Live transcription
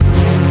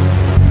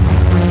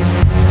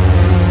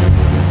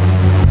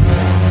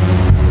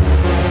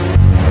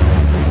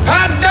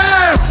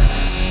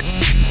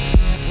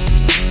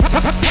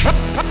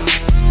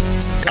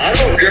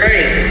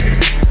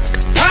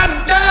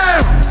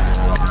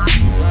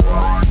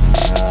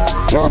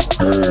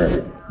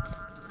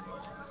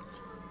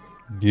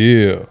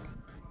Yeah.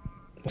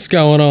 What's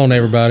going on,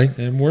 everybody?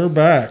 And we're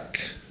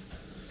back.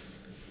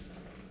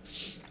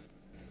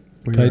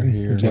 We are Peyton,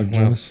 here. would you like to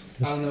join us?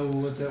 I don't know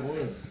what that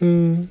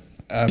was.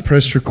 I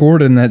pressed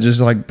record and that just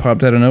like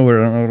popped out of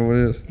nowhere. I don't know what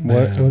it is.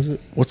 What was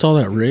it? What's all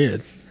that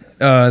red?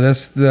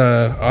 That's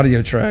the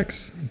audio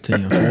tracks.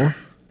 10-4.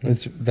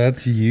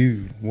 That's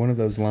you. One of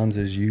those lines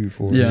is you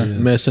for Yeah. us.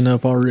 Messing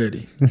up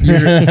already. You're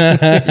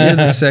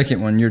the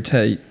second one. You're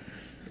Tate.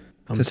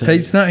 I'm Because telling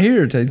Tate's not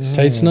here.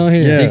 Tate's not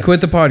here. Yeah. He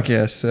quit the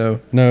podcast, so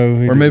No,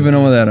 we're moving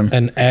on without him.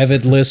 An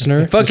avid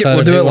listener. Fuck it,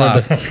 we'll do it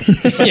live.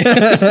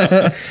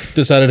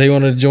 Decided he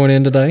wanted to join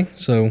in today,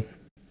 so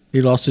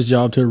He lost his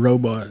job to a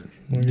robot.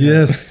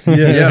 Yes,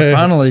 yes. Yeah,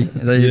 finally.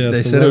 They Yes,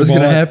 the said it was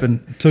going to robot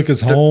happen. Took us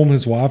home,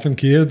 his wife and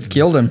kids.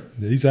 Killed him.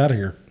 He's out of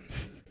here.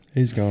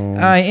 He's gone.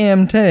 I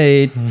am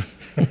Tate.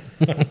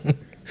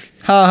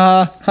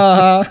 Ha ha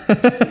ha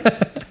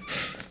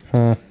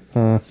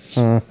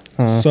ha.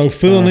 So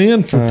filling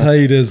in for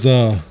Tate is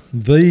the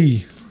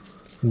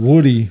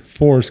Woody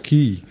Forrest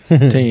Key.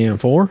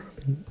 10-4.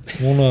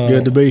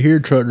 Good to be here,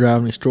 truck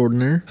driving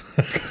extraordinaire.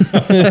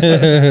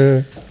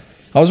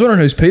 I was wondering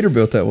whose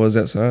Peterbilt that was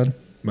outside.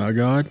 My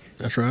God,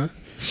 that's right.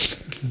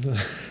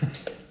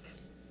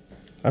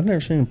 I've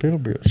never seen a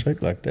Peterbilt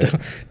shaped like that.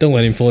 don't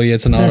let him fool you.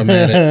 It's an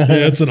automatic. Yeah,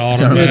 it's an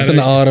automatic. It's an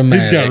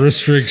automatic. He's got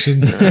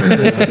restrictions.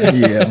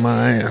 Yeah,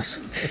 my ass.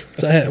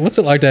 What's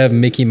it like to have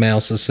Mickey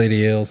Mouse's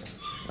CDLs?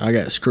 I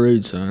got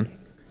screwed, son.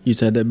 Used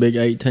to have that big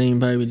 18,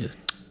 baby, just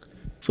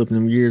flipping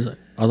them gears.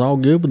 I was all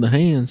good with the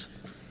hands.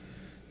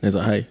 They was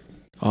like, hey,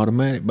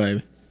 automatic,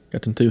 baby.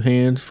 Got them 2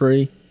 hands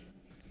free.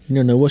 You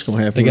never know what's going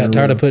to happen. They got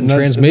tired of putting And then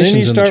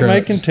transmissions you in the start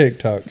trucks. making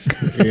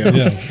TikToks. Yeah.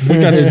 Yeah,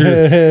 we got you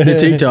here. The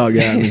TikTok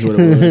guy is what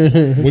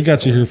it was. We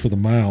got you here for the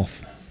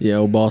mouth. Yeah,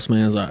 old boss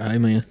man's like, hey,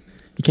 man,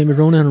 you can't be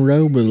rolling down the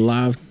road with a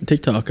live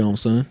TikTok on,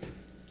 son.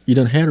 You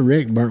done had a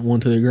wreck, burnt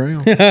one to the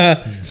ground.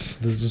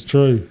 This is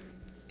true.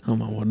 I'm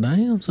like, well,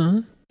 damn,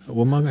 son. How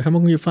am I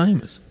going to get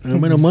famous? I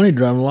don't make no money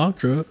driving a log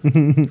truck.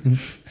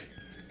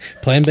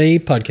 Plan B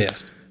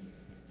podcast.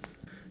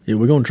 Yeah,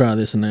 we're going to try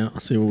this and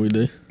out, see what we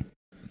do.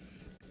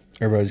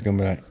 Everybody's going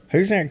to be like,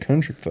 who's that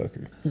country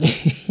fucker?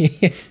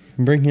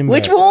 Bring him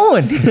Which back.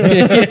 one?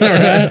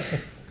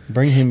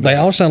 Bring him They back.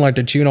 all sound like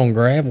they're chewing on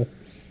gravel.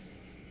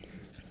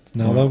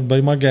 Now that would be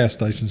my gas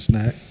station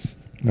snack.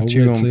 I No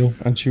chew red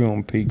seal.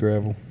 on pea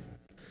gravel.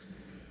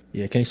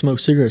 Yeah, can't smoke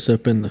cigarettes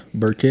up in the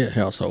Burkett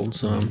household,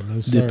 so I'm No,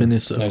 sir. dipping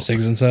this No up.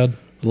 cigs inside.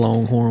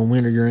 Longhorn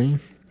wintergreen.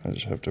 I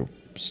just have to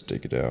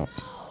stick it out.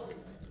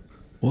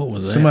 What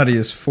was that? Somebody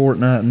is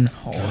Fortniting.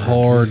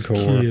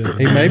 Hardcore.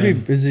 Hey,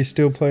 maybe is he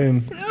still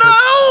playing?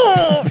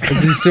 No!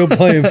 Is he still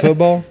playing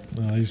football?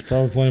 He's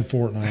probably playing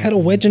Fortnite. I had a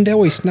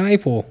legendary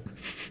sniper.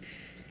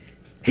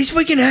 He's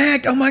freaking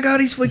hacked. Oh my God,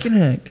 he's freaking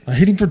hacked. I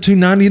hit him for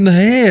 290 in the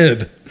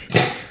head.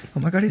 Oh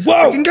my God, he's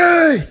freaking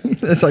gay.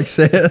 That's like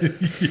sad.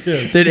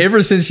 Yes. Dude,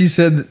 ever since you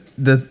said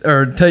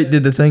Tate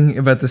did the thing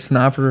about the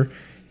sniper,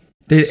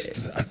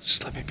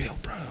 Just let me build,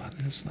 bro. I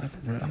need a sniper,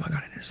 bro. oh my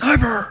God, I need a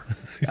sniper.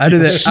 I do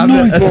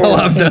that. That's all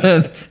I've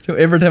done. So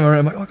every time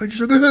I'm like, oh my God,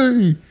 you're so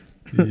gay.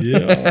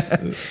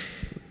 Yeah.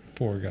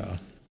 Poor guy.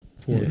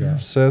 Poor guy.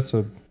 Seth's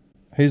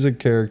he's a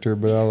character,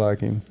 but I like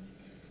him.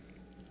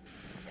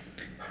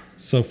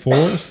 So,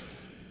 Forrest,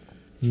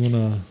 you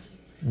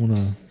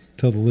wanna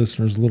tell the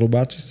listeners a little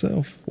about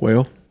yourself?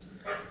 Well,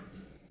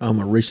 I'm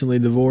a recently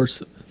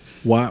divorced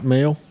white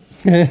male,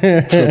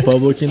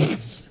 Republican.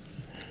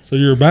 So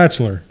you're a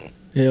bachelor.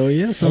 Hell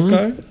yeah, son.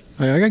 Okay.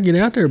 Hey, I got to get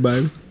out there,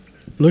 baby.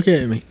 Look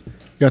at me.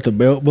 Got the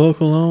belt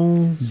buckle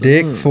on. son.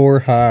 Dick for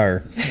hire.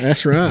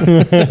 That's right.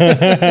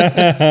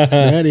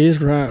 That is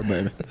right,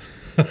 baby.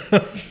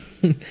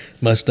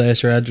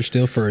 Mustache rides are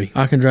still free.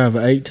 I can drive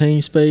an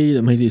 18 speed.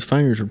 That means these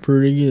fingers are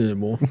pretty good,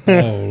 boy.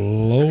 Oh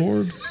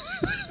Lord.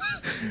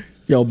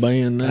 Y'all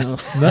banned now.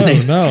 No,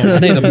 no. I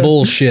need a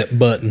bullshit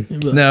button.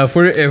 No, if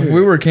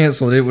we were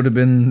canceled, it would have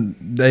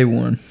been day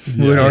one.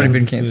 We would have already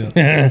been 100%.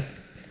 canceled.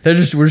 We're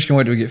just gonna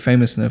wait till we get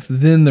famous enough.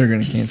 Then they're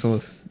gonna cancel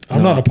us.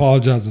 I'm not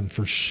apologizing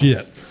for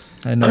shit.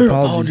 I had no I ain't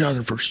apologies.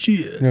 apologizing for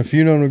shit. Now, if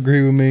you don't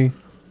agree with me,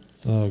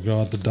 Oh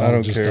God, the I dog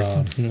don't just care.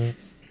 died.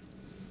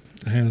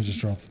 Hannah just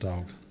dropped the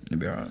dog. It'll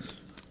be all right.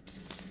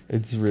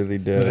 it's really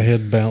The dead.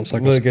 head bounced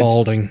like Look, a it's-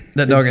 Spalding.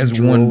 That dog It's has one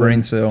drooling.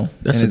 brain cell.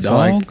 That's and a it's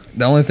dog? like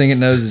the only thing it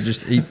knows is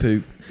just eat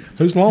poop.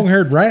 Who's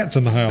long-haired rats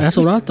in the house? That's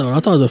what I thought. I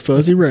thought it was a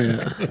fuzzy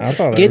rat. I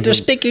thought Get it the was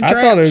sticky I thought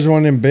it traps. was one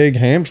of them big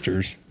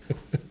hamsters.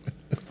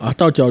 I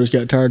thought y'all just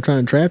got tired of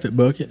trying to trap it,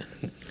 Bucket.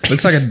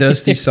 Looks like a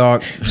dusty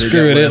sock.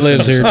 Screw it, it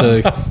lives here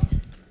too.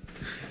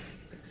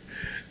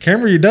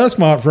 Camera, your dust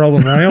mop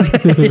rolling around.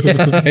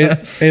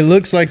 It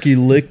looks like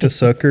you licked a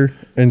sucker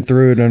and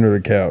threw it under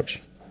the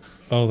couch.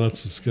 Oh,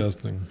 that's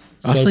disgusting.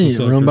 I Sofa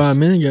seen it run by a suckers.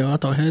 minute ago. I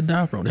thought it had a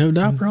diaper on it. Have a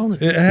diaper on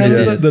it? It had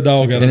Yeah. the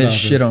dog got a And diaper. it's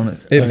shit on it.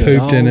 It Like a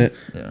pooped in dog? it.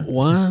 Yeah.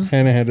 Why?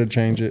 Hannah had to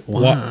change it.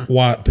 Why?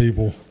 White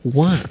people.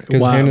 Why?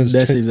 Because Why? Hannah's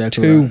That's too,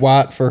 exactly too right.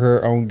 white for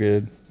her own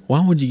good.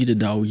 Why would you get a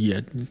dog? You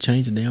had to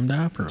change the damn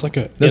diaper. It's like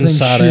a That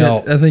inside thing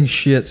out. That thing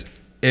shits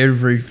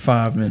every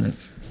 5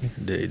 minutes.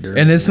 Dude, they're-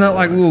 And it's not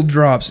like little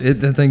drops.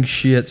 The thing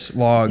shits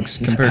logs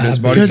compared to his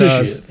body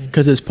size.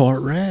 because it's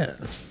part rat.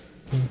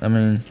 I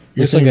mean,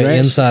 You It's like seen an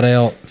rats? inside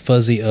out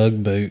fuzzy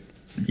Ugg boot.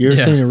 You ever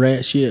Yeah. seen a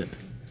rat shit?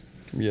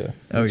 Yeah.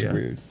 Oh, That's yeah.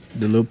 weird.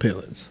 The little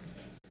pellets.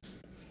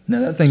 no,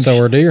 that thing. So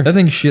are deer. That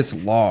thing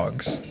shits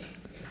logs.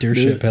 Deer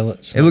shit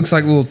pellets. It looks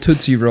like little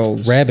Tootsie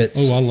Rolls.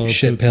 Rabbits Oh, I love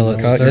shit Tootsie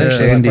pellets. Rolls. Got your Yeah,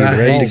 candy like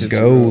ready balls. to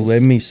go.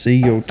 Let me see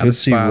your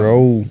Tootsie despise 'em.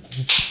 Roll.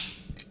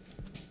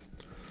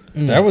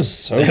 That was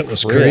so That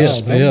was crisp.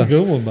 crisp. That was Yeah. a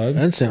good one, baby.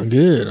 That sound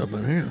good up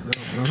in here.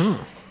 Uh-huh.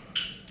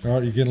 All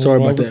right, you're getting a Sorry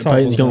little about over that, the top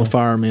Peyton's of going it to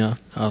fire me.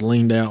 I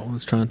leaned out and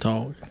was trying to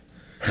talk.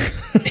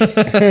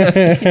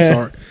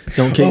 Sorry.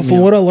 Don't kick me From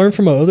off. what I learned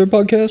from my other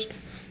podcast,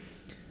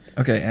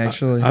 Okay,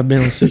 actually, I've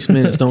been on 6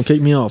 minutes. Don't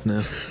kick me off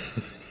now.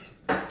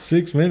 now.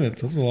 6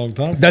 minutes. That's a long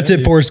time. That's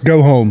it, Forrest.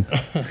 Go home.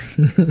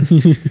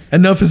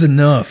 enough is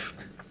enough.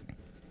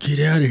 Get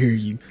out of here,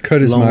 you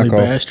Cut his lonely mic off.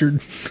 bastard.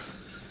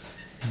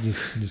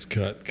 Just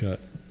cut.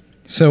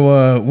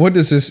 So, what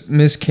does this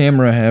Miss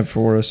Camera have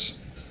for us?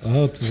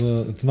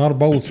 It's not a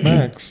bowl of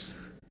snacks.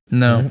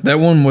 No, that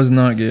one was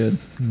not good.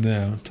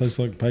 No, it tastes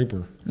like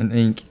paper. And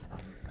ink.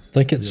 I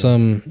think it's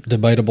some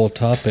debatable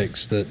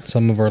topics that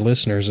some of our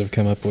listeners have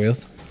come up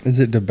with. Is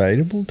it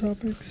debatable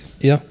topics?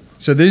 Yeah.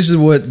 So these are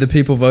what the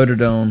people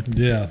voted on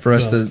Yeah, for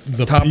us the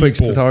to topics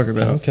to people. talk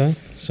about. Okay.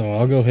 So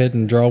I'll go ahead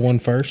and draw one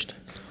first.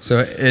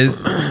 So,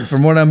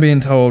 from what I'm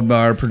being told by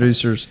our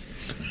producers,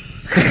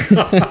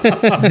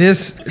 everybody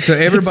It's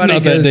not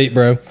that goes, deep,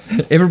 bro.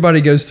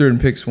 everybody goes through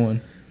and picks one.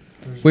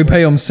 We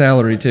pay them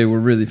salary too. We're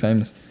really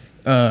famous.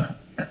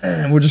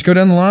 We'll just go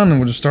down the line and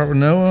we'll just start with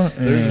Noah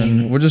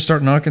and we'll just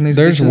start knocking these.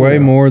 There's bitches way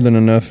out. more than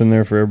enough in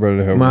there for everybody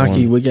to help.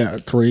 Mikey, one. we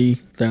got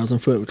 3,000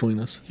 foot between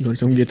us. You want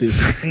to come get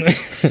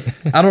this?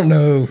 I don't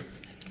know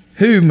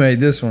who made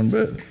this one,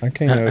 but I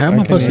can't. How am I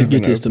can't supposed to even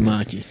get this to open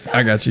Mikey?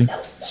 I got you.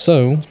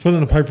 So Put it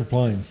in a paper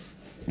plane.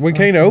 it. We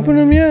can't open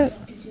them yet.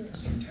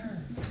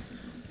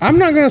 I'm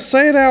not gonna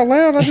say it out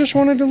loud. I just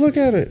wanted to look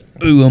at it.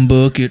 Ooh, I'm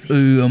bucket.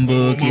 Ooh, I'm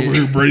bucket.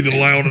 here breathing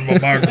loud in my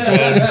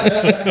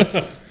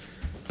microphone.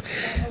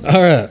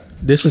 all right.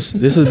 This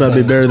is about to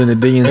be better than the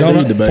DNC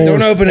Don't- debate.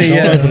 Don't open it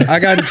yet. I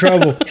got in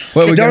trouble.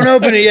 What we Don't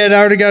got? open it yet. I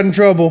already got in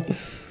trouble.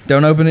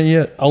 Don't open it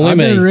yet. Only I've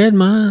me. been read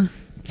mine.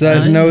 So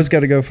that's Noah's got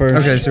to go first.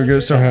 Okay, so we go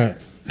All start. right.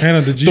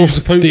 Hannah, did you use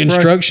the poop The spray?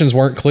 instructions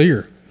weren't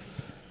clear.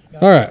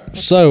 All right.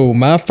 So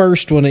my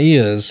first one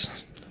is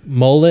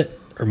mullet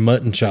or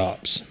mutton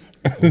chops.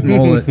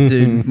 Mullet,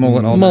 dude.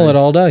 Mullet all day. Mullet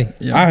all day.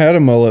 I had a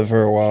mullet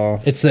for a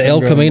while. It's the El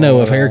I'm going Camino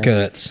of mullet all.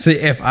 haircuts. See,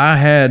 if I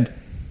had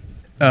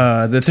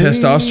the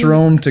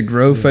testosterone to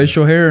grow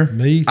facial hair,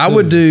 Me I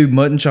would too. do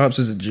mutton chops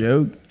as a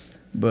joke,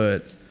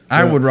 but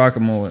I would rock a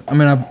mullet. I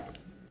mean, I'm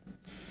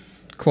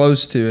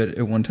close to it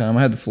at one time.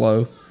 I had the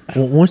flow.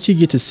 Well, once you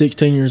get to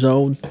 16 years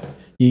old,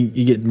 you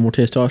get more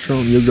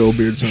testosterone. You'll grow a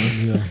beard,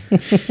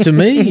 son. To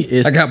me,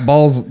 it's I got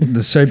balls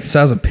the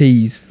size of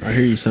peas. I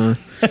hear you, son.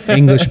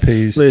 English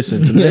peas.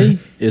 Listen, to me,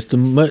 it's the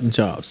mutton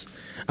chops.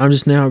 I'm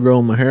just now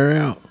growing my hair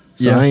out,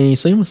 so Yeah. I ain't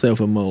seen myself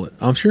with a mullet.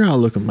 I'm sure I'll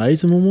look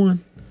amazing with one,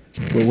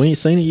 but we ain't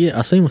seen it yet.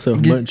 I seen myself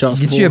with mutton chops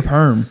Get before. you a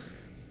perm.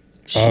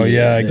 Oh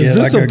yeah, I Shit. guess Is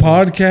this like a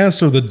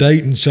podcast or the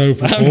dating show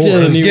for I'm telling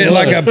Forrest? you Get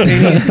like a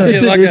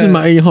This, get like this is a,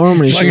 my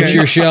eHarmony Shoot shit.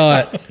 your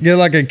shot. get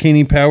like a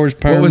Kenny Powers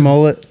perm was-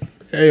 mullet.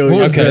 Hell What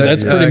yeah. was Okay, that?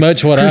 that's pretty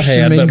much what Christian I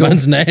had, Mingle. but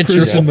mine's natural.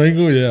 Christian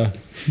Mingle, yeah.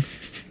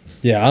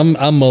 Yeah,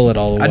 I'm mullet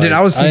all the way. I did-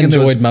 I was thinking there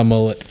enjoyed was- my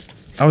mullet.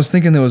 I was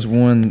thinking there was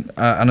one.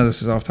 I know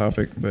this is off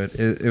topic, but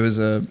it was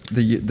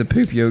the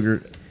poop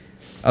yogurt.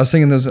 I was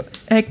thinking there was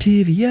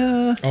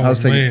Activia. Oh I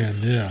was thinking, man,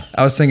 yeah.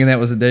 I was thinking that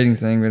was a dating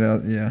thing,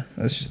 but yeah,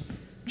 that's just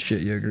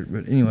shit yogurt.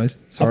 But anyways,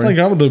 sorry. I think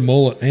I would do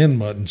mullet and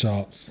mutton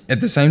chops. At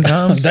the same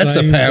time, That's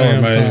a Same power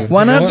damn move. time.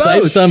 Why not What?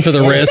 Save both? some for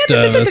the rest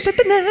of us.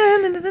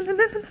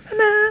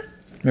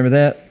 Remember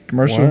that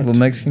commercial What? with the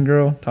Mexican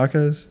girl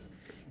tacos?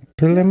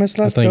 Problemas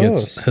I las think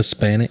dos. it's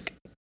Hispanic.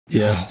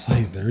 Yeah.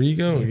 Hey, there you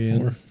go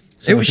again.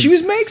 She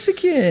was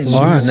Mexican.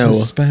 All right, was Noah.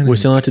 Hispanic. We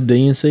sound like the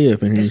DNC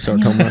up in here. You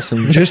start talking about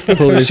some Just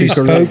because she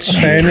political- spoke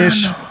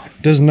Spanish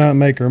does not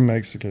make her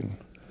Mexican.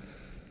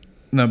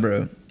 No,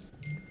 bro,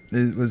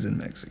 it was in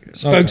Mexico.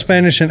 Spoke Okay.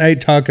 Spanish and ate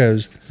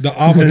tacos. The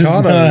avocados.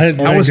 not-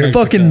 are I was Mexican.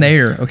 fucking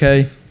there.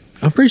 Okay.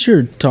 I'm pretty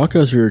sure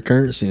tacos are a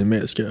currency in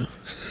Mexico.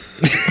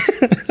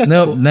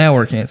 Nope. Now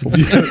we're canceled.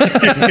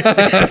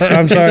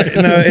 I'm sorry.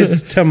 No,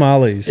 it's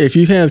tamales. If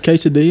you have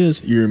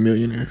quesadillas, you're a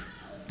millionaire.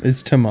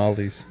 It's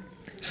tamales.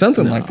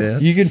 Something like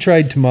that. You can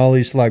trade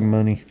tamales like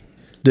money.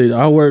 Dude,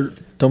 I work,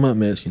 talking about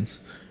Mexicans.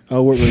 I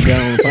work with a guy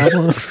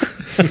on the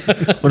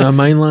pipeline. On our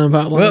mainline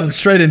pipeline. Well,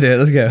 straight into it.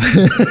 Let's go.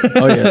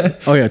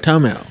 Oh yeah,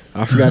 time out.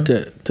 I forgot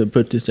to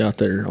put this out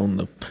there on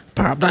the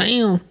Pipe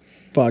Down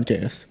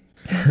podcast.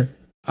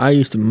 I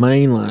used to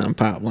mainline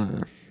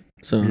pipeline.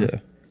 So Yeah.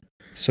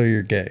 So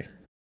you're gay.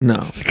 no.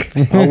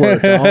 I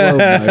worked all over,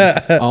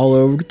 baby, all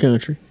over the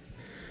country.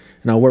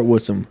 And I worked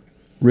with some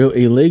real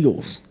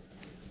illegals.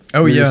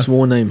 Oh yeah. This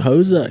one named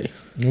Jose.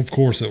 Of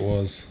course it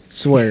was.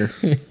 Swear.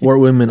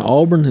 Worked with him in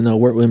Auburn and I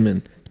worked with him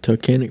in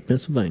Tucanic,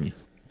 Pennsylvania.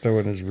 That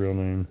wasn't his real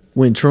name.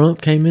 When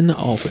Trump came into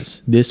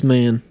office, this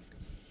man,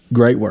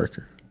 great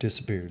worker.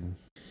 Disappeared.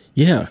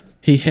 Yeah,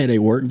 he had a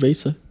work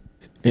visa,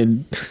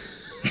 and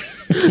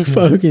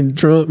fucking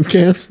Trump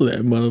canceled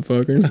that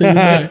motherfucker and sent him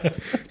back.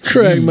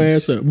 Crack my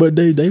ass up. But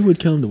dude, they would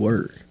come to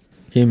work.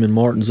 Him and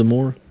Martin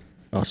Zamora.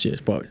 Oh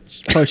shit, probably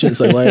shouldn't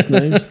say last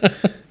names.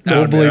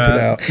 We'll bleep it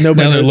out. Now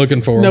they're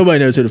looking for him. Nobody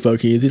knows who the fuck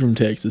he is. He's from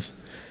Texas.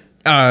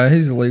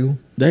 He's illegal.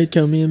 They'd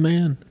come in,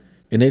 man,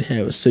 and they'd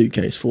have a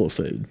suitcase full of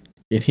food.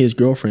 And his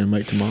girlfriend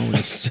make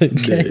tamales.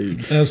 Dude.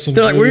 That's some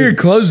They're like, where are your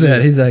clothes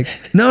at? He's like,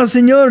 no,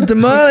 senor,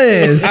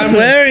 tamales. I'm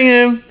wearing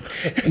him.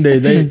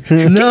 Dude,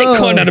 they No.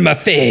 Corn out of my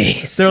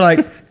face. They're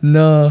like,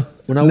 no,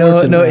 When I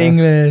worked in- no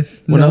English.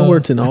 when no. I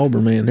worked in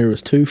Auburn, man, there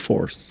was 2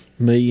 Force,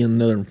 me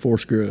and another 4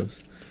 Scrubs,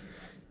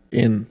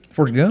 and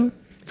Forrest Gump?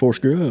 4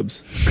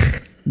 Scrubs.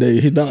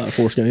 Dude, he's about like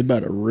Forrest Gump. He's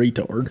about a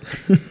retard.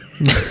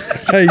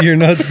 Hey, you're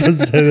not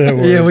supposed to say that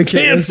word. Yeah, we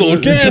can't.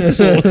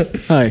 Cancel.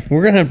 Hey,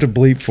 We're gonna have to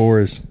bleep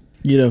Forrest.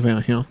 you know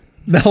about him.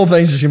 The whole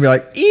thing's just gonna be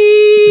like,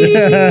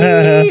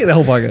 ee, the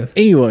whole podcast.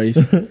 Anyways,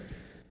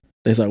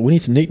 it's like, we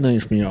need some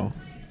nicknames from y'all.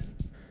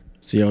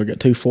 So y'all got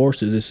 2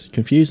 Forrests. It's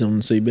confusing on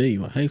the CB.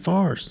 Like, hey,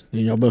 Forrest.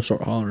 And y'all both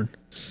start hollering.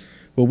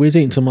 Well, we was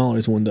eating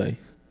tamales one day,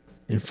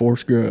 and 4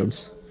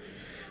 Scrubs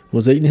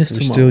was eating his We're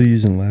tamales. still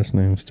using last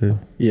names too.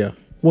 Yeah.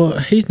 Well,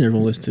 he's never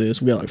gonna listen to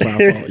this. We got like 5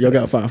 followers. Y'all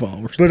got 5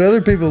 followers. But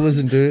other people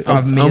listen to it.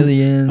 A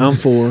million. I'm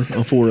 4.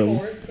 I'm 4 of them.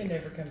 Forrest can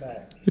never come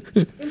back.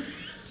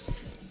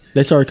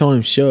 They started calling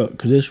him Shuck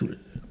because this.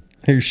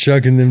 You're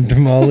shucking them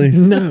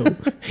tamales. No,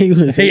 he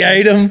was. He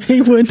ate them.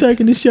 He wasn't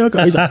taking the Shuck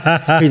off. He's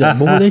like,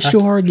 boy, they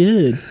sure are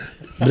good,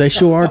 but they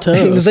sure are tough.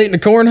 He was eating the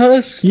corn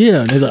husks.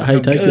 Yeah, and he's like, hey,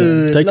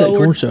 take that Lord.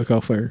 corn shuck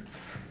off there.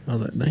 I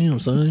was like, damn,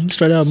 son, you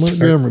straight out of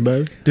Montgomery,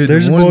 baby. Dude,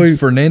 There's the a ones boy-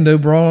 Fernando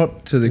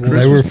brought to the They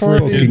Christmas were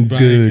party. fucking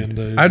good.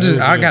 Dude.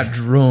 I got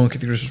drunk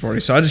at the Christmas party,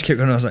 so I just kept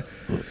going. I was like,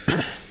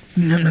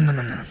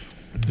 no.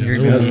 You're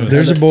good.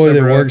 There's a boy that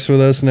Sober up. works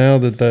with us now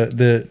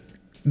that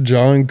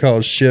John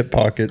calls shit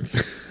pockets,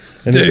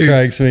 and it Dude,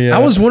 cracks me up.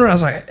 I was wondering. I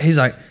was like, he's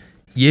like,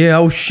 yeah,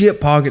 oh shit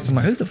pockets. I'm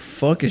like, who the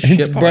fuck is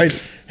It's shit bright.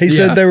 pockets? He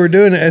said they were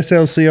doing an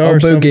SLCR Oh, or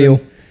something,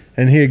 Boogill.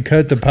 and he had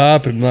cut the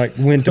pipe and like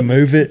went to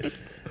move it,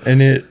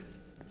 and it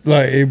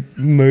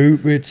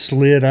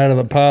slid out of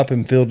the pipe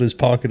and filled his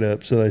pocket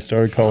up. So they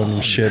started calling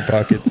him shit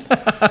pockets.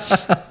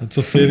 It's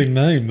a fitting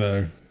name,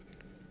 though.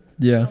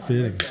 Yeah.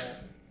 Fitting.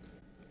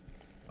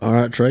 All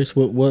right, Trace,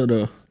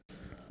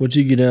 what'd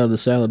you get out of the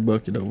salad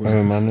bucket over there?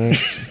 Am I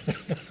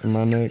next? Am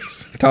I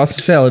next? Toss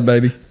the salad,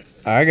 baby.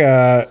 I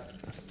got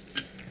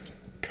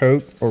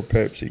Coke or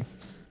Pepsi.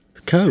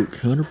 Coke,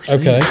 100%.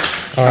 Okay.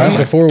 All right.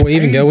 Before we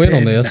even go in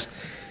on this,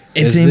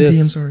 It's is empty.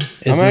 this- I'm sorry.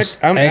 is this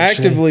I'm actually-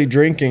 actively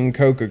drinking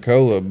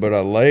Coca-Cola, but I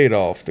laid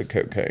off the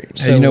cocaine.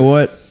 Hey, you know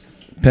what?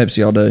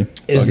 Pepsi all day.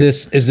 Is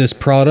this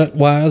product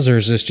wise or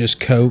is this just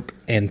Coke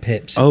and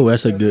Pepsi? Oh,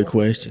 that's a good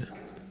question.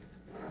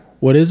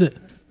 What is it?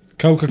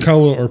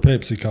 Coca-Cola or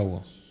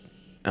Pepsi-Cola?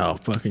 Oh,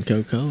 fucking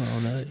Coca-Cola all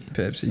day.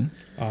 Pepsi.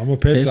 I'm a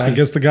Pepsi. I Pepsi.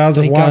 guess the guys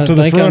that think walk to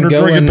the think front I'm are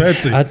drinking going-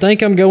 Pepsi. I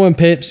think I'm going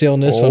Pepsi on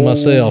this one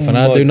myself, and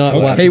I do not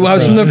Okay. wipe. He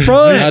wipes from the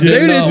front. I do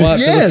Dude, not it's- wipe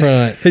to the yes.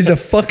 front. He's a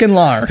fucking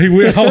liar. He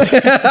went home.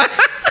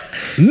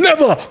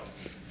 Never.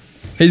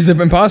 He's the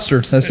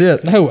imposter. That's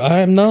it. No, I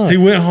am not. He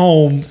went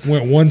home,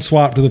 went one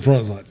swipe to the front.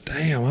 Was like,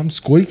 damn, I'm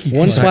squeaky.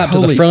 One clean. swipe to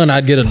the holy front,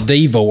 I'd get a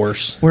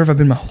divorce. Where have I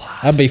been my whole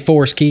life? I'd be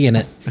forced keying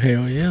it.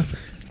 Hell yeah.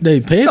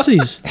 Dude,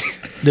 Pepsi's.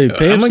 Dude,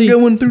 I'm Pepsi.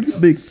 going through the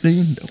big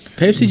thing.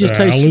 Pepsi just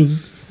tastes.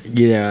 Dallas.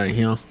 Get out of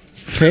here.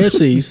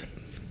 Pepsi's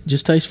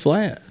just tastes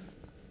flat.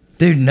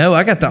 Dude, no,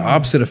 I got the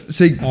opposite of.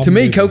 See, I'm to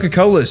me, with you.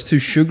 Coca-Cola is too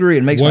sugary.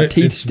 It makes my Wait,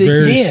 teeth it's sticky.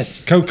 very-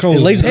 Yes. Coca-Cola.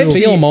 It leaves a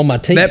is- film on my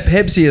teeth. That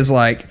Pepsi is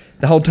like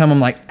the whole time I'm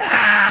like,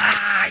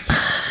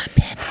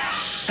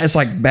 it's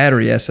like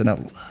battery acid. I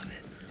love it.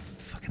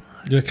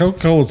 Yeah,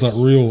 Coca-Cola's like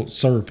real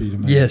syrupy to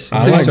me. Yes,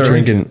 I too like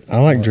sorry.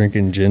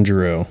 drinking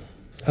ginger ale.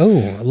 Oh,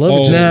 I love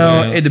Oh, it. No,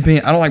 man. it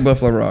depends. I don't like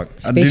Buffalo Rock.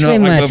 Especially I do not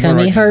when like my Buffalo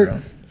tummy Rock hurt.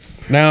 ginger ale.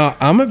 Now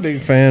I'm a big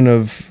fan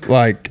of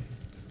like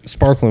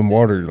sparkling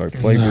water, like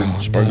flavored No,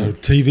 sparkling.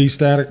 TV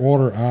static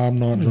water, I'm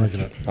not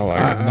drinking it. I like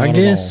it. Not I at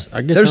guess.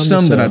 There's I'm some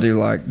just, that I do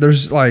like.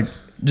 There's like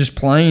just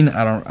plain.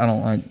 I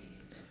don't like.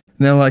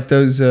 Now like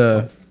those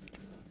like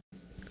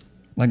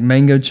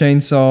mango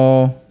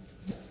chainsaw.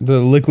 The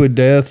Liquid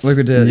Deaths.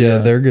 Liquid Death, Yeah, yeah.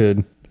 they're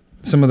good.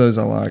 Some of those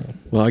I like.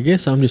 Well, I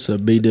guess I'm just a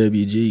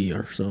BWG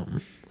or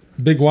something.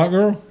 Big white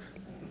girl?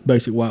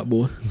 Basic white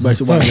boy.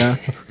 Basic white guy.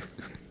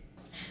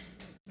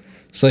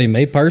 See,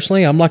 me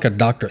personally, I'm like a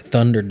Dr.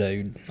 Thunder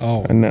dude.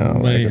 Oh, I know.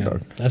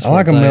 man. That's I what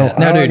like a it's melt. at.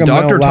 Now, I like dude, a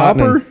Mel Dr.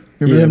 Topper. Lightning.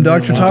 Remember Yeah, them Mel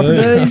Dr. Topper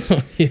Lightning.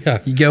 days?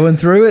 Yeah. You going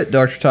through it,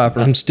 Dr. Topper?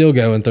 I'm still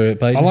going through it,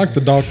 Peyton. I like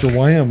the Dr.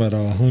 Wham at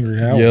Hungry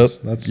Howard's.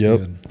 Yep, That's yep.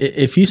 good.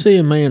 If you see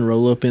a man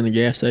roll up in the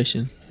gas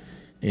station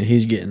and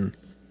he's getting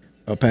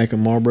a pack of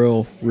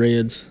Marlboro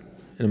Reds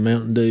and a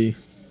Mountain Dew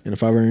and a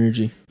Fiber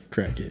Energy,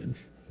 crackhead.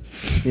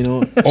 You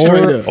know,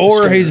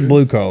 Or he's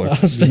blue collar. I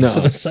was fixing No.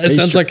 to say, it He's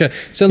sounds stra- like an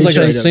straight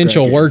up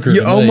essential crackhead. worker. You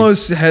to me.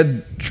 almost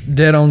had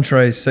dead on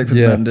Trace, sick with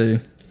Yeah. Mountain Dew.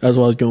 That's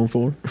what I was going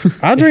for.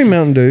 I drink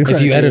Mountain Dew.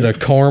 If you added a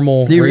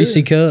caramel Do you Reese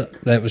really? cup,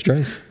 that was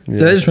Trace.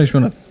 That just makes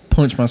me want to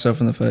punch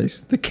myself in the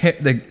face. I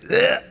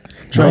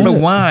don't know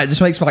why. It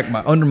just makes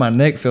my under my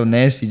neck feel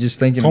nasty just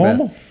thinking about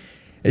Caramel?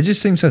 it. It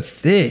just seems so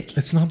thick.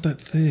 It's not that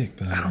thick,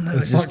 though. I don't know,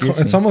 It's it just like gets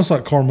it's me. almost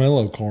like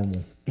Carmelo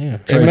caramel. Yeah.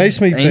 It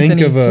makes me think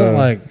Anthony, of It's not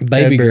like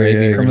baby Cadbury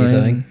gravy or egg.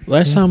 anything.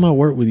 Last time I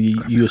worked with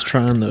you, you was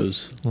trying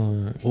those.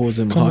 What was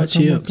them hot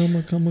chips?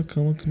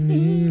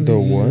 The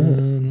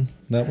what?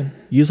 That one?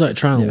 You was like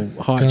trying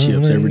hot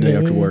chips every day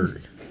after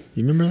work.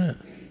 You remember that?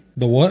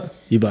 The what?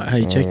 You be like,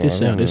 hey, check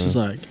this out. This is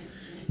like Oh,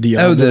 the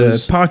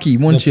Diablo's. Pocky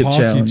one The chip Pocky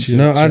challenge. chip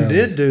No, I challenge.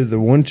 did do the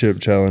one chip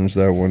challenge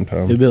that one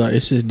time. It'd be like,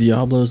 this is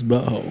Diablo's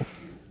butthole.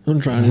 I'm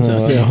trying this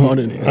out. See how hot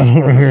it is. I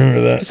don't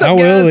remember that. What's up, I will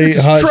guys? This eat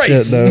is hot Trace.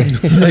 shit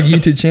though. It's like a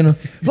YouTube channel.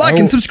 Like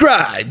and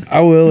subscribe.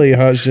 I will eat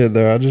hot shit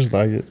though. I just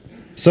like it.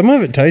 Some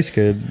of it tastes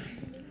good.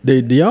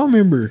 Dude, do y'all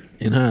remember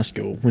in high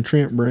school when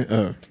Trent,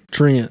 y'all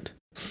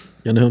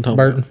know who I'm talking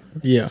Burton.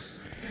 about? Yeah.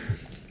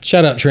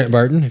 Shout out Trent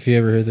Burton if you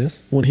ever heard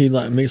this. When he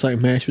like mixed like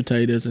mashed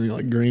potatoes and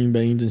like green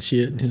beans and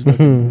shit and his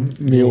fucking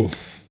milk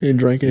and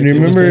drank it. Do you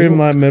remember in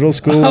like middle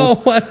school?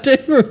 Oh, I do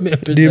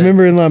remember. Do you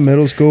remember in like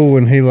middle school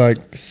when he like,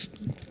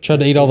 Tried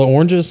to eat all the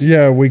oranges?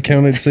 yeah, we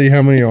counted to see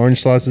how many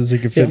orange slices he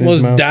could fit It in almost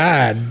his mouth.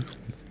 died.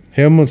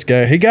 He almost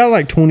got. He got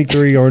like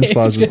 23 orange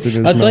slices in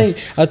his I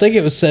mouth. think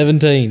it was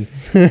 17.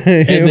 And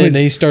It then was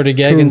he started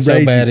gagging so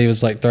crazy. bad he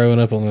was like throwing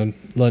up on the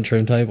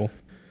lunchroom table.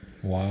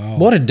 Wow.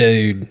 What a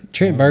dude.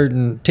 Trent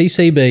Burton,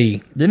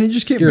 TCB. Didn't he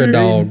just get You're a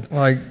married dog.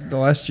 like the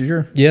last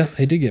year? Yeah,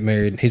 he did get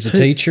married. He's a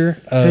teacher.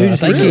 I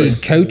think really?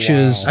 he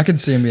coaches. I could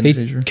see him being a He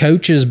teacher.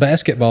 coaches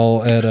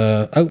basketball at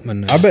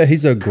Oatman now. I bet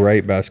he's a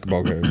great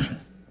basketball coach.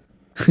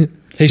 He Dude,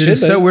 should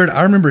it's be. so weird.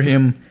 I remember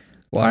him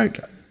like,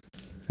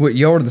 what,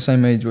 y'all were the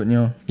same age, wasn't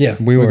y'all? Yeah,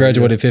 We we were,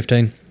 graduated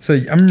 15. So I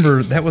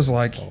remember that was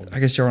like, I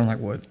guess y'all were in like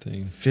what,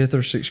 5th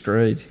or 6th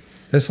grade.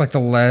 That's like the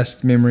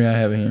last memory I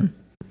have of him.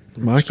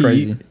 Mikey,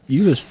 crazy.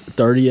 you was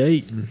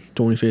 38 in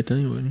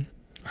 2015, wasn't you?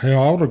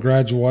 Hell, I would have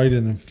graduated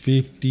in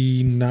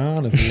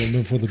 59 if it wasn't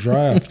been for the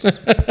draft.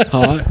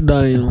 Hot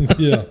damn.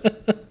 Yeah.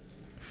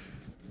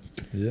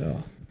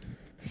 Yeah.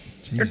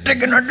 You're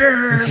taking a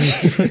dare.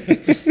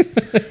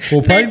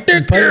 Well,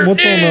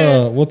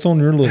 Peyton, what's on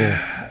your little?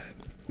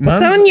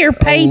 What's on your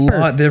paper? A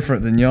lot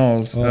different than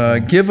y'all's.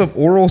 Give up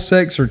oral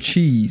sex or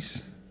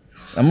cheese.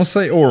 I'm gonna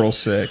say oral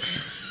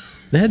sex.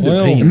 That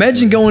Well, depends.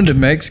 Imagine going to a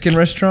Mexican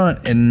restaurant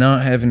and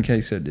not having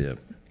queso dip.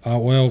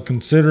 Well,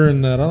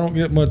 considering that I don't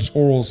get much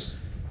oral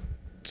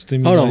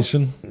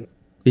stimulation.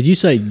 Did you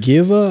say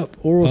give up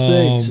oral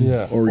sex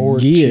yeah, or, or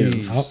give?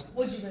 cheese.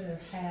 Would you rather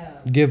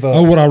have? Give up.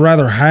 Oh, would I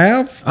rather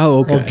have Oh,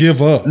 okay. or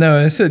give up? No,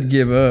 it said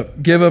give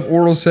up. Give up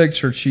oral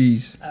sex or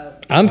cheese.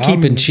 I'm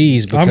keeping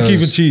cheese because I'm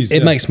keeping cheese, it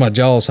yeah. makes my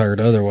jaws hurt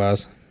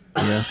otherwise.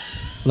 Yeah.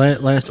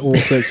 Last oral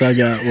sex I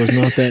got was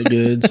not that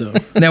good. So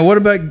Now, what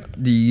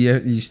about, do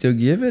you still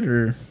give it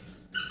or?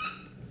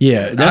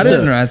 yeah, I that's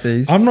didn't a, write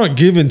these. I'm not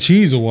giving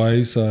cheese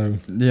away, so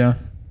Yeah.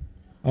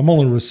 I'm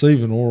only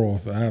receiving oral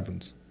if it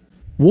happens.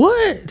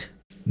 what?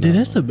 Dude,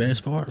 that's the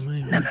best part,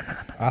 man.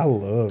 I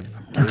love.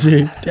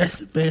 Dude, that's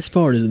the best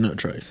part is the nut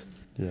trace.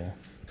 Yeah.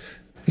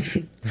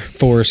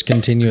 Forrest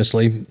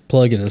continuously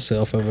plugging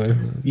himself over.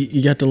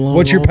 You got the long.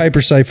 What's your long-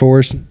 paper say,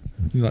 Forrest?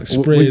 You like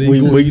spread we-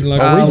 equal, we- you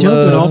like Are I we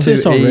jumping love off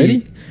this to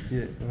already?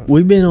 eat.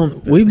 We've been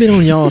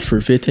on y'all for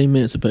 15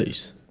 minutes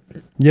apiece.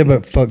 Yeah,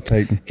 but fuck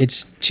Tatum.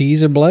 It's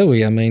cheese or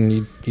blowy. I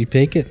mean, you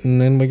pick it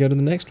and then we go to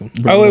the next one.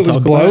 Bro, Oh, wanna it was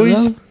talk about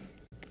blowies? though?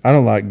 I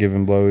don't like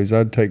giving blowies.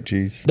 I'd take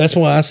cheese. That's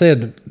why I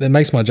said that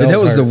makes my jaws Dude,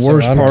 that was hurt. the so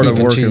worst I'm part of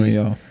keeping working with cheese.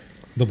 y'all.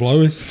 the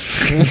blowies.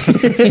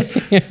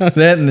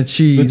 That and the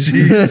cheese.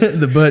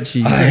 The butt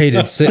cheese. I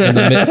hated sitting in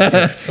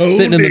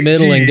the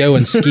middle and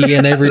going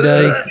skiing every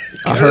day.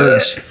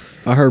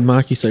 I heard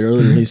Mikey say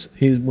earlier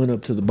he went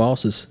up to the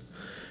bosses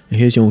and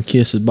he was gonna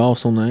kiss his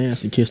boss on the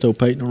ass and kissed old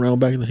Peyton around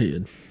the back of the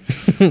head.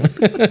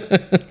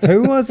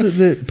 Who was it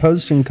that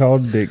posted and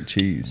called Dick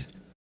Cheese?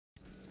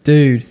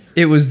 Dude,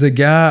 it was the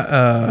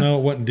guy, No,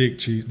 it wasn't dick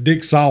cheese.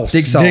 Dick sauce.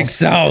 Dick Sauce. Dick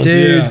Sauce.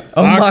 Dude, Yeah.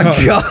 oh my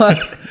God.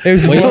 It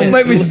was Well, when, don't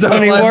make me start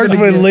when he laughing worked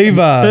with again.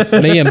 Levi.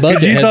 Me and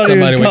Bucket you had thought he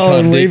was somebody we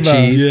calling called Dick Levi.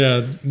 Cheese.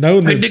 Yeah,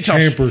 knowing that Dick sauce.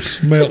 camper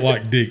smelled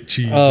like dick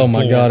cheese. Oh of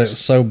my God, it course. was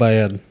so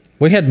bad.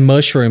 We had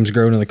mushrooms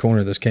growing in the corner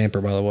of this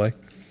camper, by the way.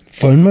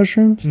 Fun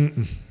mushrooms?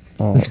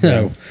 Oh,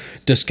 No,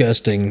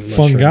 disgusting.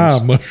 fungi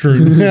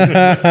mushrooms.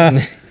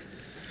 mushrooms.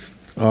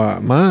 All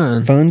right,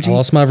 mine. I Fungi?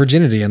 lost my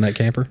virginity in that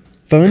camper.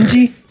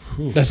 Fungi?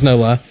 That's no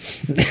lie.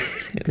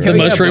 The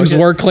mushrooms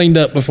were cleaned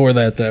up before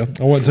that, though.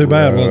 I wasn't too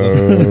bad, was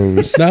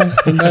it? No,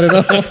 not at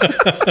all.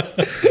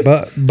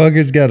 But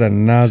Bucket's got a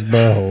nice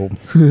butthole.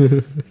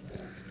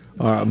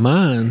 All right,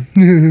 mine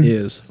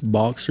is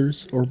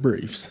boxers or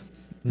briefs.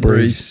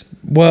 Briefs.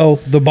 Well,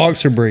 the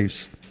boxer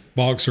briefs.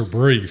 Boxer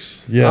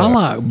briefs. Yeah. I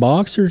like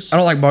boxers, I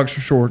don't like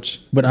boxer shorts.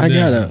 but I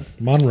Yeah. gotta,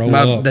 Mine roll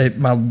My, up.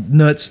 my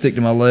nuts stick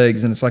to my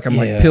legs, and it's like I'm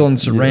Yeah. like peeling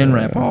saran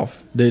wrap off.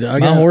 dude. I My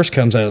got horse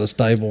comes out of the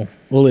stable.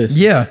 Well,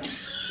 listen, Yeah.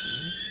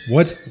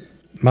 What?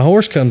 My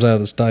horse comes out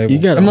of the stable. you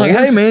got. I'm like,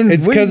 hey, man,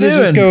 It's what you because it's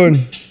just doing?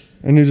 going.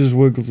 and it just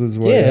wiggles its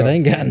way. Yeah, it out.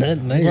 ain't got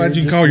nothing there. Glad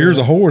you can Just call yours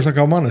a horse. I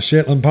call mine a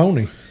Shetland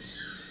pony.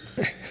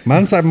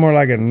 Mine's like more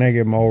like a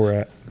naked mole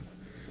rat.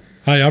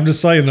 Hey, I'm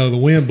just saying though, the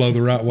wind blow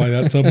the right way.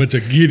 That's so much a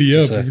giddy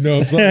up. You know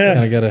what I'm saying?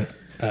 I got a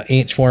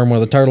inchworm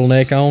with a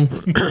turtleneck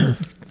on.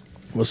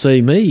 Well,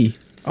 see, me,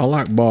 I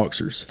like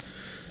boxers.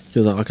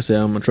 Because, like I said,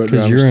 I'm a truck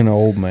Because driver. you're an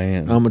old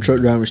man. I'm a truck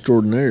driver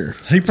extraordinaire.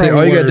 He See, probably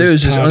all you gotta do wears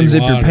is just tidy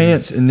unzip your whities.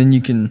 pants, and then you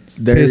can.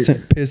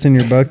 Piss in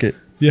your bucket.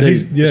 Yeah, Dude,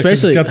 he's, yeah, 'cause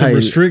especially he's got the hey,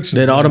 restrictions.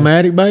 that on.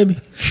 automatic, baby.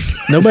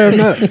 Nobody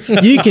know.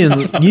 You can.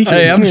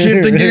 Hey, I'm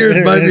shifting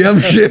gears, baby.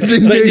 I'm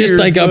shifting They gears.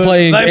 just think I'm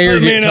playing air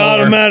guitar.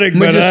 automatic,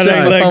 but I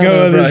didn't let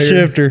go of the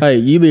shifter. Hey,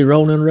 you be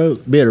rolling down the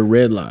road, be at a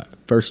red light,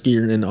 first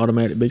gear in the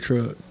automatic big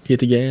truck, hit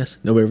the gas.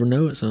 Nobody ever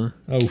know it, son.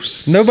 Oh,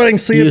 Nobody can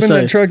see You up in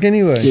say- that truck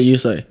anyway. Yeah, you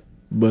say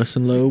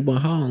busting low by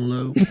hauling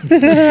low.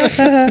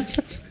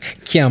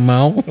 Come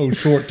on. oh,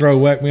 short throw,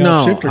 whack me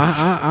off No, shifter.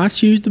 I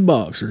choose the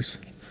boxers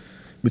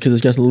because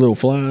it's got the little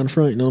fly in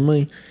front. You know what I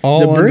mean? All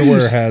the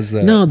underwear has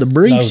that. No, the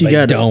briefs No, you they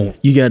got don't.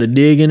 you got to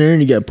dig in there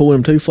and you got to pull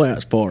them two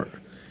flats apart.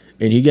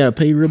 And you got to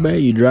pee real bad.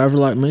 You driver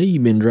like me.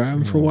 You've been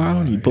driving for a while.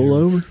 And you pull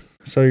over.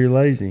 So you're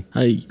lazy.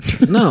 Hey,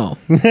 no.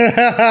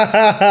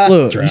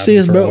 Look, you see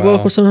this for a belt while.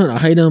 buckle, son? I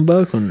hate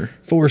unbuckling her.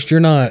 Forrest, you're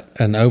not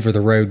an over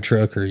the road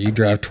trucker. You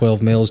drive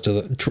 12 miles to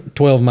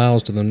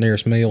the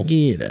nearest mill.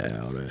 Get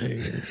out of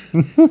here.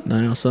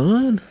 Now,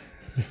 son.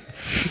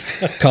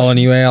 Calling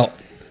you out.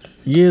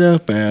 Get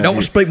up out Don't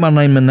here. speak my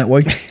name in that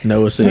way.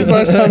 Noah said.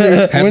 Last time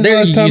How when's the dare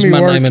last you time use you my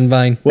name worked? in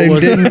vain? They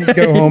was it? didn't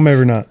go home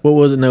every night. What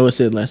was it Noah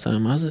said last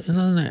time? I was in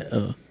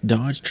that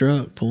Dodge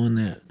truck pulling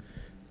that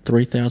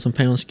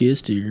 3,000-pound skid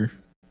steer.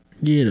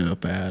 Get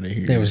up out of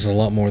here. It was a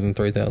lot more than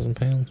 3,000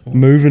 pounds.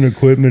 Moving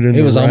equipment in It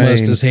the was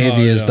almost rain, as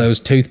heavy as yeah. those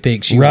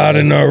toothpicks you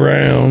riding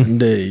around.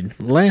 Dude,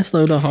 last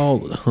load I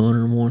hauled was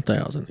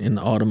 101,000 in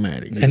the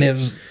automatic. And it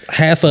was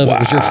half of it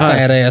was your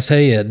fat ass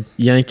head.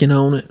 Yanking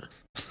on it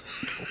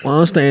while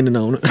I'm standing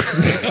on it.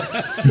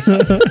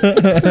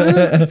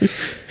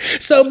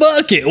 So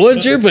Bucket,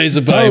 what's your piece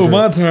of paper? Oh,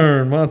 my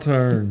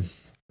turn.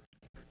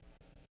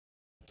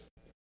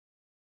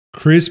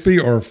 Crispy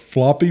or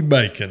floppy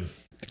bacon?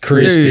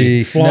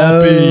 crispy.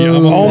 Floppy.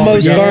 I'm a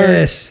Almost floppy guy. burnt.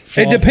 Yes.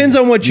 It depends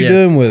on what you're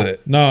Yes. doing with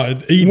it. No,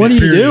 eating What it,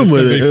 are you period, doing it's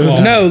with gonna be it?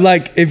 floppy. No,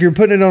 like if you're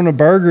putting it on a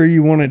burger,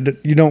 you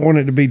don't want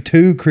it to be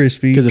too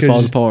crispy Because it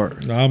falls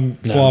apart. I'm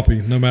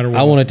floppy no matter what.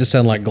 I want it to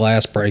sound like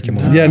glass breaking.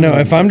 When Yeah, no.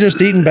 If I'm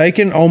just eating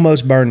bacon,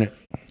 almost burn it.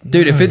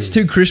 Dude, if it's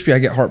too crispy, I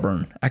get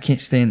heartburn. I can't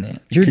stand that.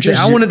 You're 'Cause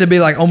just- I want it to be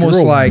like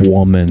almost like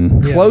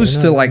woman. close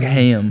to like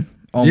ham.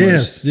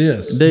 Almost.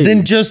 Yes. Dude,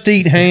 Then just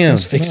eat ham. I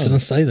was fixing to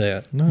say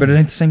that. But it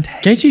ain't the same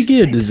taste. can't you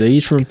get a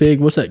disease from a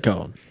pig? What's that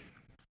called?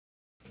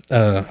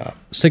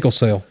 Sickle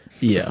cell.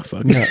 Yeah,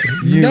 fuck. No.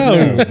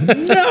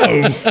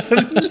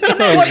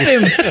 What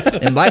them?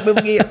 And black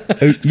people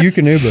get. You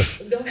can Uber.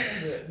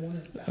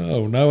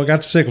 Oh no, I got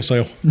the sickle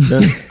cell.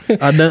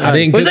 I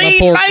didn't Was cook he my eating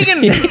pork. bacon?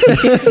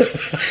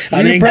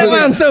 I didn't Come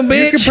on, some You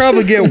bitch. could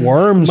probably get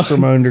worms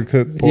from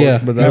undercooked pork. Yeah.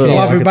 but That that's all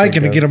I floppy could bacon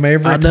think to of. get them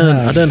every I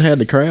time. done had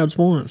the crabs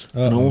once.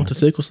 And I want the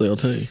sickle cell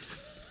too.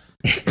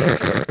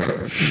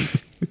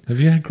 Have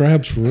you had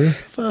crabs for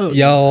real?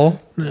 Y'all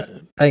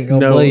ain't gonna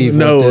No, believe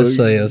no. what this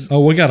says.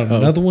 Oh, we got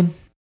another one.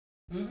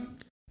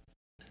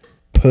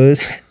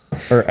 Puss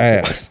or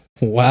ass.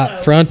 White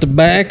front to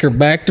back or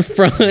back to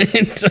front? We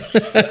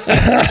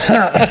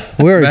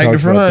already Back to talked about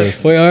front.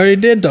 this. We already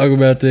did talk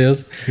about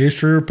this.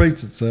 History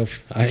repeats itself.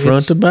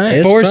 Front to back.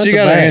 It's Forrest, front you to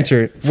got to back.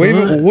 answer it.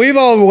 Front. We've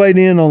all weighed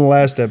in on the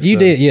last episode. You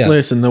did, yeah.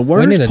 Listen, the need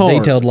worst a part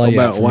detailed layout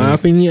about from you.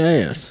 wiping your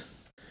ass,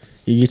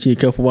 you get you a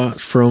couple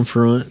wipes from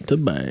front to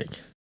back.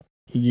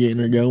 You get in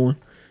there going.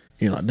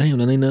 You're like,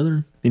 damn, I need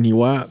another. And you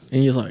wipe,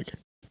 and you're like,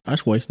 I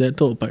just wasted that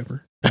toilet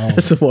paper.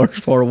 That's the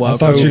worst part of I wiping.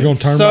 thought you were gonna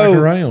turn So- back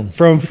around.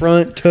 From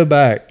front to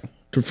back.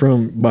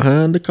 From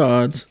behind the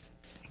cods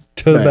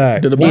To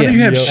back. to the Why back. do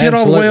you have Yep. shit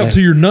all the way up Absolutely.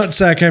 to your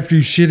nutsack after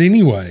you shit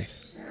anyway?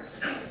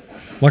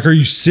 Like, are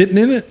you sitting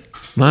in it?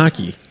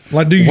 Mikey,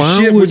 Like, do you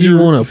Why shit would with you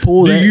your? wanna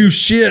pull do that- you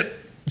shit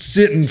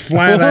sitting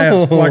flat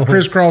ass like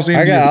crisscross I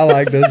Indians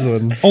like this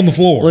one. on the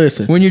floor?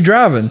 listen. When you're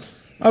driving,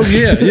 Oh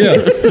yeah, yeah.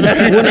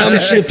 When I'm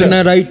shifting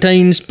at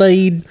 18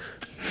 speed,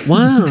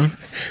 Why?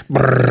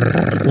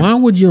 Why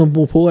would you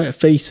pull that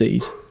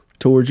feces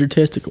towards your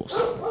testicles?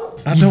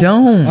 I you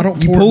don't. I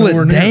don't. You pour pull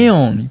nowhere it near.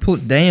 down. You pull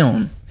it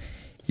down.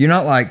 You're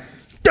not like.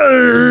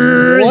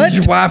 What?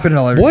 You're wiping it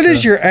all over. What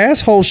is yourself. your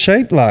asshole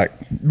shaped like?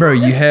 Bro,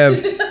 you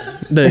have. You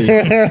Dude,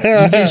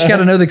 just got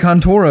to know the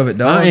contour of it,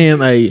 dog. I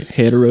am a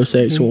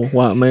heterosexual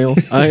white male.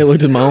 I ain't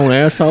looked at my own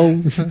asshole.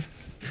 No,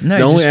 The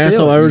you only just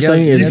asshole feel it. I ever You got-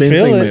 seen you has got been the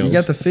feel it. females. You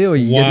got the feel.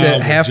 You Why get that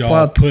would half y'all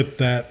plot. put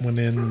that one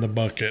in the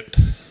bucket?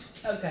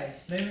 Okay,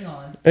 moving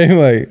on.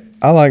 Anyway,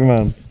 I like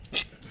mine.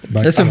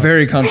 That's a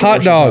very controversial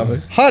Hot dog.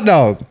 topic. Hot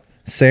dog.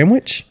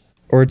 Sandwich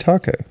or a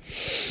taco?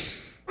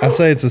 I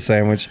say it's a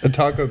sandwich. A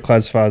taco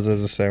classifies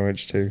as a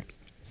sandwich too.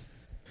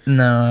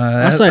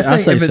 No, I say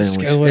think if it's,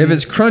 sandwich. if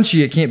it's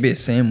crunchy, it can't be a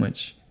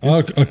sandwich.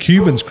 A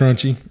Cuban's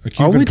crunchy. A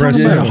Cuban we talking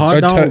press about a sandwich.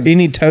 hot dog?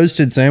 Any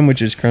toasted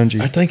sandwich is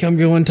crunchy. I think I'm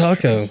going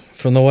taco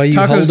from the way you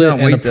Taco's hold it not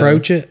and wheat, though.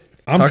 approach it.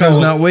 I'm Taco's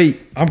calling, not wheat.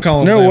 I'm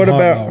calling. No, them what hot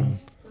about dog.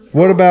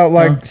 what about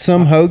like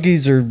some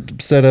hoagies are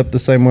set up the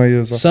same way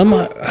as Some.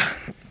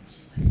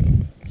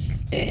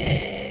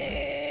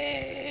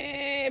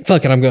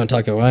 Fuck it, I'm going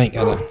taco. I ain't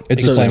gonna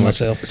explain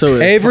myself. So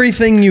it's,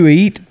 everything you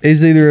eat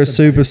is either a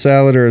soup, a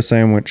salad, or a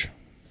sandwich.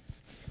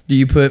 Do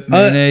you put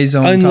mayonnaise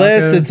on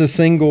unless taco? it's a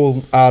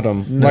single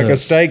item. Like a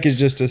steak is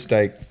just a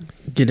steak.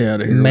 get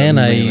out of here.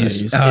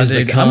 Mayonnaise Oh, is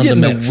dude, the I'm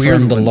getting the condiment weird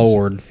from the ones.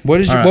 Lord. What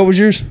is All right. what was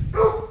yours?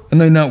 I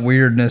know not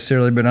weird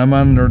necessarily, but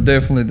mine are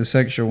definitely the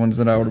sexual ones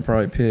that I would have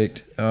probably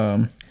picked.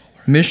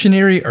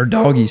 Missionary or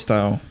doggy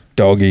style?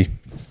 Doggy.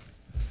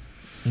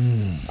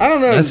 I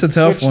don't know. That's a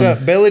tough Switched one.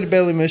 up. Belly to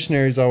belly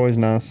missionary is always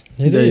nice.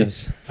 It Dude,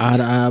 is. eye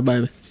to eye,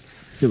 baby.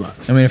 Goodbye.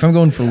 I mean, if I'm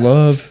going for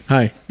love,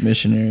 Hey,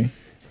 missionary.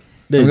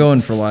 dude. I'm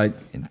going for like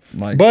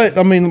But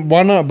I mean,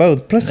 why not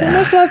both? Plus,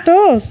 that's like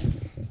those.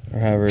 Or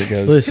however it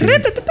goes. Listen,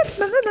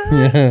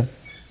 Yeah.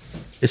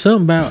 it's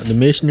something about the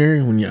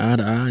missionary when you're eye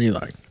to eye and you're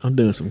like, I'm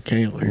doing some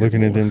count here.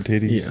 Looking at boy. them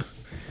titties. Yeah.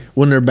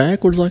 When they're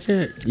backwards like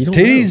that, you don't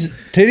know.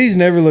 Titties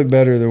never look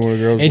better than when a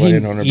girl's And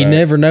laying on her you back.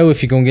 never know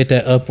if you're gonna get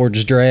that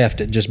upwards draft.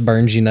 It just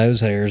burns your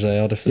nose hairs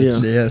out if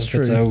it's Yeah, that's if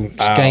it's true. old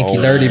skanky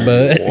dirty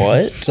butt.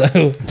 What?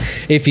 So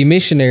if you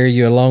missionary,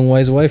 you're a long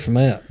ways away from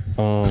that.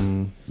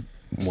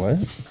 What?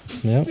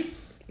 Yep. you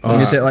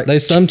get that like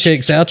There's some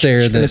chicks out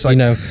there that it's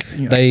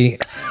like-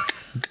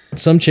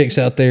 some chicks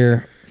out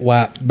there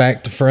wipe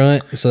back to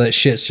front, so that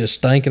shit's just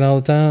stinking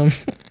all the time.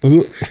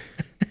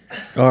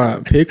 All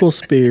right, pickle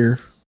spear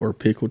or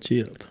pickle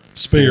chip.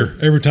 Spear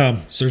every time.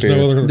 There's Spear.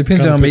 no other.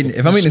 depends kind on of I'm eating.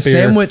 If I'm eating a Spear.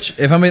 sandwich,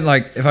 if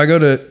I go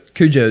to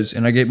Cujo's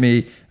and I get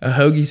me a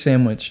hoagie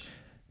sandwich,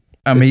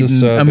 I'm It's a eating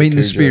sub I'm at eating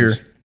the Cujo's. spear.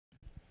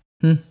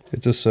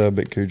 It's a sub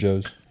at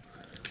Cujo's.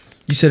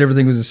 You said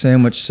everything was a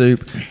sandwich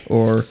soup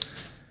or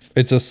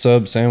It's a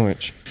sub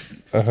sandwich.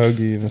 A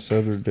hoagie and a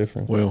sub are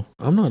different. Well,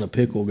 I'm not a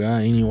pickle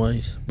guy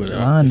anyways, but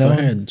I if know.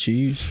 I had to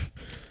choose,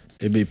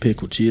 it'd be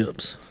pickle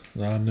chips.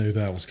 I knew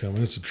that was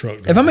coming. It's a truck.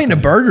 if I'm eating a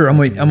burger, I'm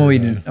gonna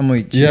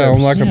eat chips. Yeah,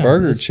 on like a Yeah,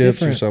 burger it's chips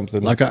or different.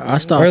 something. Like I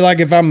stopped. Or like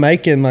if I'm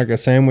making like a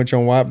sandwich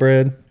on white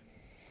bread,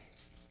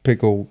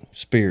 pickle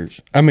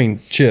spears. I mean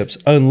chips.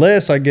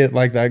 Unless I get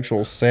like the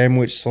actual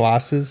sandwich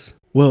slices.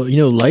 Well, you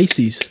know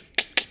Lacey's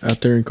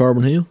out there in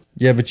Carbon Hill.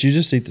 Yeah, but you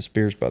just eat the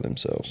spears by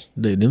themselves.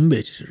 Dude, them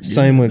bitches are good.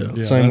 Same with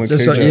though. same with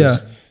that's Cujo's. like- yeah.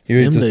 You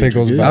eat Them the days are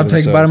pickles good. by I'll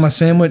take a bite of my themselves.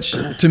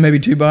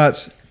 sandwich, two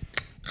bites.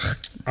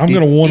 I'm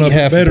gonna one up eat it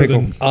half a better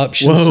pickle. than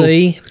Option Whoa.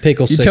 C,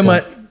 pickle You sickle.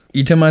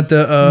 talking about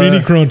the mini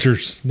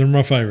crunchers. They're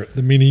my favorite.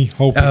 The mini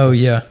whole. Oh pickles.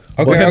 yeah.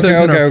 Okay, we have okay,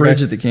 those in okay, our okay.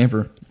 fridge at the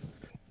camper.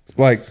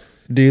 Like,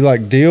 do you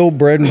like dill,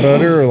 bread and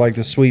butter, or like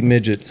the sweet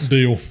midgets?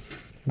 Deal.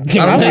 Do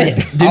I not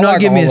like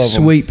give me all a of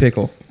 'em. sweet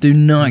pickle. Do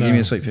not give me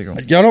a sweet pickle.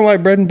 Y'all don't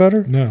like bread and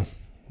butter? No.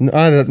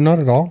 Not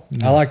at all.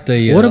 I like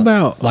the. What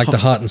about- like the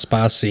hot and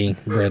spicy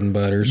bread and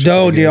butters?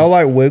 No, do y'all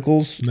like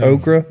Wickles, No.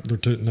 okra? They're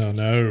too,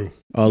 no.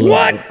 I love,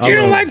 What? I You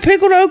don't love- like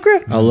pickled okra?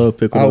 I love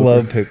pickled I okra.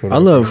 love pickled I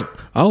okra. love.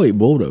 I'll eat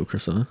boiled okra,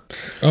 son.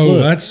 Oh,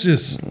 that's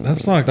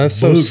like That's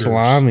so boogers.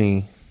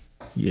 slimy.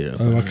 Yeah,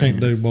 Oh, I can't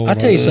do both. I'll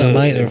tell you something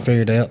I ain't never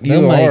figured out.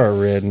 You are a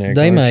redneck.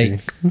 they aren't make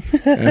you?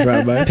 that's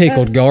right, baby.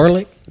 pickled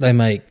garlic. They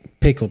make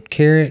pickled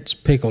carrots,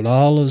 pickled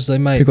olives. They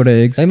make Pickled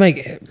eggs. They make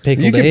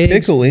pickled You can eggs.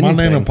 pickle My anything.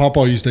 nana and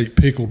papa used to eat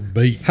pickled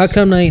beets. How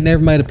come they ain't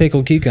never made a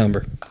pickled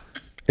cucumber?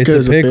 It's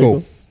 'Cause a of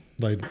pickle.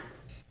 They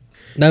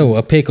No,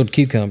 a pickled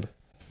cucumber.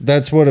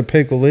 That's what a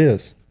pickle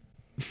is.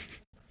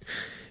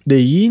 Do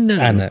you know?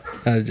 I know.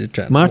 I was just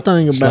trying. My to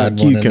thing slide about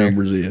one in there.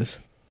 cucumbers is,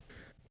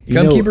 you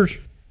Cum know, keepers.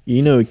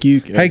 you know a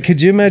cucumber. Hey,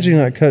 could you imagine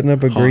like cutting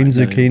up a green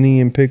damn.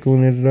 zucchini and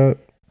pickling it up,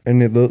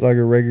 and it looked like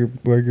a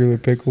regular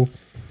pickle?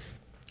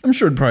 I'm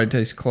sure it'd probably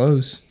taste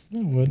close.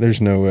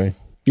 There's no way.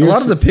 A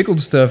lot of the pickled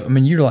stuff. I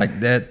mean, you're like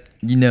that.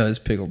 You know, it's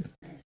pickled.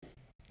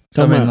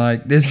 So I Talking mean, about-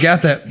 like it's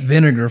got that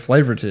vinegar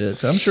flavor to it.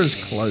 So I'm sure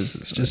it's close.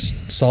 It's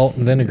just salt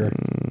and vinegar.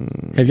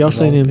 Have y'all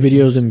seen them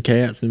videos in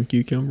cats and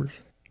cucumbers?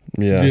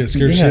 Yeah. yeah,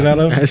 scared the shit out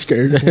of. That's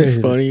scared. That's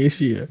funny as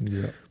shit.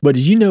 Yeah. But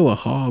did you know a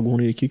hog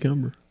won't eat a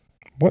cucumber?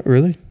 What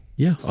really?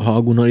 Yeah, a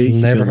hog will not eat. A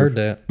Never cucumber. heard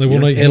that. They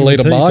won't eat It'll human eat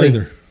a teeth body.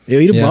 either.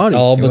 It'll eat a Yeah, body.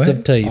 all but the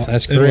What? teeth.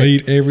 That's It'll correct.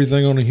 eat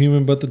everything on a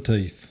human but the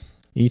teeth.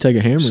 You take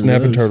a hammer. and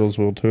Snapping those. turtles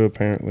will too,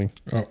 apparently.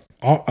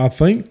 I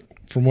think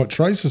from what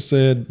Tracy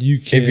said, you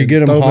can If you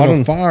get 'em throw hot them in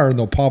on- a fire and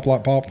they'll pop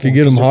like popcorn. If you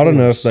get them 'cause hot they're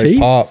enough, porous. they Teeth?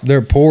 pop.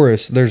 They're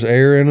porous. There's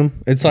air in them.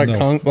 It's like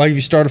No. like if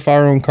you start a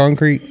fire on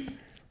concrete,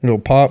 it'll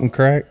pop and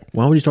crack.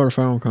 Why would you start a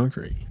fire on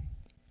concrete?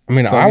 I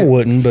mean, Fuck I it.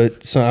 wouldn't,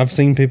 but I've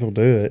seen people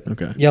do it.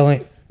 Okay. Y'all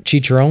ain't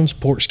chicharrones,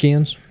 pork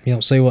skins. You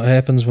don't see what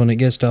happens when it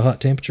gets to a hot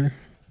temperature.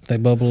 They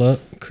bubble up,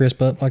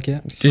 crisp up like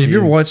that. Dude, have you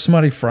ever watched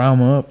somebody fry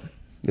them up?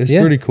 It's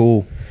Yeah. pretty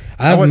cool.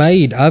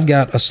 I've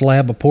got a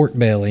slab of pork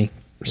belly.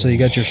 So you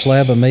got your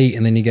slab of meat,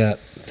 and then you got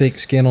thick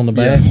skin on the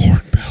back.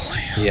 Pork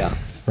belly. Yeah,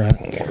 right.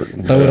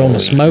 Throw it on the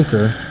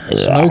smoker,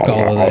 smoke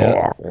all of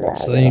that.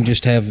 So then you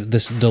just have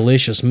this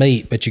delicious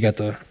meat, but you got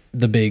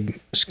the big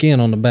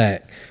skin on the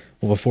back.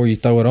 Well, before you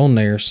throw it on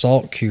there,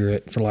 salt cure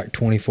it for like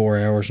 24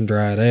 hours and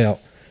dry it out.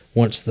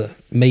 Once the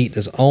meat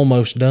is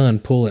almost done,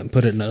 pull it and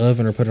put it in the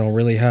oven or put it on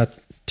really high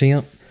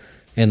temp,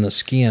 and the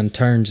skin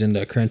turns into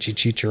a crunchy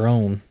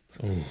chicharron.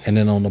 And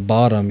then on the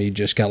bottom, you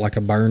just got like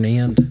a burn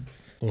end.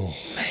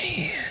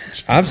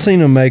 I've seen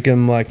them make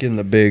them like in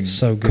the big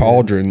So good.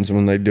 cauldrons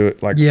when they do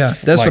it. Like Yeah,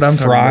 that's like what I'm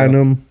talking frying about.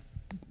 them.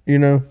 You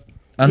know,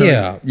 I know,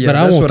 Yeah, but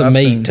I that's want what the I've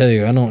meat seen.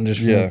 too. I don't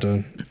just Yeah. want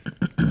to.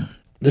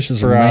 This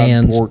is a Fried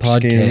man's pork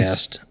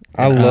podcast. skins.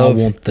 I and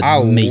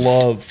love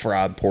meat.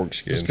 fried pork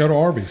skins. Just go to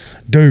Arby's.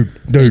 Dude,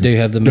 They do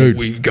have the meat.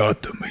 We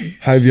got the meat.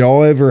 have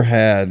y'all ever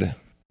had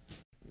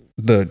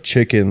the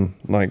chicken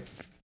like?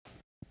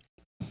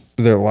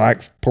 They're like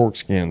pork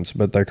skins,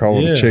 but they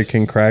call Yes. them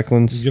chicken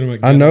cracklings. You get 'em at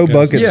I know Ghetto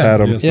gas- Buckets had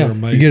them. Yes, Yeah. they're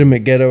amazing. You get them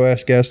at ghetto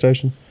ass gas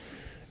station.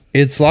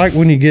 It's like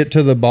when you get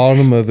to the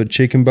bottom of a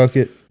chicken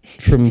bucket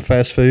from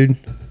fast food,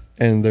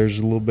 and there's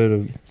a little bit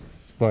of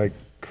like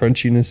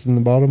crunchiness in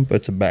the bottom, but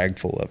it's a bag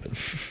full of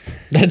it.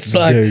 That's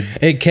like Dude.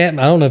 at Captain.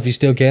 I don't know if you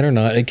still can or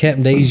not. At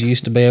Captain D's, you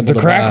used to be able The to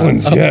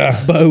cracklings, buy a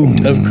yeah.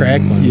 boat of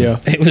cracklings. Yeah.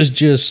 It was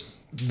just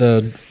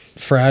the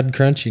fried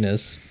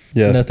crunchiness.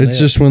 Yeah, Nothing it's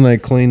else. just when they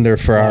clean their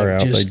fryer Like,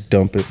 out, they just-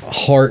 dump it.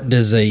 Heart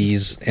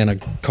disease in a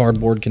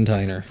cardboard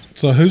container.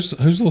 So whose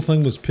little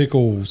thing was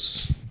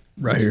pickles?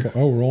 Right here.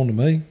 Oh, we're on to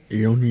me.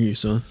 You're on you,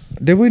 son.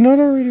 Did we not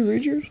already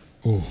read yours?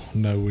 Oh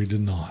no, we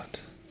did not.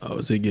 Oh,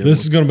 is it good?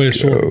 This is going to be a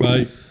short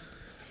debate.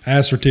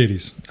 Ass or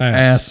titties?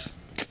 Ass.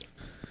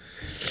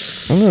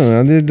 I don't know.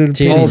 I did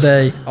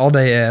Titties. All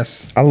day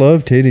ass. I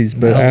love titties,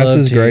 but I ass love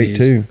is great titties.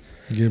 too.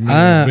 Give me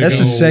Ah, a big That's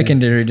old- just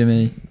secondary to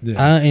me.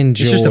 Yeah. I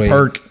enjoy It's just a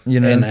perk, you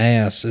know. an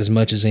ass as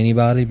much as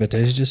anybody, but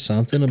there's just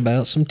something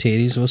about some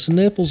titties with some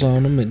nipples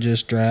on them that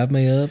just drive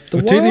me up the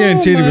A titty wall,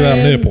 ain't titty without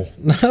man. nipple.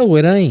 No,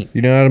 it ain't.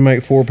 You know how to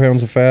make 4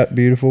 pounds of fat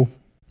beautiful?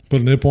 Put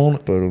a nipple on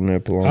it. Put a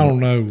nipple on I it. don't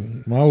know.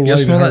 My old Y'all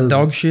lady smell that heard-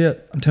 dog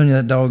shit? I'm telling you,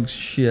 that dog's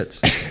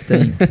shit's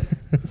stink.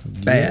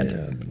 Bad.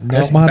 Yeah,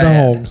 That's not my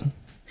bad. dog.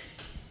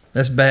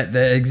 That's bad.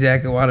 That's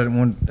exactly why I didn't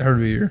want her to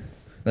be here.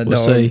 That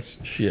Well, dog's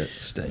shit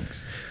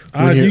stinks.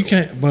 You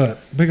can't. But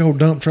big old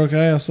dump truck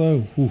ass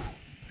though. Whew.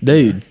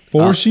 Dude,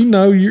 Forrest, you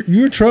know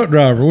you're a truck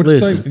driver. What you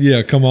Listen. think?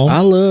 Yeah, come on. I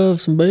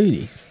love some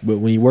booty, but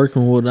when you're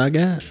working with what I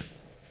got,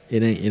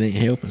 it ain't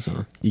helping,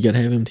 son. You gotta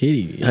have him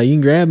titty. Hey, you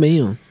can grab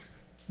them.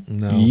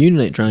 no. You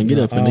ain't trying to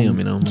get up in them,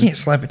 you know. You can't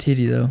slap a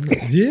titty though.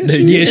 Yes,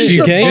 Yes,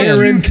 you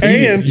can.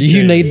 can.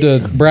 You need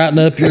to brighten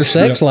up your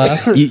sex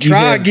life. You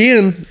Try have-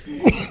 again.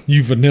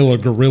 You vanilla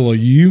gorilla.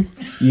 You.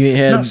 You ain't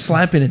I'm had. not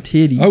slapping a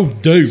titty. Oh,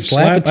 dude,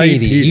 Slap a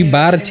titty. You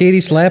bite a titty,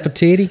 slap a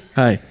titty.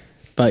 Hey,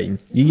 Peyton,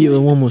 you get with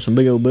a woman with some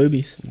big old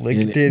boobies, Lick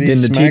and the titties, then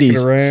the smack it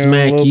titties around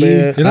smack a little you.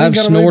 bit. It ain't I've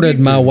gotta snorted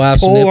make my me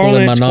wife's Pull nipple on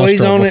in it, my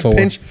squeeze nostril on it, before.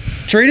 pinch.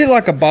 Treat it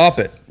like a bop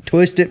it.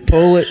 Twist it,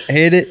 pull it,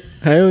 hit it.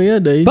 Hell yeah,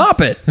 dude.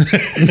 Pop it.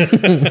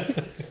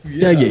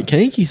 You gotta get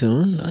kinky,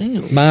 son.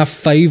 Damn. My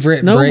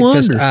favorite No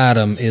breakfast wonder.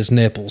 item is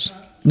nipples.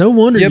 No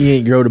wonder Yep. you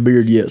ain't growed a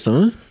beard yet,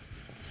 son.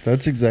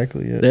 That's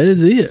exactly it. That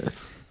is it.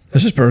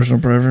 That's just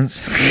personal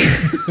preference.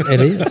 It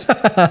is.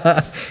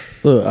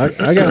 Look,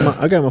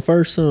 I got my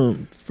first little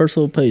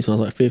piece when I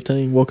was like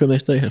 15. Woke up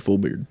next day, had a full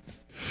beard.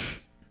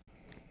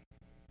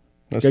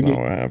 That's Gotta not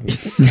get- what happened.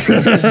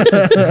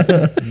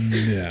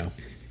 Yeah.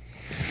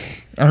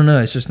 I don't know.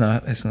 It's just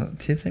not. It's not.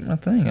 Tits ain't my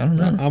thing. I don't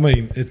know. I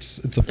mean, it's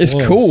a It's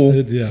plus. cool.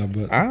 Yeah,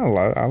 but I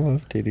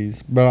love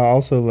titties, but I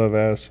also love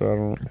ass, so I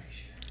don't.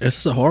 That's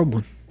just a hard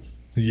one.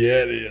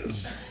 yeah, it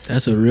is.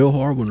 That's a real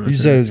hard one right You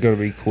there. said it's going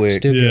to be quick.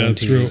 Still Yeah, going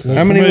it's real. titties. Well,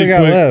 How for many me, we got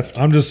quick, left?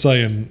 I'm just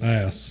saying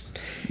ass.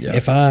 Yeah.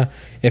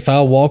 If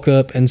I walk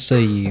up and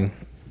see you,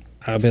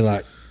 I'll be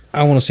like,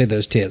 I want to see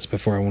those tits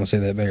before I want to see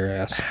that bare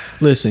ass.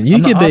 Listen, you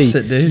I'm could the be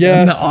opposite, dude.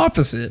 Yeah. I'm the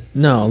opposite.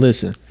 no.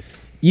 Listen,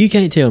 you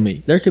can't tell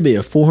me there could be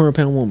a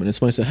 400-pound woman and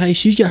somebody say, "Hey,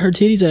 she's got her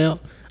titties out."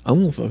 I'm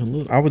gonna fucking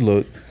look. I would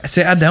look.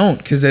 See, I don't,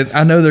 because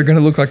I know they're gonna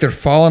look like they're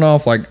falling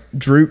off, like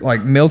droop,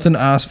 like melting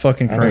ice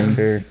fucking I cream, don't and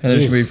care. they're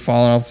just gonna be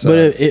falling off the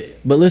But sides.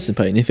 but listen,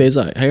 Peyton, if it's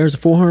like, "Hey, there's a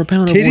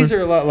 400-pound Titties are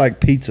a lot like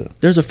pizza.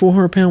 there's a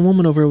 400-pound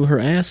woman over there with her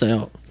ass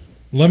out."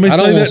 Let me I don't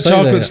say wanna that say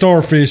chocolate that.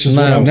 starfish is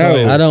what No, I'm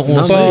saying. I don't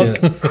want to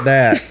see it. Fuck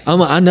that.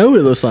 I know what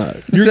it looks like.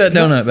 It's that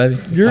donut, baby.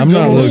 You're I'm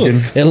not gonna look.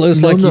 looking. It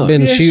looks No, like I'm you've not.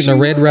 been Yes, shooting a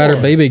you Red Ryder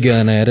are. BB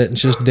gun at it.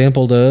 It's just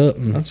dimpled up.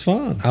 And That's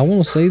fine. I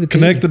want to see the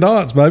Connect the titty.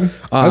 dots, baby.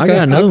 I Okay,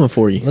 got another one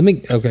for you. Let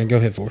me. Okay, go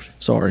ahead for it.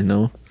 Sorry,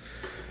 no,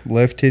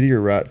 Left titty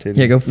or right titty?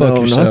 Yeah, go fuck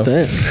no, yourself. not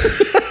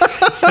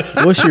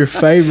that. What's your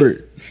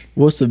favorite?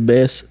 What's the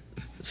best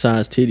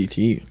size titty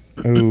to you?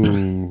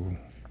 Ooh.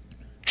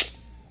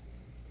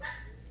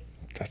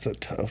 That's a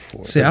tough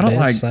one. See, I don't Best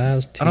like.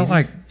 size I don't titty.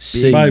 like.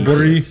 C's. Babe, what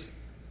are you?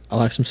 I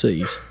like some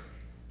C's.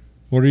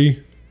 What are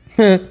you?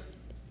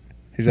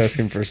 He's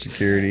asking for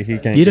security. He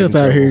can't Get in up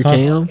out of here,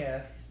 trouble. Cam.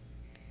 Yes.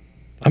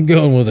 I'm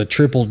going with a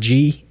triple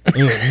G.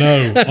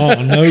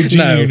 No G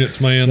No. units,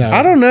 man. No.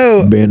 I don't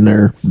know. Been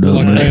there, done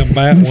Like a that. damn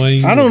bat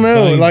wing. I don't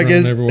know. Things Like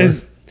running everywhere.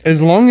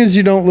 as long as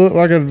you don't look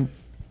like a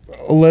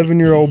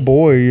 11-year-old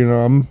boy, you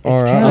know, I'm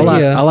all right.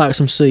 kinda- I like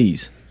some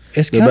C's.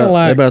 It's They're kind of about,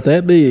 like they're about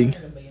that big.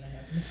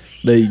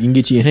 Dude, you can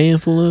get you a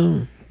handful of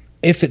them.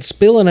 if it's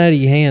spilling out of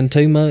your hand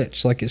too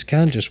much, like it's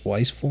kind of just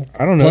wasteful.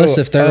 I don't know. Plus,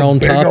 if they're A on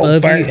big top old of you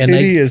fat and titty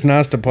they, is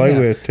nice to play Yeah,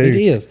 with too. it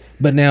is.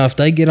 But now, if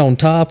they get on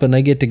top and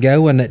they get to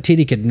go, and that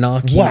titty could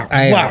knock you Wow,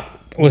 out wow.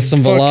 with some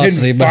Fucking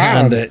velocity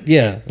behind fine. it.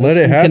 Yeah, Let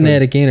some it happen.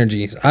 kinetic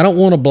energies. I don't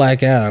want a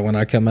black eye when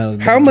I come out of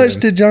the How much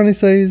bedroom. did Johnny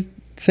say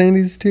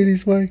Sandy's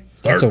titties weigh?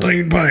 That's a-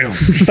 13 pounds.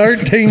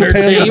 13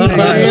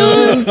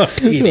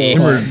 pounds.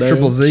 Remember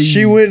Triple Z?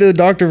 She went to the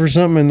doctor for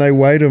something and they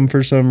weighed them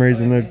for some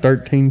reason. They're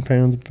 13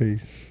 pounds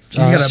apiece. She's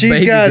got a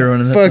baby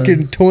growing in that fucking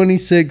thing.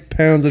 26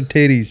 pounds of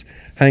titties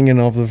hanging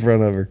off the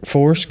front of her.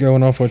 Force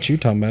going off what you're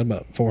talking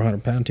about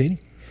 400-pound titty.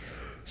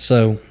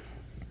 So,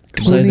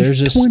 say there's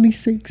this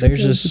 26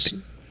 there's pounds this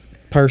of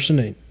person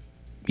that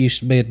used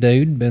to be a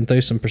dude, been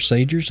through some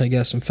procedures. He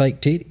got some fake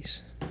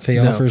titties. If he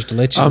offers to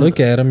let you look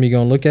at them, you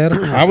gonna look at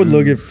them? I would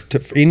look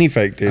at any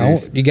fake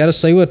titties. You got to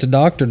see what the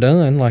doctor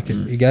done. Like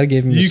you got to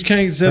give him. You his-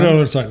 can't sit there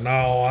and say, no,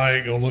 I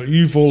ain't going to look.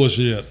 You full of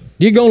shit.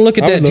 You're gonna look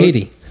at I that would look.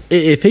 titty.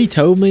 If he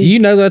told me, You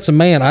know that's a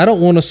man. I don't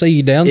want to see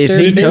you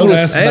downstairs. he told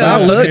business, us- but Hey,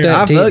 I'll I've look looked- at that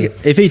I've titty.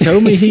 looked. if he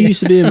told me he used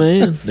to be a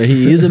man, that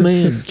he is a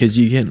man, because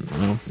you can.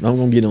 Well, I'm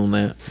gonna get on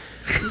that,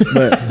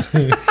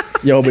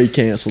 but y'all be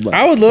canceled. Like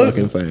I would look.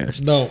 fucking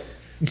fast. No.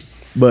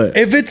 But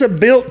If it's a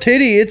built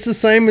titty, it's the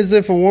same as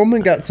if a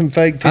woman got some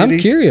fake titties. I'm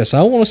curious.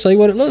 I want to see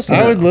what it looks like.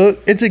 I would look.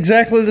 It's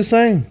exactly the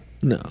same.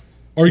 no,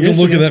 Or you Yes,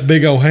 can look it at is. that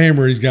big old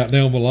hammer he's got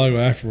down below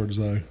afterwards,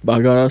 though. by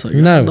God, I was like,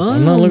 No,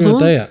 I'm not looking at son.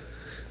 that.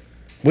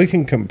 We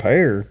can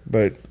compare,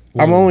 but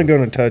I'm only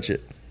going to touch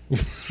it.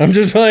 I'm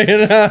just playing.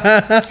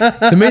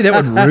 To me, that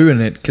would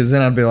ruin it because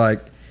then I'd be like,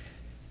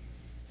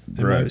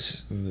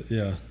 gross.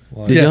 Yeah.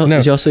 Like, Did, Yeah, y'all, no.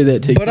 did y'all see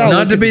that TikTok? But I'll Not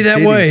look to at be the that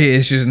titties. way.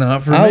 It's just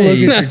not for I'll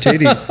me. look at your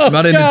titties. I'm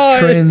not into God.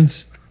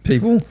 trends,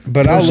 people.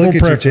 But I'll Personal look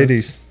at your preference.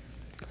 titties.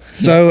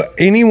 So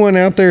anyone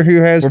out there who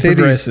has We're titties,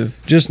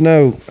 progressive. just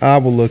know I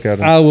will look at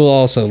them. I will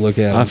also look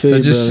at I them. feel So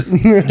you, just,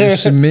 brother.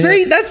 just submit,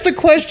 See, that's the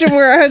question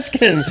we're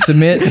asking.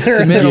 submit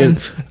them.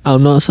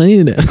 I'm not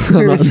saying that.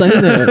 I'm not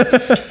saying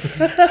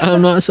that.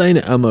 I'm not saying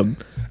it. I'm a.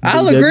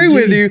 I'll agree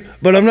with you,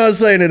 but I'm not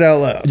saying it out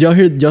loud. Did y'all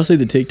hear? Did y'all see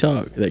the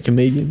TikTok? That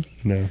comedian.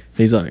 No.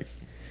 He's like,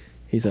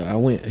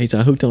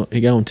 I hooked on. He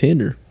got on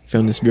Tinder,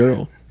 found this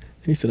girl.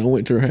 He said I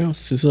went to her house.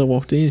 Since I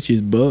walked in,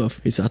 she's buff.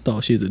 He said I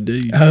thought she was a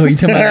dude. Oh, you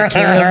talking about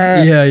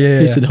that Kim? Yeah.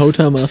 He said the whole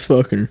time I was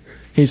fucking her.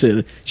 He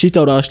said she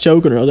thought I was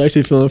choking her. I was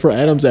actually feeling for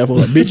Adam's apple.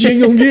 Like, bitch, you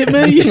ain't gonna get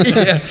me.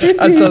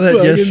 Yeah, I saw that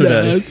Fucking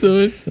yesterday. died,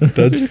 son.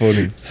 That's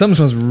funny. Some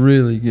smells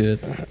really good.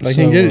 They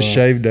can get it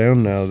shaved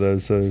down now, though,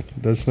 so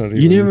that's not even.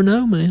 You never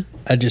know, man.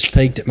 I just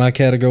peeked at my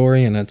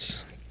category, and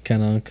that's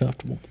kind of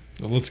uncomfortable.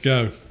 Well, let's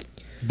go.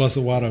 Bust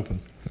it wide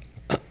open.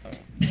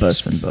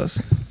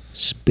 Bussin'.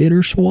 Spit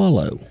or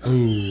swallow.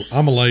 Ooh,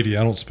 I'm a lady.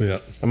 I don't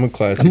spit. I'm a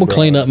classy. I'm gonna broad.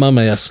 clean up my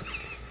mess.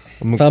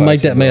 I'm a If I make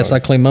classy that mess, I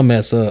broad. clean my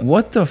mess up.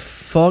 What the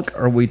fuck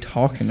are we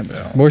talking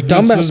about? We're talking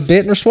This about is-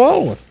 spitting or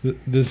swallowing.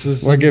 This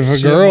is Like if a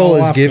shit girl my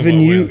is wife giving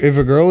come up you, with. if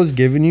a girl is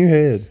giving you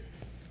head,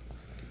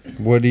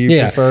 what do you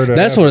Yeah, prefer to?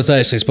 that's have? what it's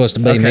actually supposed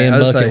to be. Okay, Me and I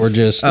was Bucket like, were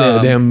just.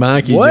 Yeah, damn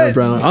Mikey what? jumped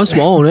around. I'm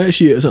swallowing that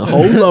shit. It's a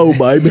whole low,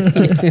 baby.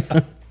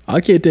 I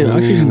keep him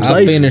I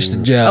safe. finished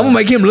the job. I'm gonna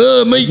make him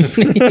love me.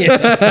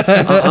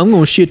 I'm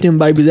gonna shit them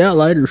babies out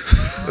later.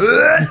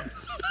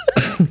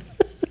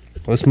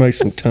 Let's make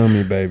some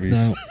tummy babies.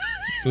 No,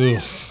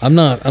 Ugh. I'm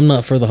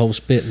not for the whole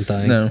spitting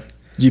thing. No.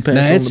 Did you pass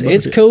Now on it's the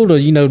it's bucket? cool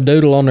to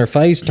doodle on their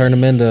face, turn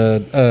them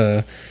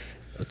into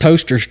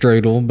toaster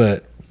strudel,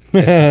 but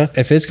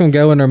if it's gonna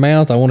go in their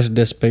mouth, I want it to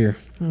disappear.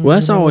 Well,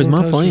 that's always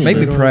my plan. Make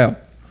me proud.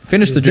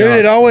 Finish the Dude, job.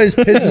 it always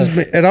pisses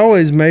me. It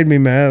always made me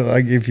mad.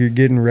 Like if you're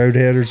getting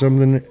roadhead or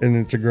something, and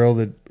it's a girl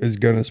that is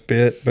gonna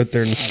spit, but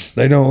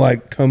they don't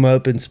like come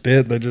up and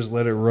spit. They just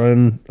let it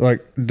run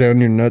like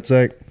down your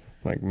nutsack.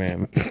 Like,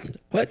 man,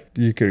 What?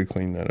 you could have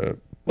cleaned that up.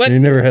 What? You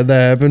never had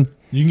that happen?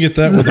 You can get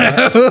that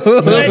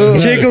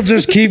without. Chick will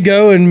just keep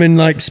going and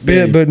like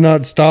spit, but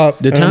not stop.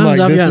 The And I'm times like,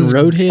 I've this gotten is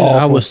roadhead, I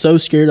awful. was so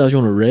scared I was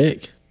gonna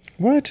wreck.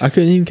 What? I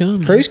couldn't even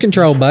come. Cruise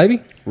control, baby.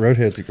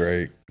 Roadhead's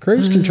great.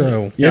 Cruise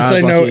control. Yeah, I if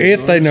was they know, like, yeah,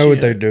 if they know what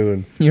shit. they're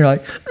doing. You're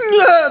like,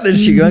 then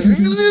she goes. But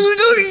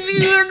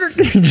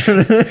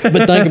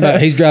think about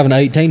it, he's driving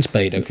 18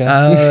 speed. Okay.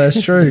 Oh,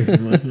 that's true. Get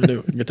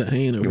that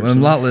hand over. Them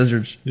something. lot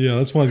lizards. Yeah,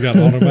 that's why he's got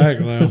it on her back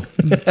now.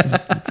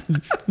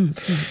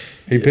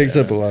 He picks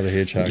up a lot of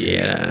hitchhikers.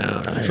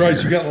 Yeah.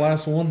 Trace, you got the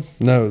last one?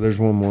 No, there's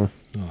one more.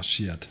 Oh,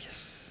 shit.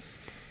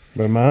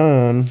 But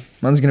mine,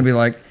 Mine's gonna be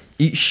like,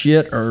 eat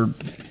shit or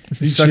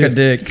suck a shit.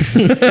 dick.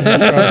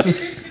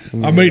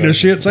 I'm eating a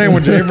shit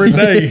sandwich every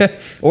day.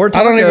 Or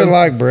I don't even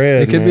like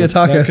bread. It could be a man.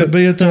 taco. That could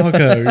be a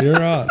taco. You're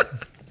right.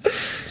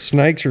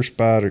 Snakes or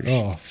spiders.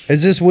 Oh,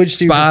 Is this which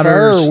do you prefer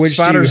Spiders, or which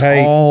do you spiders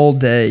hate? all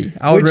day.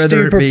 I would Which do rather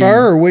you it be.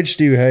 prefer or which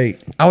do you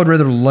hate? I would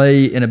rather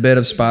lay in a bed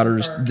of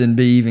spiders than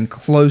be even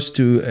close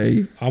to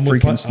a I'm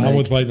freaking with, snake. I'm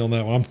with Peyton on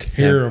that one. I'm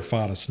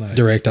terrified of snakes.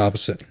 Direct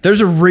opposite.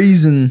 There's a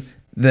reason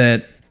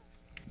that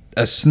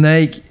a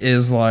snake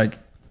is like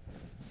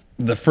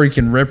the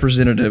freaking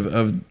representative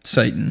of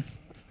Satan.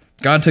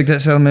 God took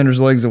that salamander's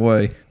legs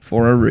away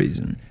for a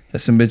reason. That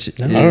some bitch.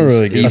 I don't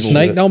really give A a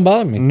snake shit. don't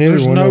bother me. Neither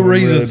There's one no of them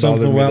reason really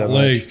something bother me without that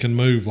legs much. can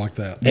move like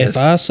that. If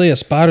I see a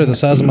spider the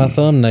size of my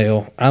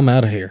thumbnail, I'm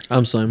out of here.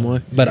 I'm the same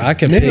way. But I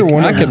can Neither pick,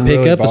 one I of can them pick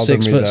really up a bother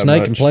me 6-foot that snake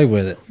much. and play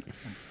with it.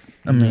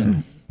 I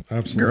mean,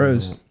 Absolutely.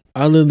 gross. not.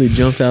 I literally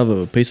jumped out of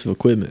a piece of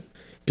equipment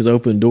because I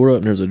opened the door up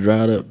and there's a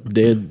dried up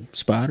dead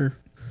spider,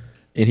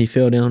 and he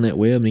fell down that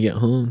web and he got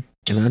hung.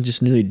 And I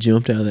just nearly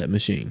jumped out of that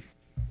machine.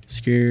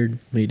 Scared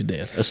me to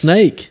death. A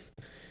snake.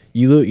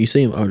 You look, you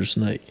see him. Oh, there's a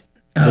snake.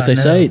 But they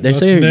no.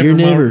 say you're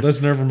never.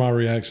 That's never my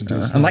reaction to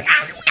a snake. I'm like,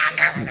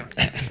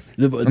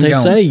 They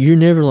gone. say you're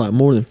never like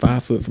more than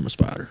 5 foot from a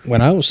spider.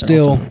 When I was At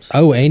all still, times.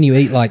 and you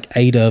eat like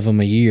 8 of them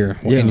a year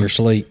Yeah. in your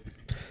sleep.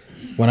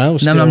 When I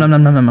was no, still, no, no,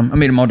 no, no, no. I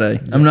meet him all day.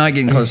 I'm not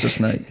getting close to a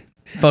snake.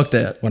 Fuck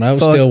that. When I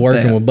was Fuck still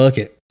working that. with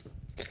Bucket,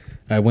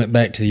 I went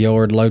back to the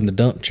yard loading the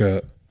dump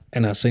truck,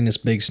 and I seen this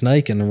big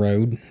snake in the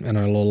road in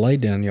our little lay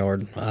down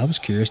yard. I was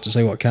curious to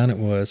see what kind it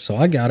was, so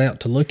I got out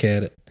to look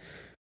at it.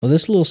 Well,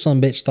 this little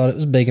sumbitch thought it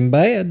was big and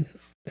bad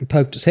and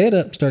poked its head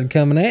up and started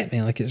coming at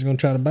me like it was going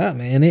to try to bite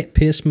me, and it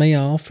pissed me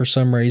off for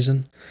some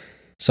reason.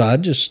 So I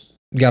just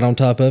got on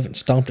top of it and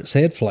stomped its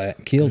head flat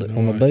and killed it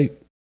on my boot.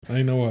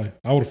 Ain't no way.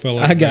 I would have fell.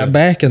 I got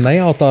back and they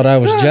all thought I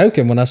was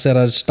joking when I said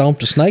I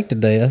stomped a snake to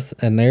death,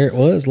 and there it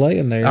was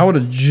laying there. I would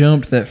have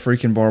jumped that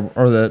freaking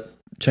or that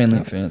chain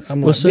link fence. I'm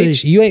Well, like, see-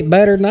 bitch, you ain't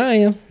better than I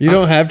am. You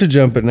don't have to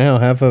jump it now.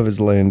 Half of it's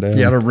laying down.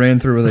 Yeah, I'd have ran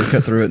through where they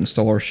cut through it and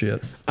stole our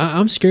shit.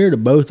 I'm scared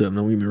of both of them.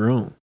 Don't get me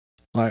wrong.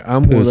 Like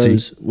I'm one of Pussy.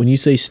 those. When you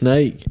say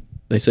snake,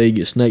 they say you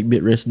get snake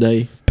bit rest of the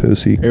day.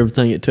 Pussy.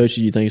 Everything it touches,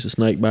 you think it's a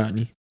snake biting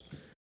you.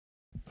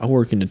 I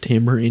work in the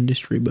timber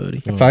industry,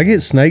 buddy. If I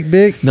get snake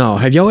bit, No,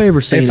 have y'all ever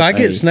seen? if I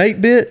get a-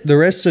 snake bit the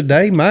rest of the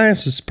day, my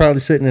ass is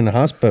probably sitting in the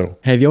hospital.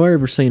 have y'all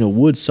ever seen a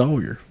wood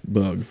sawyer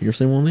bug? You ever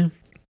seen one of them?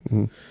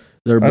 Mhm.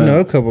 They're I about, know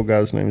a couple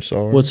guys named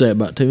Sorry. What's that?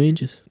 About 2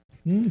 inches?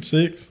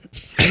 6.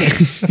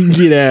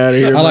 Get out of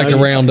here! I like to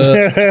buddy. round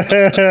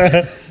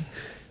up.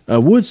 A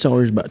wood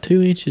sawyer is about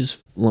 2 inches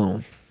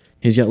long.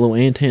 He's got little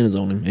antennas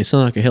on him. It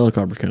sounds like a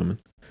helicopter coming.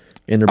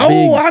 And they're Oh,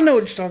 big. I know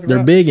what you're talking They're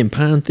about. big in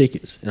pine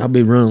thickets. And I'll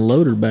be running a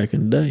loader back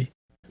in the day.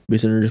 Be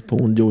sitting there just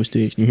pulling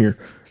joysticks, and you hear,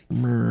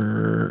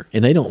 "Mrrr,"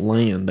 and they don't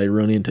land; they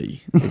run into you.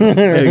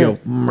 There you go.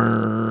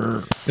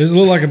 Mrrr. It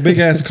look like a big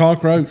ass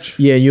cockroach.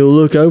 Yeah, and you'll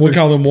look over, We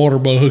call them water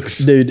bugs.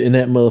 dude, and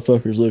that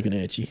motherfucker's looking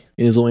at you,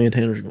 and his little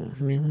antennas are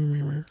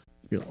going.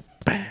 You're like,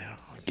 "Pow!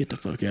 Get the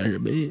fuck out of here,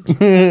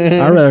 bitch!"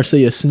 I'd rather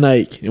see a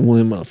snake than one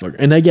of them motherfuckers,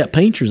 and they got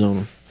painters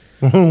on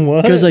them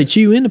What? because they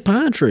chew into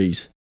pine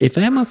trees. If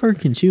that motherfucker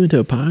can chew into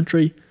a pine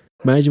tree,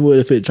 imagine what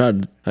if it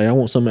tried to. Hey, I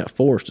want some of that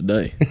forest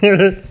today.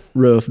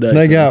 Rough day.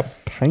 They son.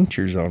 got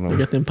painters on They them.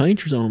 got them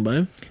painters on them,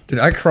 baby. Dude,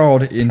 I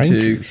crawled into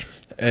Painters.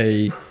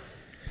 a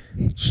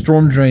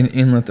storm drain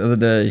inlet the other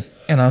day,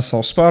 and I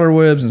saw spider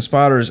webs and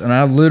spiders, and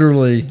I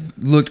literally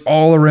looked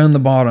all around the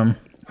bottom,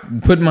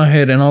 put my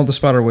head in all the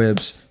spider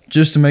webs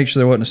just to make sure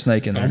there wasn't a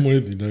snake in there. I'm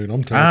with you, dude.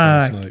 I'm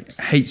terrified of I snakes.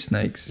 hate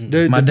snakes.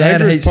 Dude, my the dad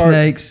dangerous hates part-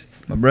 snakes.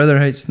 My brother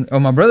hates. Oh,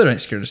 my brother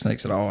ain't scared of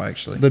snakes at all.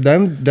 Actually, The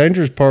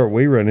dangerous part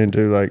we run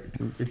into, like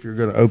if you're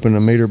going to open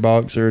a meter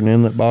box or an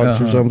inlet box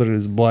or Uh-huh. something,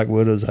 is black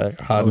widows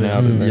hiding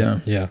out in there. yeah.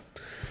 Yeah,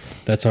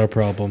 that's our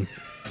problem.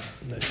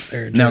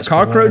 They're Now just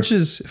below.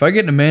 cockroaches. If I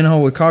get in a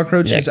manhole with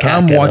cockroaches, Yeah,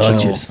 I'm watching them.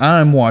 cockroaches.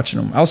 I'm watching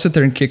them. I'll sit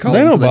there and kick all. They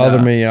of them don't till bother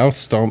die. me. I'll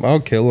stomp. I'll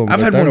kill them.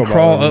 I've had one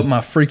crawl up my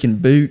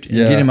freaking boot and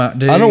get him out.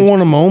 Dude. I don't want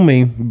them on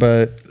me,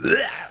 but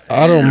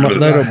I don't.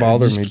 They don't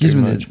bother Just me gives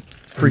too me the much.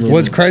 freaking-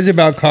 What's crazy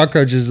about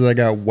cockroaches is they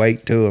got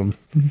weight to them.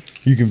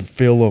 You can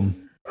feel them.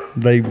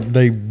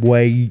 They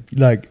weigh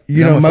like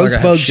Yeah, know I feel most like I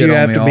have bugs shit you on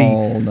have me to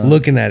all be day.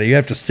 looking at it. You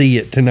have to see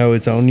it to know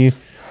it's on you.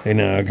 And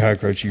a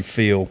cockroach you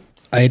feel.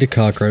 I ate a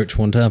cockroach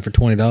one time for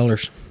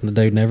 $20. The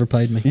dude never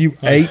paid me. You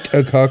ate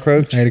a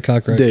cockroach. I ate a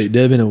cockroach. Dude,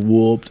 they've been a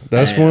whooped.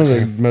 That's one of ass.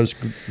 the most.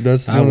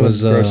 That's I one of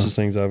was, the grossest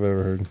things I've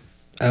ever heard.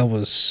 I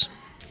was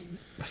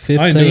I ain't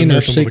 15 doing or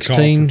nothing but a call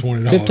 16, for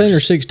 $20. 15 or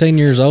 16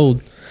 years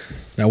old.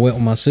 And I went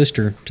with my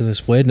sister to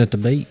this wedding at the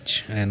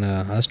beach, and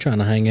I was trying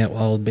to hang out with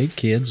all the big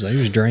kids. They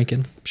was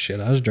drinking. Shit,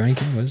 I was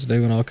drinking. We was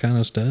doing all kind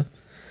of stuff.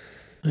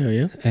 Hell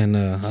yeah. And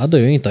I'll do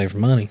anything for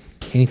money.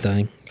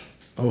 Anything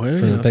Oh, hell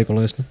for yeah. the people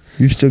listening.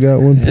 You still got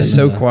one? It's And,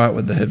 so quiet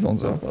with the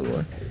headphones off. By the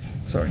way,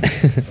 sorry.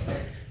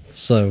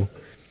 So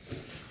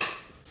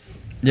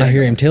I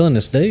hear him telling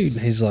this dude,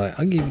 he's like,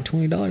 I'll give you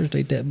 $20 to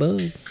eat that bug.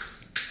 And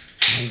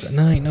he's like,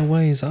 no, ain't no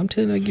way. He's like, I'm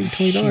telling you, I'll give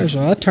you $20.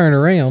 So I turn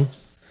around.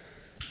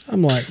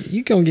 I'm like,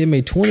 you gonna give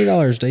me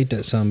 $20 to eat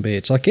that son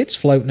bitch? Like, it's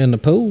floating in the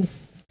pool.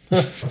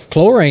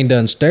 Chlorine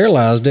done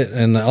sterilized it,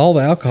 and all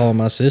the alcohol in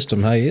my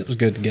system, hey, it was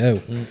good to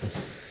go.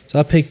 So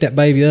I picked that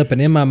baby up,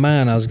 and in my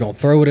mind, I was gonna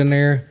throw it in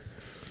there,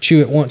 chew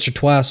it once or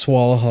twice,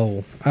 swallow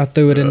whole. I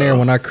threw it in there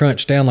when I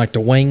crunched down, like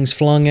the wings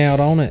flung out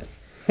on it.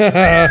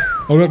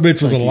 Oh, that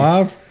bitch was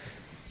alive?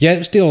 Yeah, it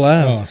was still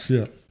alive. Oh,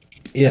 shit.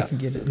 Yeah.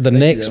 The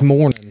next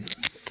morning,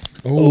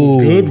 Oh,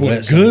 Ooh, good one.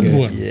 that sound Good good.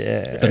 one.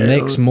 Yeah. the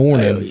next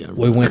morning,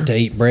 we went to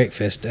eat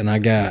breakfast, and I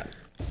got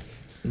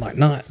like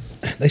not.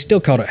 They still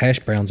called it hash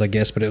browns, I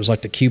guess, but it was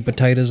like the cubed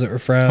potatoes that were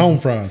fried. Home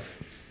fries.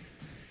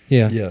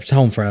 Yeah, Yeah. it's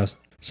home fries.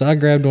 So I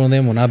grabbed one of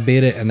them. When I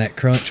bit it and that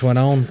crunch went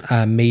on,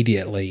 I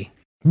immediately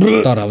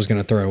thought I was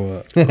going to throw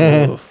up.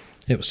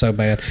 It was so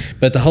bad.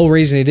 But the whole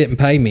reason he didn't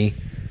pay me,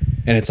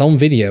 and it's on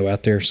video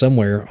out there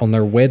somewhere on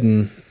their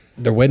wedding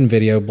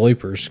video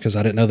bloopers, because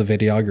I didn't know the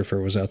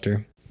videographer was out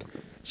there.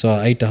 So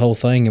I ate the whole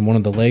thing, and one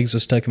of the legs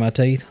was stuck in my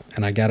teeth,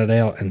 and I got it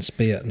out and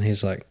spit. And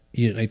he's like,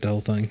 "You didn't eat the whole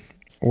thing."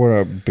 What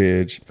a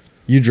bitch.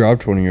 You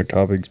dropped one of your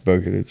topics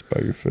bucket. It's by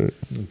your foot.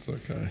 It's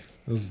okay.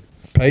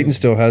 Peyton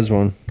still has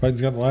one.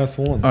 Peyton's got the last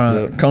one.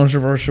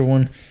 Controversial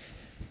one.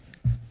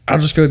 I'll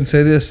just go ahead and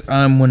say this.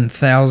 I'm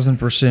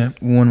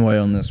 1,000% one way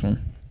on this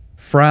one.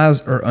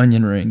 Fries or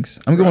onion rings?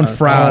 I'm going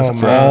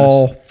fries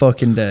all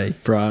fucking day.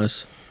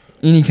 Fries.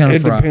 Any kind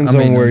of It fry. depends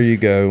on where you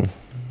go.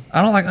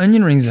 I don't like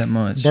onion rings that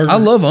much. I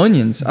love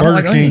onions. I don't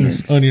like Burger onion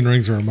King's rings. onion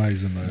rings are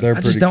amazing though. They're I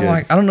just pretty don't good.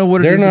 like. I don't know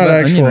what it They're is not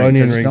about actual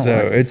onion I just rings don't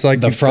though. like. It's like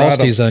The you fried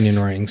Frosty's a- onion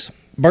rings.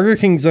 Burger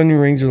King's onion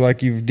rings are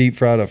like you've deep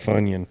fried a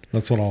Funyun.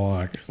 That's what I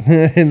like.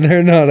 And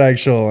they're not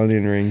actual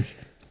onion rings.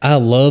 I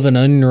love an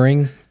onion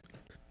ring,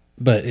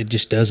 but it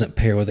just doesn't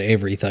pair with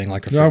everything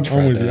like a Yeah, French fry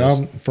I'm with you. does.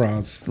 I'm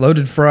fries.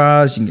 Loaded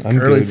fries. You can get I'm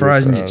curly good with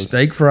fries. You can get fries.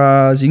 steak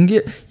fries.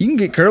 You can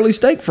get curly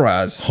steak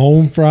fries.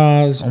 Home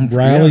fries,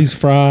 Rally's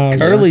fries,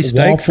 Curly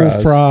steak waffle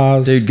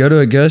fries. Dude, go to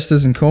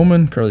Augusta's and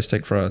Coleman. Curly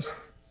steak fries.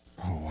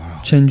 Oh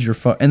wow, Change your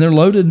and they're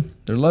loaded.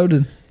 They're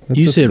loaded. That's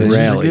You a said thing.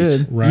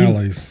 Rallies.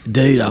 Rally's.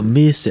 Dude, I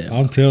miss that.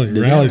 I'm telling you,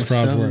 Dude, Rally's that was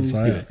fries so where it's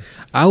good. at.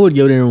 I would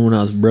go there when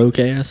I was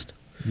broke-assed,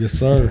 Yes,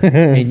 sir.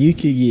 and you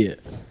could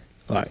get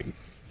like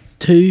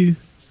 2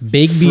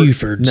 Big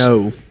Bufords.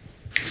 No,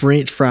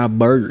 French fry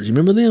burgers. You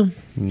remember them?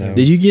 No.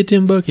 Did you get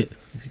them, Bucket?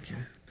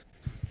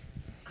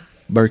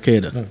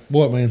 Burketta.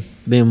 What man?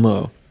 Them,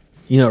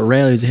 you know, at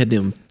Rallies, they had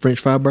them French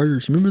fry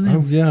burgers. You remember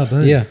them? Oh yeah, I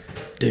do. Yeah.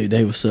 Dude,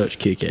 they were such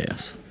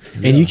kick-ass.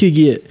 And you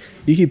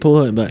could pull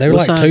up and be like, They were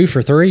what like size? 2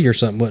 for $3 or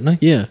something, wasn't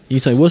they? Yeah. You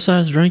say, what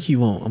size drink you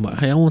want? I'm like,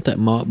 hey, I want that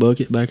mop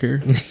bucket back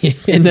here.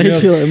 And they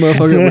fill that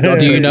motherfucker up with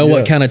Do you know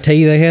what kind of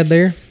tea they had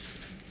there?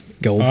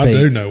 Gold I Peak.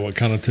 do know what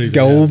kind of tea. they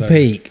Gold have there.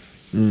 Peak.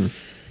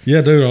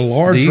 Yeah, dude, a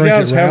large. Do you drink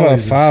guys at have a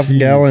Rally's is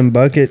 5-gallon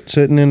bucket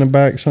sitting in the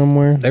back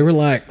somewhere? They were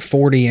like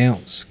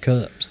 40-ounce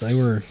cups. They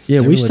were. Yeah,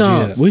 they we were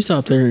stopped. legit. We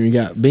stopped there and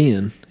got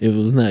Ben. It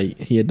was Nate.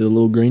 He had the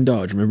little green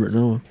Dodge. Remember it,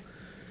 Noah?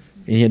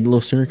 And he had the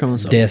little center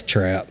console. Death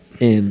trap.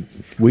 And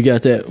we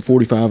got that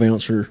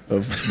 45-ouncer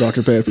of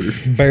Dr. Pepper.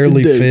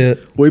 Barely Dude,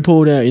 fit. We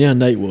pulled out. You know how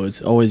Nate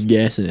was always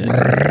gassing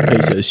that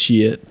piece of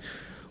shit.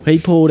 He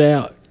pulled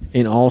out,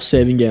 and all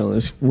 7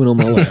 gallons went on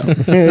my lap.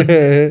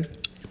 And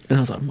I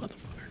was like, motherfucker.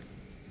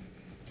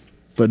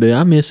 But dude,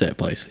 I miss that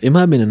place. It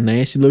might have been a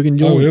nasty looking Oh,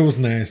 joint. it was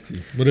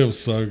nasty, but it was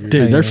so good.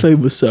 Dude, their Yeah.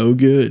 food was so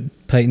good.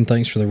 Peyton,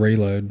 thanks for the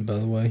reload, by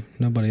the way.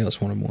 Nobody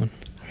else wanted one.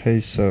 Hey,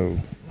 so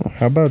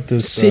how about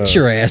this? Sit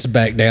your ass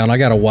back down. I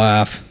got a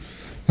wife.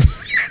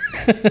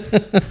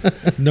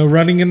 No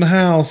running in the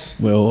house.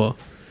 Well,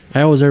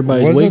 how was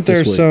everybody's Wasn't week there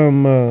this week?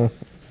 some? That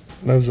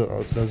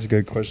was a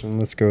good question.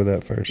 Let's go with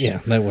that first. Yeah,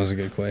 that was a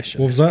good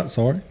question. What was that?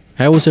 Sorry.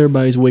 How was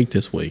everybody's week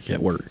this week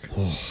at work? It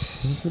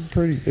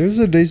was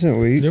a decent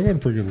week. It was a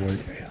pretty good week.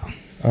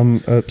 I'm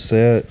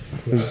upset.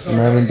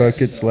 Mine and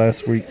Buckets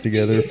last week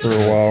together for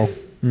a while.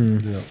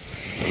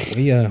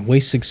 Yeah. We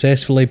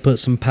successfully put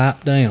some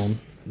pipe down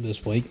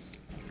this week.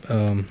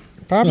 Pipe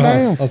Oh,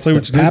 down. I'll see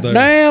what you did Pipe there.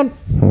 down.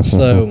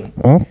 So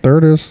Oh, there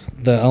it is.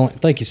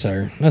 thank you,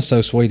 sir. That's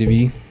so sweet of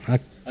you. I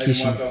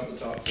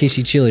kiss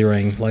you chili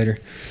ring later.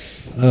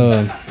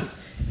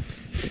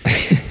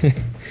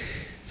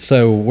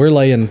 So we're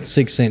laying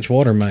 6-inch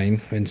water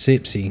main in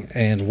Sipsey,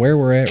 and where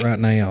we're at right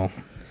now,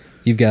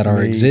 you've got our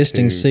Me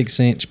existing too.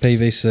 6-inch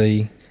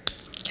PVC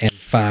and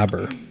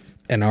fiber,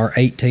 and our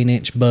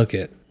 18-inch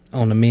bucket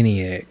on the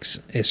Mini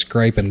X is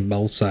scraping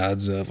both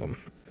sides of them.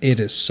 It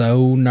is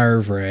so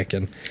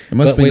nerve-wracking. It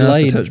must But be we nice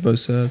laid- to touch both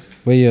sides.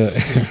 We, I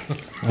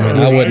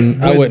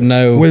mean, I wouldn't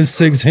know. With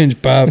 6-inch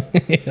pipe.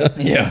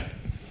 Yeah.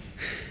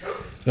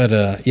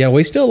 But yeah,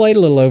 we still laid a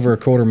little over a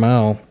quarter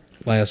mile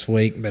last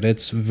week, but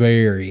it's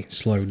very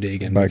slow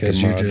digging Back because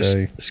in you're my just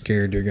day.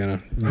 scared you're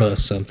gonna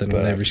bust something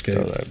with every Throw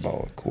scoop. that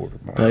ball a quarter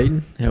mile.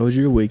 Peyton, how was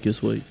your week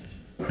this week?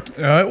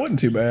 It wasn't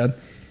too bad.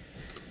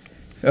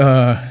 He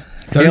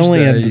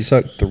only had to Thursdays-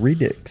 suck 3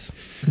 dicks.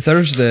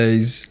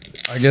 Thursdays,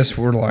 I guess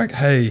we're like,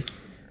 hey,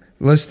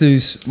 let's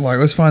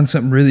find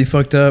something really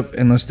fucked up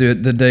and let's do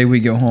it the day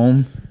we go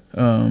home.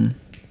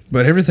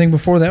 But everything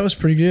before that was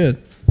pretty good.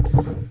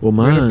 Well,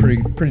 We had a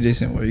mine, pretty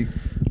decent week.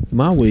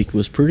 my week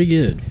was pretty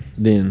good.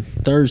 Then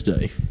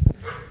Thursday,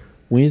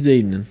 Wednesday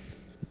evening,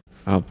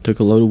 I took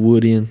a load of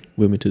wood in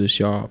with me to the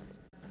shop.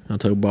 I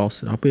told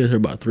boss, I'll be there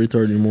about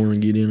 3:30 in the morning,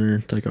 get in there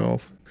and take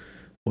off.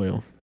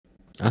 Well,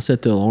 I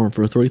set the alarm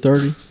for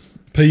 3:30.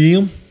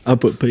 PM. I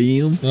put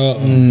PM.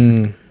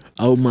 Mm,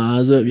 I opened my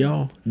eyes up,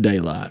 y'all.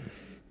 Daylight.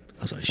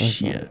 I was like,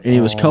 shit. And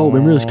it was cold.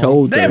 Remember, it was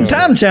cold. Damn Thursday.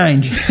 time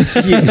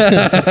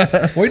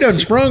change. We done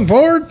sprung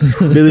forward.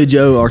 Billy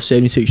Joe, our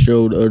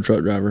 76-year-old other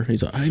truck driver,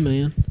 he's like, hey,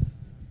 man,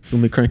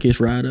 want me to crank this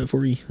ride up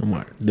for you? I'm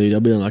like, dude,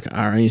 I've been like an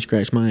hour. I ain't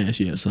scratched my ass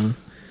yet, son.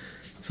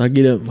 So I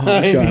get up,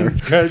 hop in the shower.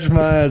 Scratch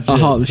my ass. I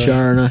hop in the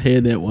shower and I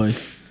head that way.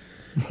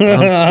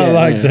 I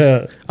like ass.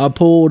 that. I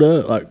pulled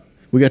up, like,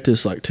 we got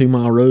this, like, 2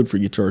 mile road for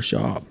you to our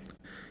shop.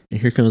 And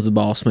here comes the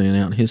boss man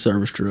out in his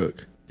service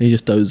truck. He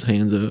just throws his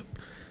hands up.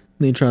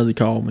 And he tries to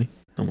call me.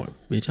 I'm like,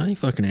 bitch, I ain't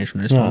fucking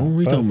answering this phone. What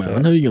are you talking about?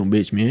 I know you're going to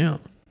bitch me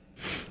out.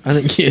 I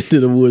didn't get to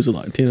the woods at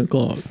like 10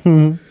 o'clock.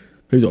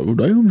 He's like, well,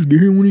 damn, just get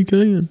here when you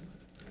can.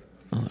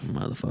 I was like,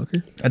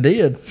 motherfucker. I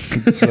did.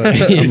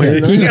 I'm here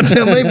now. You got to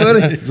tell me,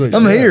 buddy.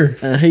 I'm here.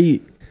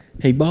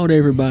 He bought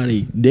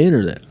everybody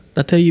dinner. That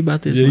I tell you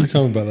about this. Yeah, you Mikey?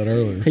 told me about that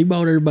earlier. He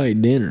bought everybody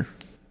dinner,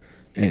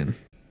 and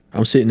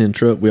I'm sitting in the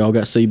truck. We all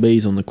got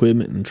CBs on the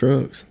equipment and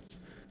trucks.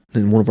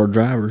 Then one of our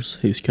drivers,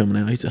 he was coming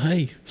out. He said,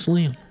 "Hey,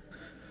 Slim,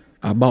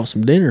 I bought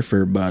some dinner for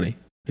everybody."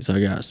 He said,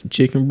 "I got some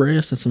chicken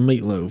breast and some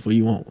meatloaf. What do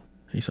you want?"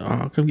 He said,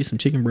 "I'll come get some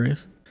chicken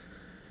breast."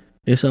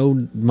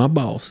 My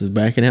boss is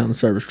backing out in the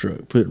service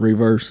truck, put it in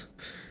reverse.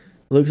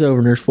 Looks over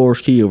and there's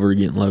Forrest Key over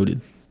getting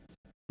loaded.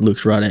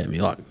 Looks right at me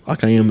like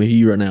I am with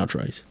you right now,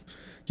 Trace.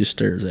 Just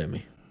stares at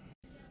me.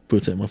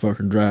 Puts that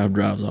motherfucker in drive,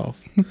 drives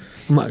off.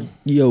 I'm like,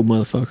 yo,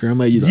 motherfucker, I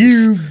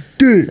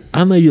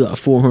made you like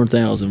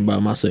 400,000 by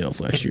myself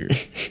last year,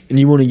 and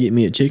you want to get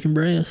me a chicken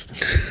breast?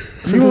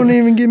 You won't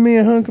even give me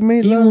a hunk of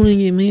meatloaf? You want to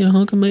get me a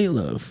hunk of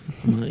meatloaf?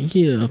 I'm like,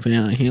 get up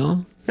out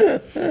here.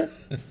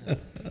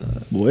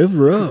 Boy, it was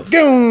rough.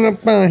 Go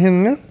up out here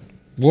now.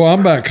 Well,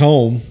 I'm back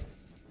home.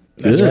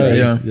 Good.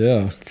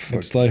 Yeah. I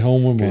can stay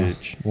home with my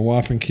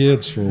wife and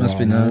kids for a Must while.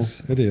 be now. nice.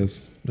 It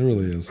is. It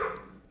really is.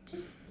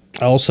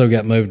 I also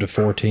got moved to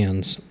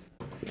 410s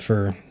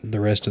for the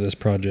rest of this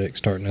project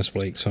starting this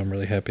week, so I'm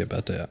really happy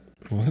about that.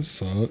 Well, that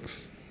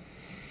sucks.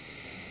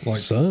 Like,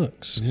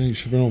 Sucks. yeah, you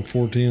should have been on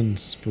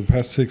 410s for the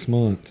past 6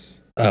 months.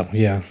 Oh,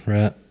 yeah,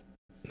 right.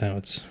 Now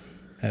it's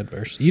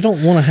adverse. You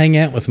don't want to hang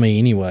out with me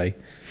anyway.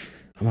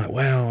 I'm like,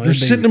 wow. You're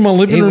sitting in my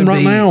living room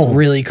right now.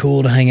 Really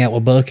cool to hang out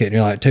with Bucket. And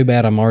you're like, too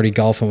bad I'm already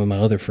golfing with my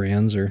other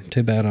friends, or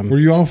too bad I'm Were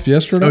you off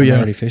yesterday? Oh, yeah.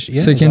 already fishing.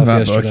 Yeah, Sick I was off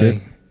invite, yesterday.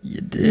 Bucket.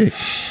 You dick.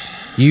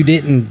 You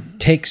didn't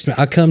text me.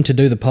 I come to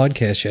do the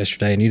podcast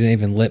yesterday, and you didn't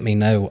even let me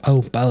know.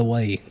 Oh, by the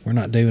way, we're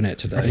not doing it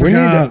today. We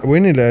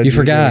need to add You to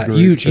forgot. the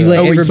You group chat. let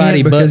Oh, we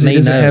everybody can't but because he me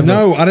doesn't know. have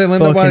No, I didn't let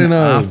nobody fucking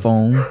know.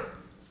 iPhone.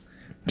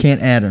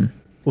 Can't add him.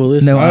 Well,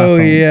 listen, No Oh,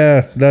 iPhone.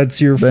 yeah. That's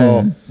your Boom.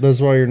 fault. That's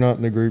why you're not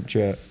in the group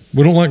chat.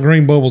 We don't like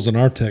green bubbles in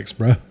our text,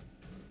 bro.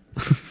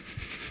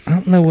 I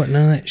don't know what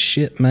none of that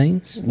shit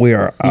means. We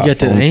are You got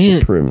that iPhone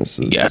ant-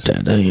 supremacists. you got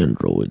that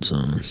Android,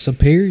 son.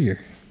 Superior.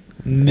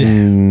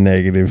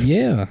 Negative.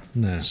 Yeah.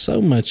 No.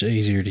 So much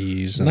easier to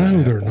use than No,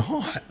 Apple. they're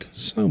not.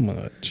 So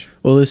much.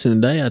 Well, listen,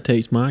 today I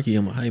text Mikey.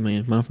 I'm like, hey,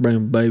 man, mind if I bring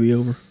my baby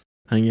over?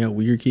 Hang out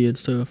with your kids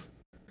stuff?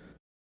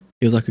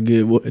 It was like a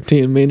good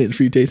 10 minutes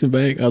for you texting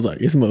back. I was like,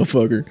 this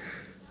motherfucker.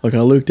 Like, I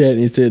looked at it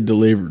and it said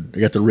delivered. I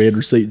got the red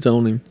receipts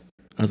on him.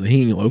 I was like,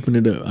 he ain't gonna open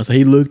it up. I said,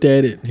 he looked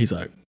at it. He's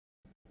like,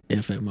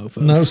 F that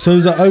motherfucker. No, as soon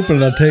as I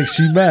open it, I text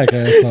you back,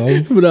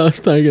 asshole. But I was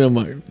thinking, I'm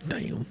like,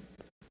 damn,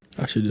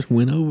 I should just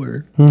went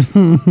over.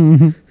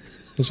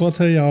 That's what I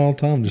tell you all the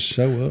time. Just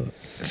show up.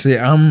 See,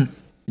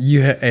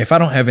 if I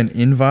don't have an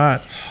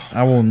invite,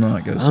 I will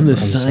not go. I'm the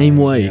same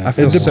way. Yeah. I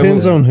feel It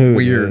depends so on who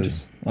weird it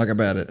is. like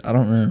about it. I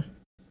don't know.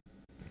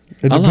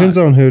 It I depends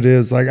on who it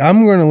is. Like,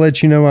 I'm going to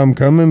let you know I'm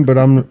coming, but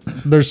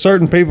there's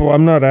certain people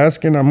I'm not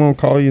asking. I'm going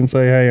to call you and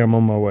say, hey, I'm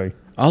on my way.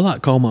 I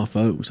like call my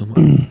folks. I'm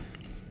like,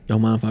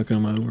 don't mind if I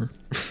come over?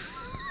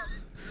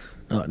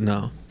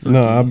 No. Fuck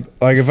No, you.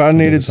 like if I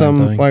needed the same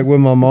something, thing. like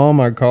with my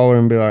mom, I'd call her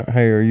and be like,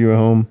 hey, are you at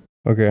home?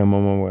 Okay, I'm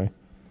on my way.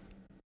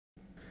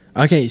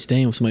 I can't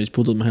stand when somebody just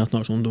pulls up my house,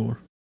 knocks on the door.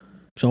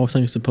 So I always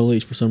think it's the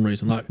police for some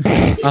reason. Like,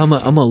 I'm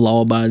a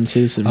law-abiding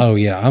citizen. Oh,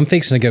 yeah. I'm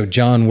fixing to go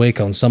John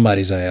Wick on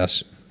somebody's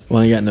ass.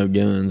 Well, I ain't got no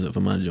guns up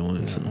in my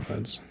joint. So.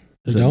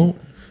 You don't?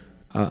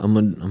 I'm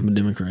a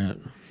Democrat.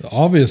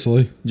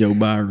 Obviously. Joe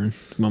Byron,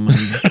 my man.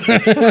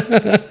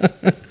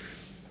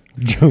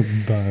 Joe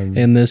Biden.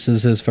 And this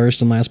is his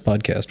first and last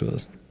podcast with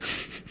us.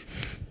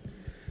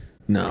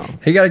 No,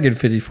 He got a good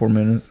 54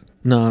 minutes.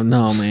 no,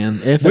 man.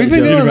 F We've that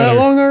been Joe. doing that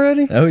long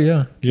already? Oh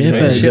yeah, F Yeah.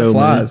 that shit Joe,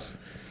 flies. man.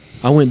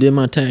 I went and did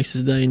my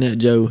taxes today, and that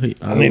Joe.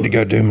 I need to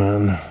go do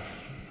mine.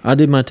 I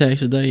did my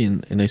taxes today,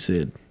 and they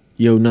said,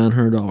 you owe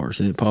 $900.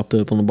 And it popped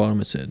up on the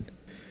bottom. It said,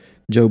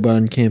 Joe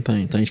Biden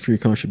campaign, thanks for your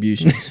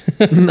contributions.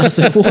 And I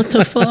said, what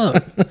the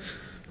fuck?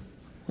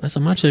 I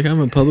said, my check, I'm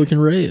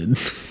Republican red.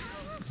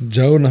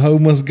 Joe and the hoe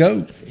must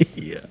go.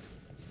 Yeah.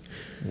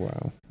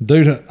 Wow.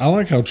 Dude, I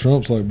like how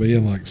Trump's like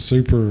being like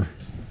super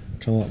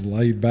kind of like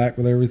laid back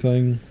with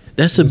everything.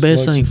 That's the This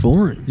best election. thing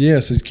for him.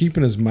 Yes, he's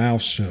keeping his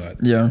mouth shut.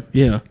 Yeah,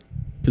 Yeah.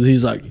 Because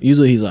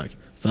usually he's like,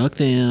 fuck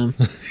them.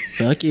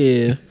 Fuck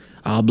you.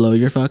 I'll blow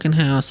your fucking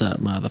house up,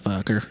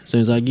 motherfucker. As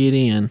soon as I get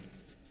in,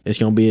 it's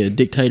going to be a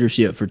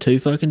dictatorship for 2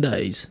 fucking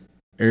days.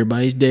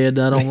 Everybody's dead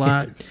that I don't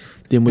like.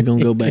 Then we're going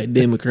to go back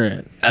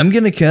Democrat. I'm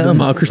gonna come.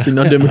 Democracy,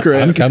 not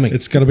Democrat. I'm coming.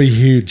 It's going to be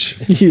huge.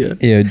 Yeah.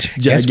 Edge.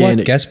 Guess what?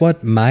 Gigantic. Guess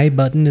what? My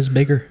button is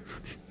bigger.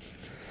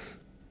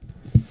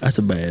 That's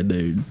a bad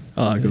dude.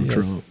 I like him,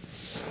 Trump.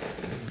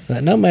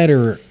 Like, no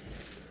matter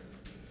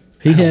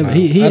He I don't have know.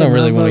 he. I don't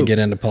really want to vote. get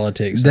into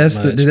politics. That's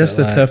that much, that's but,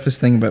 the like,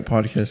 toughest thing about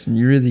podcasting.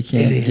 You really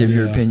can't give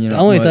your opinion. The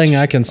on only much. thing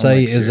I can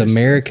say Like, is seriously.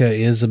 America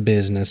is a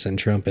business and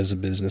Trump is a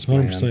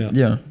businessman. 100%.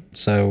 Yeah.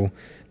 So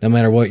no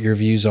matter what your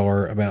views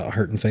are about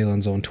hurting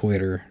feelings on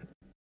Twitter,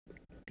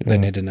 they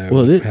need to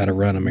know how to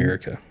run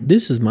America.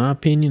 This is my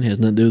opinion. Has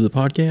nothing to do with the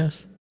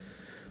podcast.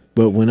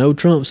 But when old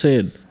Trump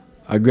said,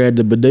 "I grabbed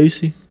the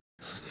Badusi,"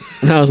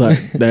 and I was like,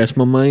 "That's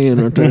my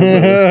man right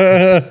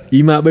there, buddy.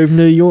 You might be from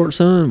New York,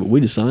 son, but we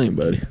the same,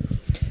 buddy."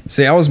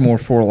 See, I was more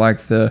for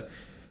like the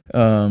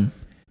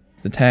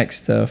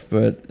tax stuff,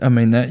 but I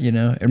mean that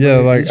Yeah,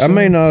 like I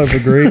may not have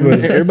agreed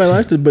with. Everybody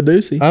likes the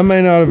Badusi. I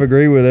may not have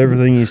agreed with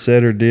everything he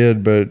said or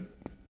did, but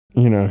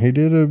he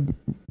did a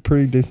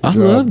pretty decent I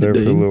job loved there it,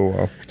 for a dude. little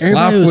while.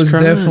 Everybody life was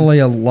crying. definitely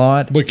a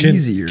lot But can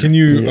easier.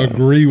 you Yeah.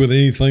 agree with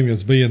anything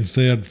that's being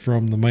said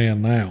from the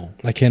man now?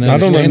 I can't I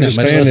don't understand it, much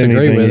understand less agree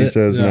anything with he it.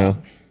 says Yeah. now.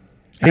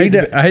 I hate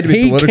to be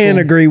He political. can't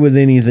agree with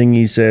anything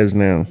he says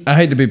now. I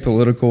hate to be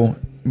political,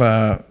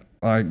 by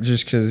like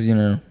just because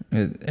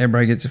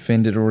everybody gets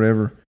offended or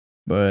whatever.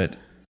 But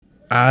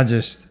I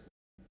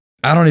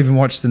don't even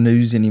watch the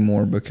news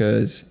anymore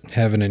because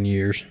Haven't in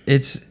years.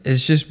 it's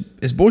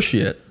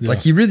bullshit. Yeah.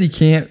 Like you really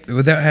can't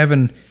without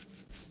having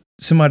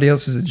somebody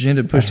else's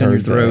agenda pushed down your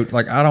heard throat. that.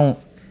 Like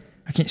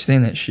I can't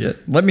stand that shit.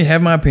 Let me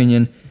have my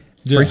opinion.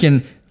 Yeah.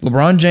 Freaking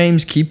LeBron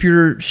James, keep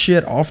your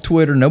shit off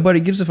Twitter. Nobody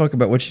gives a fuck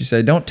about what you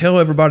say. Don't tell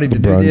everybody to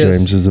LeBron do this.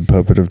 James is a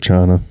puppet of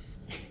China.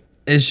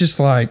 It's just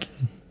like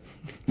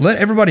let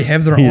everybody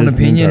have their He own is the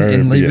opinion entire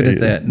and leave it NBA, at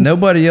that.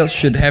 Nobody else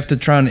should have to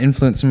try and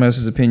influence somebody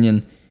else's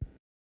opinion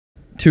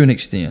to an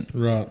extent.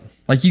 Right.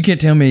 Like you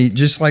can't tell me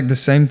just like the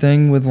same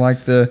thing with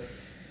like the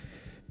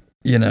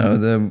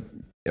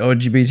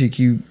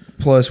LGBTQ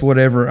plus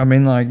whatever. I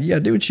mean, like, yeah,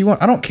 do what you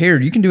want. I don't care.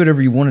 You can do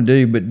whatever you want to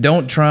do, but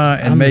don't try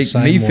and I'm the make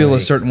same me feel way.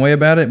 a certain way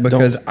about it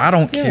because I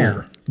don't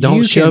care. Don't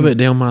You shove can- it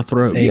down my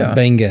throat. Yeah.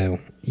 Bingo.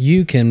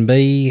 You can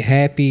be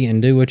happy and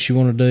do what you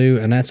want to do,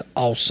 and that's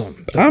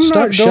awesome. But I'm stop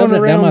not going shoving it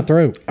down around- my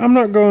throat. I'm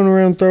not going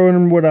around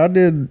throwing what I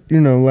did,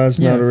 last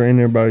Yeah. night in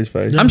everybody's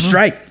face. I'm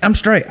straight.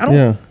 I don't.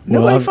 Yeah.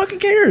 Nobody Well, I've- fucking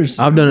cares.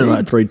 I've done it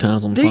like 3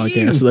 times on the Do podcast,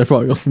 you? so they're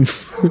probably going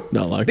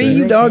not like Be that.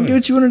 you, dog. okay. Do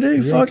what you want to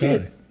do. You're Fuck okay.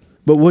 it.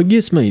 But what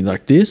gets me,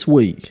 like this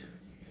week,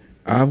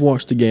 I've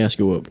watched the gas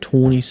go up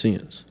 20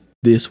 cents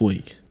this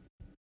week.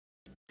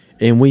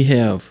 And we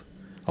have,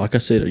 like I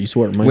said, I used to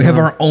work We have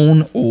our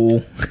own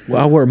oil.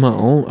 Well,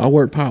 I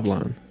work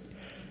pipeline.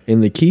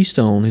 And the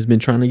Keystone has been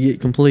trying to get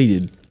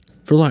completed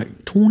for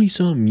like 20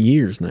 something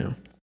years now,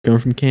 coming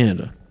from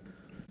Canada.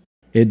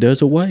 It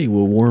does away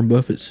with Warren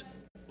Buffett's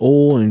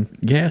oil and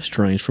gas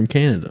trains from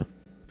Canada.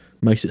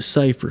 Makes it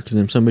safer because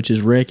then so much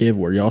is wreck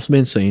everywhere. Y'all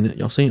been seeing it.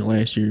 Y'all seen it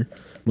last year.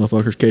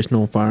 Motherfuckers catching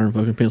on fire in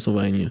fucking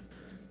Pennsylvania,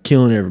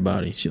 killing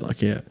everybody, shit like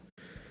that.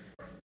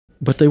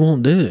 But they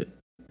won't do it.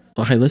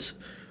 Like, hey,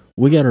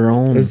 we got our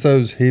own. It's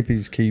those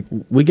hippies keep.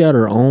 We got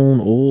our own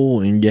oil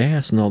and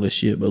gas and all this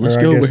shit. But let's or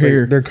I go over guess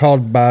here They're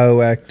called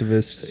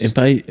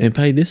bioactivists. and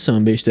pay this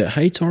son of a bitch that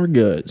hates our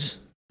guts,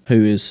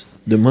 who is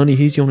the money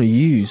he's going to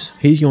use.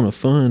 He's going to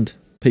fund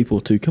people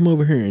to come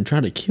over here and try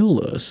to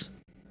kill us,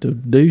 to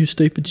do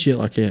stupid shit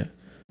like that.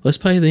 Let's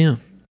pay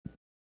them.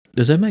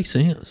 Does that make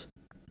sense?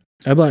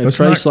 How about Let's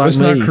like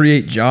not me?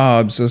 create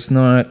jobs. Let's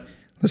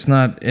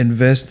not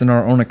invest in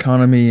our own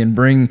economy and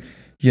bring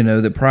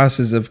the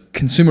prices of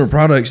consumer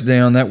products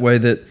down. That way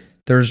that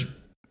there's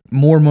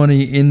more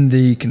money in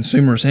the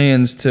consumer's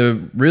hands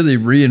to really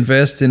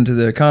reinvest into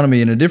the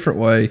economy in a different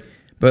way.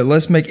 But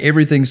let's make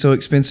everything so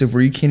expensive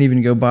where you can't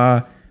even go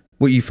buy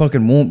what you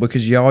fucking want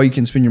because all you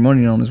can spend your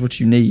money on is what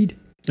you need.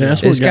 Yeah,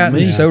 that's what It's got gotten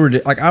me. so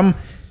ridiculous. Like I'm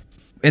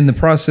in the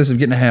process of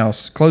getting a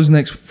house, closing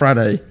next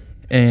Friday,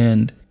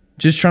 and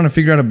just trying to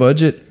figure out a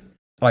budget.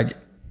 Like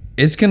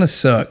it's gonna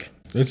suck.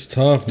 It's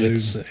tough, dude.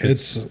 It's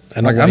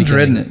an Like I'm awakening.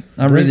 dreading it.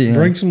 I bring, really am.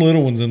 bring some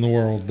little ones in the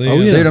world. Then. Oh,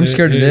 yeah. Dude, I'm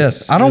scared to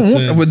death. I don't it's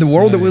want with the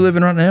world that we insane. live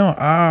in right now.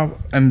 I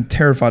am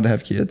terrified to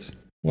have kids.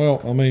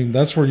 Well, I mean,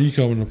 that's where you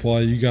come into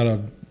play. You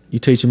gotta. You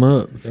teach them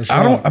up.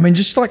 I don't. I mean,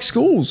 just like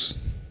schools.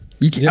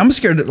 I'm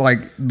scared that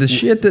like the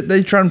shit that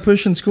they try and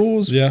push in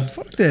schools. Yeah.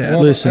 Fuck that.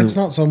 Well, Listen. it's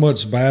not so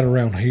much bad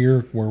around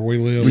here where we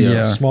live.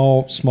 Yeah.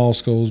 Small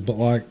schools, but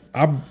like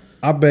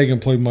I beg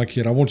and plead my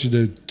kid. I want you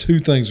to do 2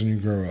 things when you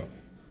grow up: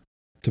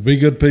 to be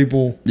good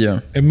people, Yeah.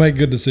 and make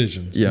good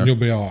decisions. Yeah. And you'll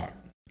be all right.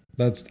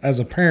 That's as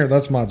a parent.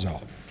 That's my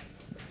job.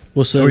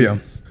 Well, so Oh yeah.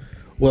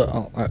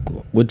 Well,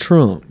 with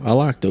Trump, I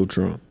liked old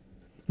Trump.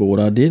 But what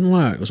I didn't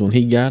like was when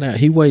he got out,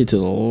 he waited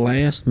till the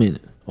last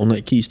minute on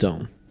that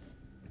Keystone.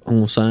 I'm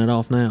going to sign it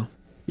off now.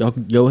 Y'all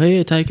can go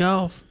ahead, take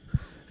off.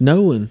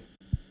 Knowing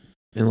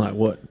in like,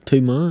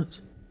 2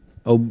 months,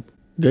 old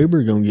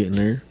Goober going to get in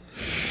there.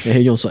 And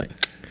he going to say,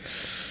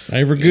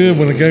 Ever good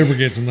when a Gaber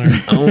gets in there.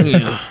 oh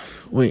yeah,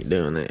 we ain't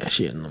doing that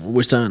shit.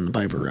 We're signing the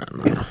paper right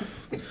now.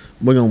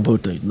 We're going to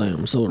put these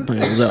damn solar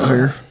panels out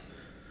here.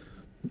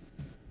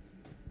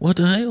 What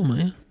the hell,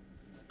 man?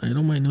 It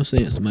don't make no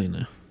sense to me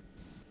now.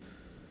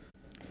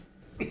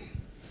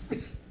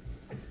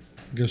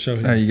 Go show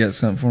him. Oh, you got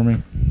something for me?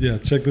 Yeah,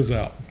 check this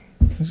out.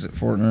 Is it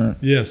Fortnite?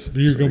 Yes,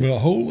 but you're gonna be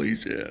like, holy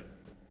shit.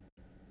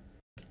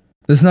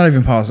 That's not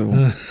even possible.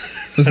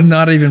 That's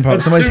not even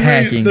possible. Somebody's 2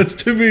 million hacking. That's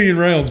 2 million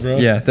rounds, bro.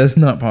 Yeah, that's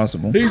not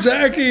possible. He's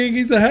hacking.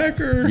 He's a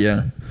hacker.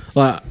 Yeah.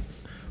 Like,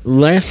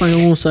 last thing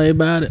I want to say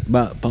about it,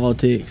 about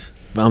politics,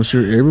 I'm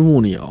sure every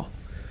one of y'all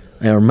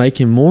are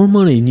making more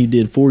money than you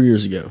did 4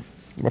 years ago.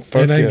 Well,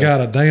 fuck And ain't yeah.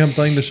 got a damn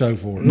thing to show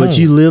for it. But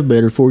you lived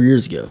better 4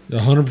 years ago.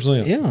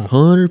 100%. Yeah.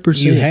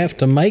 100%. You have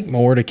to make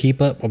more to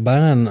keep up with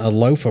buying a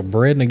loaf of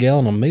bread and a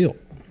gallon of milk.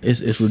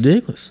 It's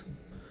ridiculous.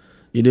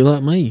 You do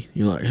like me.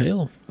 You're like,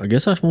 hell, I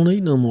guess I just won't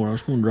eat no more. I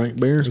just want to drink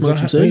beer and smoke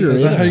some cigarettes.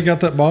 Is that how you got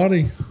that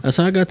body? That's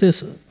how I got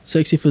this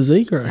sexy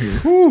physique right here.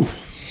 Whew.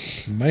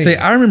 Man. See,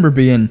 I remember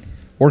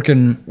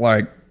working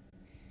like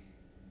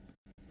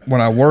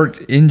when I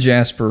worked in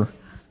Jasper.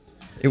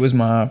 It was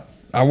I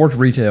worked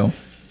retail,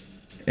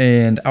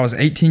 and I was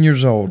 18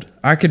 years old.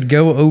 I could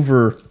go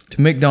over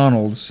to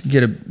McDonald's,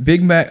 get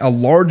a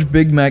large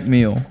Big Mac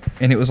meal,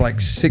 and it was like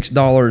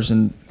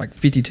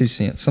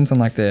 $6.52, something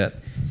like that.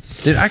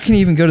 Dude, I can't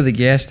even go to the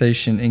gas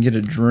station and get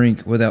a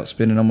drink without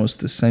spending almost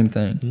the same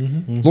thing.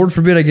 Mm-hmm. Lord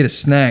forbid I get a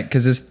snack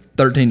because it's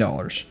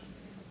 $13.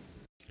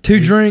 2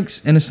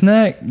 drinks and a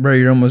snack, bro.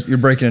 You're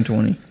breaking a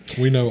 20.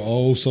 We know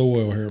all so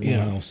well here at my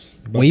house.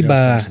 about We gas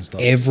buy station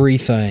stocks.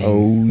 everything.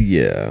 Oh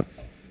yeah.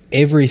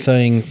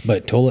 Everything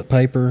but toilet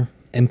paper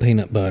and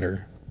peanut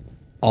butter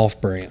off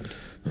brand.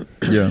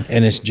 Yeah.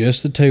 And it's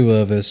just the two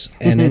of us,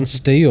 and it's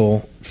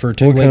still for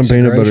 2 What kind weeks of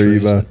of peanut butter you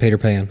groceries, buy? Peter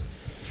Pan.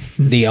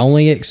 The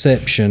only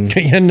exception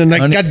And then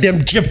that goddamn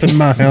Jif in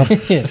my house.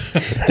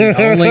 the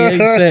only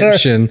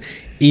exception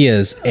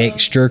is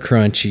extra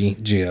crunchy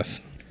Jif.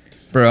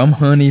 Bro, I'm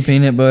honey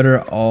peanut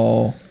butter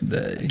all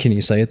day. Can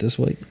you say it this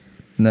week?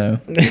 No.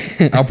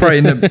 I'll probably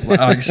end up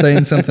like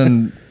saying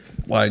something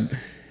like,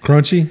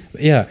 Crunchy?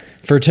 Yeah.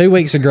 For 2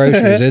 weeks of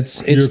groceries,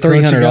 it's You're a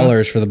crunchy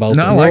 $300 for the both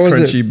no, I of like What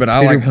was crunchy, it? but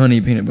I Peter- like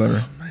honey peanut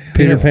butter.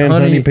 Peter Pan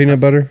honey peanut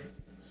butter.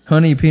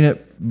 Honey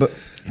peanut but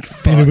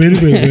Peanut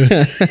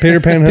butter. Peter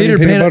Pan honey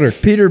peanut butter.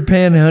 Peter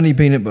Pan honey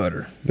peanut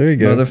butter. There you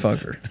go.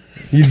 Motherfucker.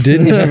 You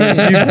didn't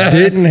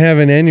have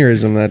an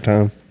aneurysm that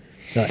time.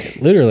 Like,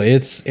 literally,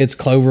 it's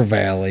Clover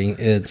Valley.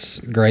 It's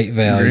Great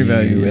Value.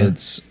 yeah.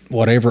 It's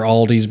whatever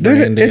Aldi's Dude,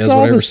 brand is. it's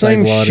all Whatever the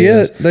same Save-A-Lot shit.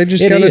 is. They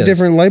just It got a is.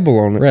 different label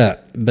on it. Right,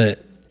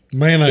 but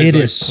Mayonnaise. it ain't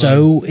is the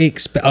so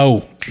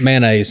Oh,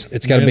 mayonnaise.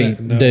 It's got to be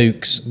No.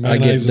 Duke's. I get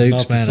Mayonnaise is Duke's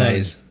not the same.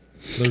 mayonnaise.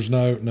 There's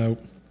no.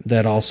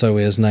 That also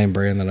is name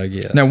brand that I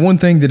get. Now, one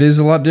thing that is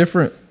a lot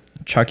different,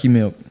 chalky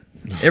milk.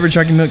 Every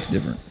chalky milk's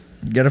different.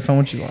 You gotta find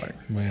what you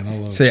like. Man, I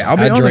love See, it. I'll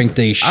be I honest, drink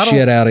the I don't-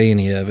 shit out of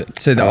any of it.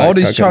 See, the I like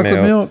Aldi's chocolate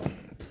chocolate milk. milk.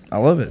 I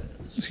love it.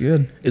 It's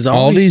good. Is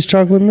Aldi's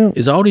chocolate milk.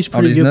 Is Aldi's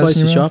pretty Aldi's good nuts place to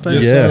in your shop at?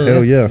 Yes, Yeah, sir.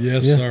 hell yeah.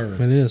 Yes, Yeah, sir.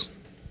 it is.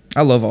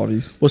 I love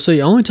Aldi's. Well,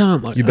 see, only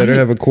time like, You better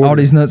have a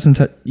quarter. Aldi's nuts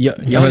and Yeah,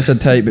 I almost said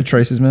tape, but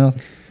Trace's mouth.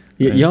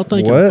 y'all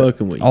think What? I'm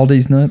fucking with you.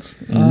 Aldi's nuts.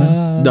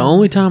 The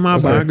only time I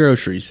buy Okay.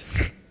 groceries,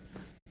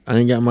 I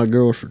ain't got my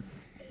girls for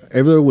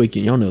every other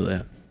weekend. Y'all know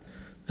that.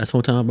 That's the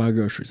only time I buy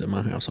groceries at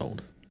my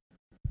household.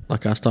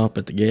 Like I stop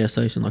at the gas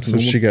station, like a So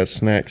normal, she got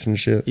snacks and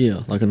shit.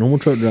 yeah, like a normal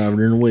truck driver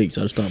during the week.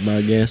 So I just stop by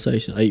a gas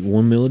station, I eat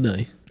one meal a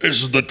day.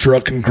 This is the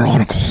Trucking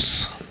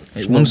Chronicles.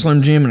 Ate one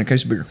Slim Jim and a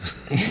case of beer.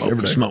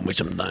 Smoke me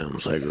some damn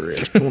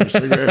cigarettes, 20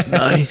 cigarettes a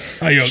day.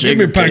 Hey, yo, give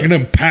me a pack of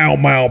them Pall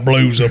Mall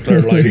Blues up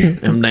there, lady.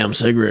 Them damn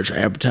cigarettes are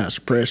appetite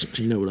suppressants.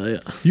 You know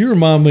that. You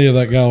remind me of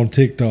that guy on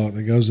TikTok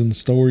that goes in the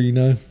store, you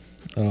know?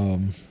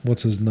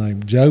 What's his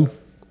name? Joe?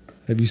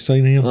 Have you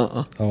seen him?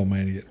 Oh,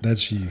 man,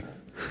 that's you.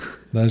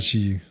 That's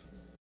you.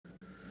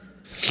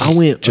 I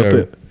went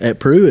Joe. up at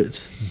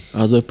Pruitt's.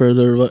 I was up there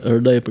the other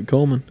day up at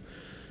Coleman.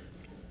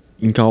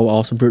 You can call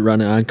Austin Pruitt right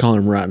now. I can call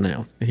him right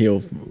now.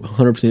 He'll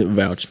 100%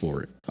 vouch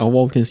for it. I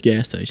walked in this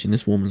gas station.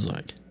 This woman's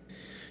like,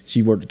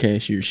 she worked the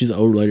cashier. She's an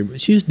older lady, but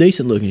she's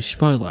decent looking. She's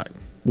probably like,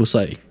 we'll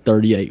say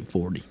 38,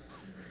 40.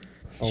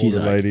 She's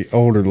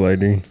Older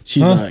lady.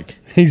 She's Huh? like,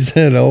 He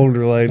said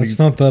older lady. That's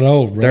not that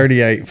old, bro.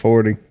 38,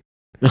 40.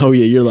 oh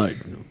yeah, you're like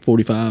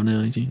 45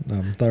 now, ain't you?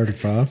 I'm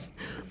 35.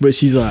 But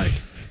she's like,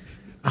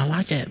 I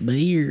like that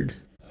beard.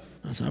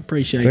 I said, I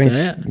appreciate Thanks.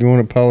 that. You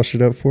want to polish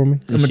it up for me?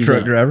 And I'm a she's truck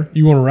like, driver.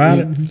 You want to ride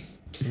it?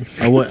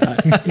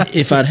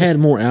 If I'd had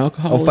more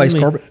alcohol, I'll face in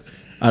me, carpet.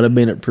 I'd have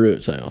been at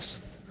Pruitt's house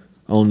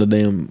on the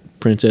damn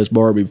Princess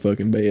Barbie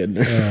fucking bed.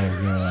 Oh,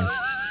 God.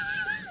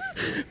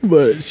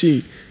 But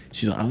she's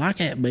like, I like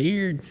that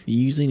beard. You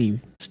use any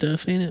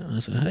stuff in it? I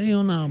said,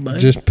 hell no, baby.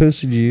 Just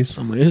pussy juice.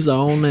 I mean, it's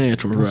all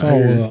natural That's right all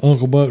here.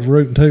 Uncle Buck's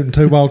root and toot and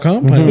two-ball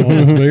compound on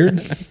his beard.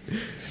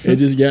 It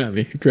just got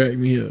me. It cracked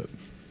me up.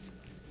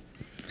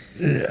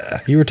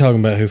 You were talking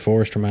about who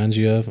Forrest reminds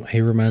you of. He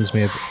reminds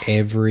me of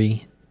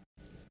every.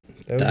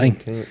 That was Dang.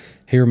 intense.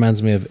 He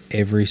reminds me of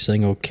every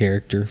single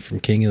character from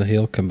King of the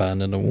Hill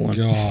combined into one.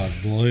 God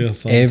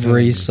bless. I'm Every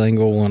telling you.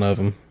 single one of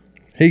them.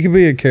 He could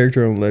be a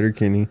character on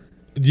Letterkenny.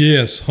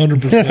 Yes, 100%.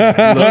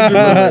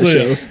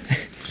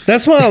 100%.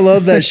 That's why I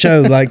love that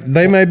show. Like,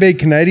 they may be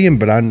Canadian,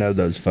 but I know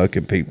those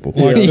fucking people.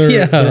 Like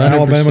Yeah, their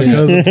Alabama 100%.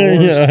 cousin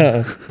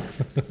Forrest.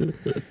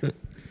 Yeah.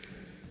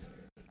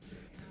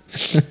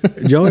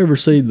 Did y'all ever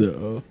see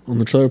the on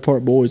the Trailer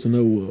Park Boys? I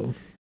know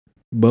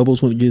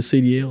Bubbles when it gets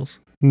CDLs.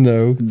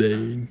 No.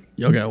 Dude,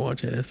 y'all gotta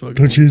watch that. That's fucking.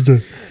 Don't use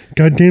the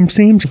goddamn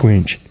Sam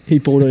Squinch. He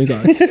pulled up. He's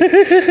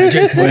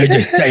like,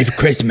 just save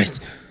Christmas.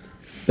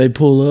 they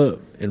pull up,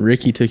 and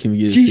Ricky took him to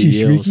get his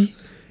Jesus, CDLs. Ricky.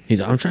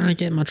 He's like, I'm trying to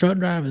get my truck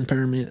driving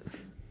permit.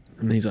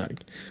 And he's like,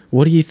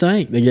 what do you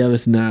think? They got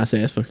this nice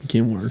ass fucking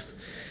Kenworth.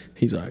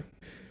 He's like,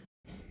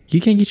 you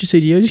can't get your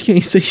CDL, you just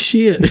can't see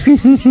shit.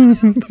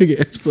 Big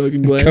ass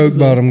fucking glasses. Coke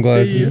bottom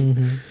glasses.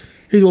 Yeah.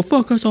 He's well,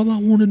 fuck, that's all I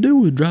want to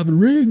do is drive a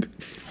rig.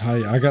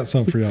 Hey, I got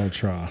something for y'all to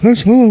try.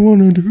 That's all I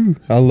want to do.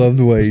 I love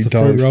the way It's he the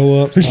fruit talks.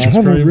 roll ups, It's ice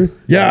trying to cream.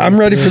 Yeah, I'm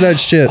ready for that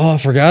shit. Oh, I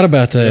forgot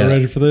about Y'all that.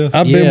 ready for this?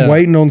 I've Yeah. been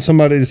waiting on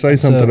somebody to say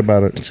something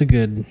about it. It's a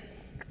good.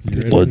 You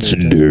ready? Let's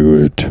do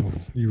it.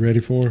 You ready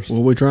for us? What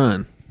are we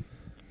trying?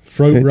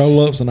 Fruit It's-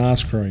 roll ups and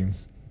ice cream.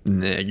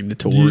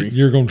 Negatory.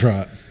 You're gonna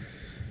try it.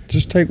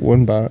 Just take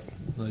one bite.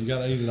 No, you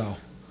gotta eat it all.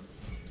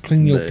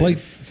 Clean your No. plate.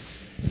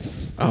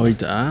 I'll eat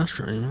the ice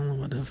cream. I don't know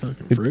about that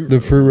fucking fruit. The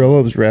roll. fruit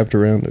roll-up's wrapped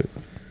around it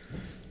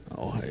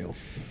Oh, hell.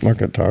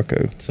 like a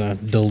taco. It's a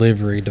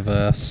delivery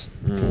device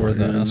for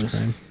the ice goodness.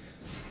 cream.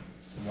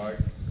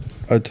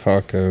 A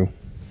taco.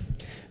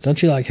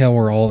 Don't you like how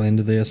we're all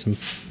into this and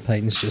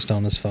Peyton's just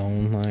on his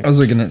phone? Like, I was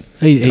looking at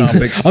He's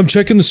topics. I'm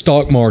checking the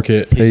stock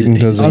market. Peyton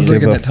he's- I was doesn't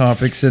give looking a at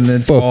topics and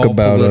it's fuck all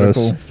about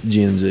political. us.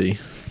 Gen Z.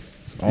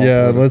 It's all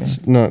Yeah, political.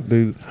 let's not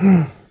do.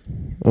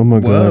 Oh my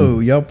Whoa,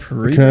 god! y'all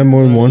pre. Can I have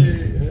more than one?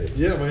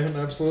 Yeah, man,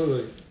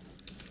 absolutely.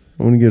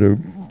 I want to get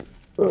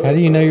a. How do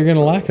you know you're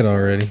gonna like it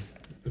already?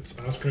 It's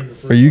ice cream and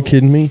fruit. Are you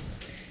kidding me?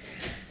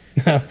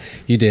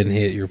 You didn't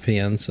hit your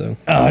pen, so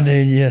Oh,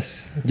 dude,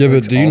 yes. Yeah, but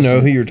Looks do you know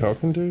awesome. who you're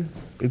talking to?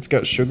 It's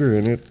got sugar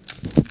in it.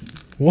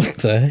 what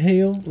the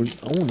hell?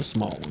 I want a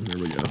small one. There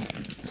we go.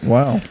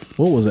 Wow.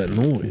 What was that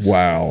noise?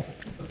 Wow.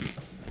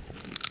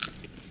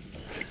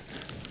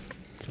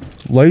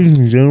 Ladies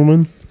and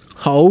gentlemen,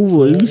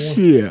 Holy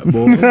shit,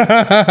 boy.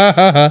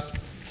 That's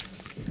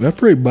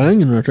pretty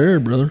banging right there,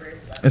 brother.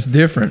 It's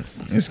different.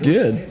 It's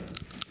good.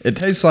 It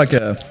tastes like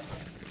a.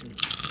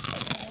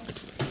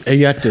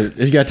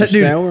 It's got the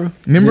Dude, sour.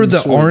 Remember and the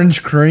sweet.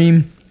 orange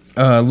cream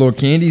little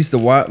candies? The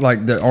white,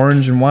 like the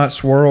orange and white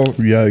swirl.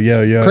 yeah.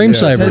 Cream yeah.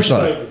 savers. Tastes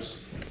like,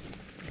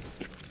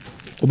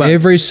 What about,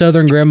 Every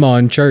Southern grandma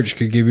in church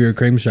could give you a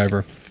cream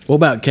saver. what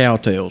about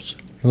cowtails?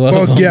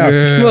 Love Fuck 'em.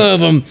 yeah. Love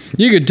them.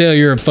 You could tell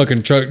you're a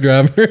fucking truck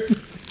driver.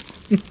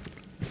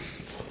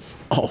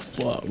 Oh,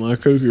 fuck. My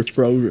cooker's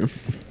frozen.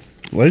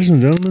 Ladies and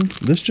gentlemen,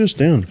 this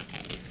just in.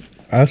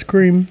 Ice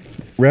cream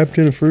wrapped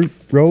in a fruit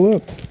roll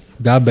up.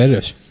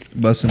 Diabetes.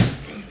 bussin'.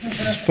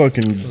 It's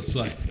fucking Let's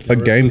say. a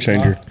game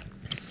changer.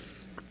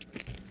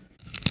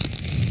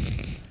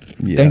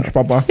 Yeah. Thanks,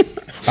 Papa.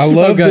 I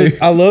love Okay.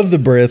 the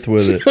breath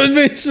with it. I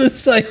was just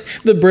say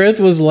the breath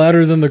was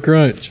louder than the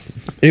crunch.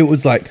 It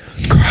was like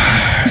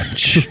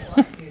crunch.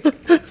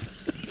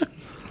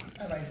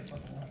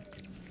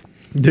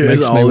 Dude, Makes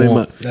it's me all in my.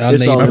 want- I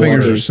It's need all My my in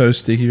fingers my are so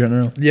sticky right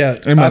now. Yeah,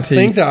 In my I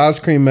think teeth. the ice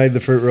cream made the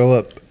fruit roll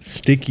up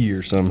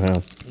stickier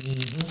somehow.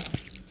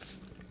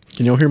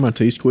 Can y'all hear my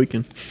teeth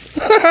squeaking? Is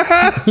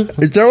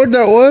that what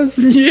that was?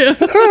 Yeah.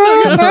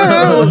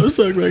 It's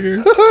like right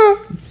here.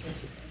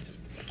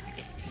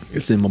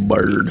 It's in my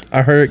bird.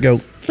 I heard it go.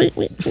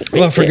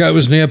 Well, I forgot it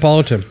was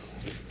Neapolitan.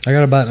 I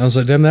got a bite and I was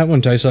like, damn, that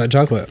one tastes like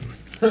chocolate.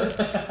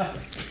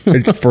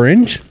 It's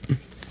French.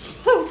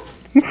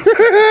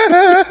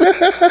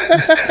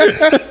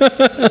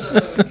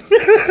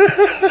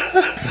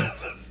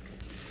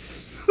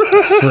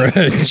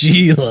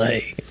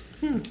 Fragile.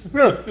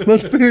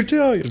 Must be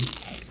Italian.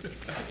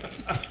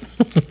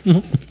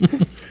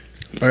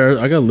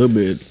 I got a little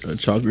bit of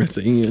chocolate at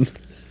the end.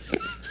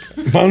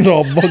 Mine's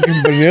all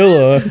fucking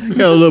vanilla. Got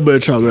a little bit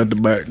of chocolate at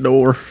the back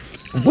door.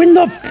 When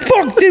the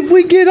fuck did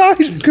we get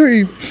ice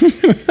cream?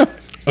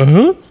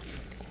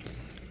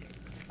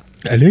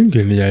 I didn't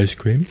get any ice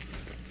cream.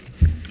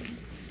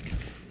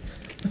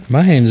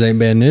 My hands ain't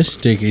been this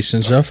sticky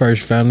since I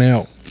first found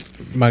out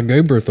my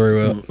goober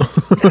threw up.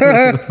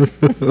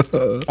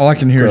 All I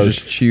can hear is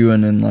just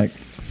chewing and like.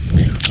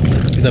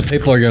 The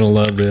people are gonna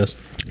love this.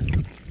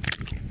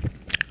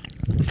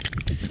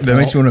 That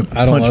makes me want to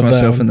I don't punch love that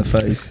myself one. in the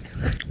face.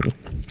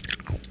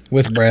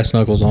 With brass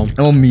knuckles on.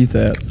 I'll mute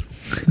that.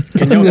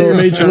 Can y'all hear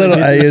me A trying little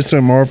to get this?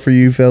 ASMR for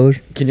you fellas.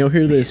 Can y'all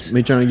hear this?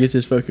 Me trying to get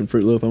this fucking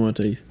Fruit Loop on my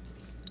teeth.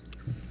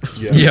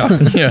 Yeah,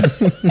 yeah.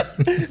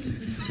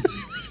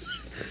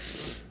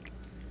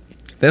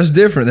 That's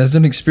different. That's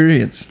an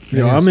experience. You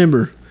know, I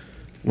remember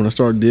when I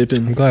started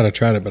dipping. I'm glad I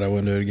tried it, but I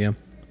wouldn't do it again.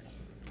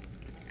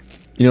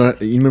 You know,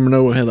 you remember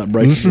Noah had that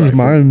braces. This is like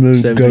my for new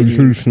 17 go-to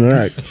years?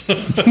 snack.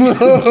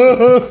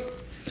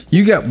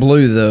 You got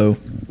blue though.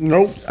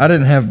 Nope. I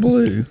didn't have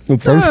blue. The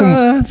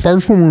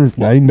first one was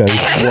rainbow.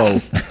 Whoa.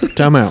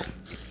 Time out.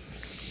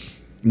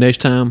 Next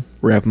time,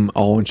 wrap them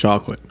all in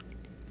chocolate.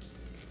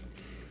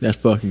 That's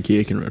fucking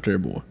kicking right there,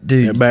 boy.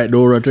 Dude. That back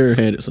door right there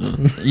had it,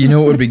 son. You know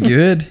what would be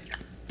good?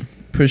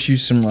 Push you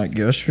some like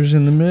gushers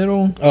in the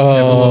middle. Have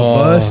a little Oh.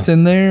 bust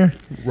in there.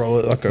 Roll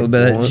it like A a little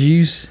bit of that blunt.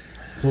 juice.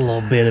 A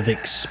little bit of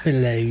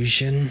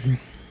explosion.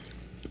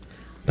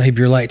 Babe,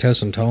 you're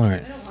lactose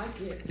intolerant. I don't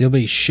like it. You'll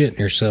be shitting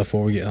yourself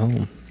before we get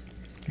home.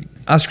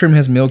 Ice cream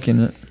has milk in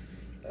it.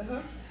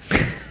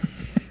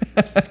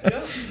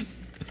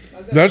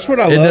 That's what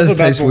I It love does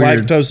about taste the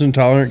weird. lactose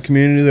intolerant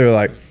community. They're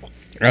like,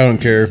 I don't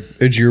care.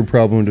 It's your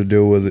problem to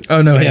deal with it.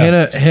 Oh no,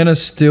 Yeah. Hannah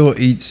still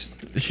eats.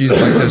 She's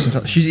lactose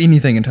intolerant. She's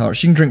anything intolerant.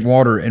 She can drink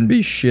water and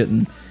be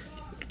shitting.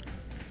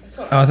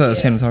 Oh, I thought that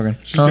was Hannah talking.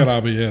 She's got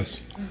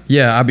IBS.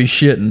 Yeah, I be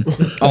shitting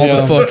all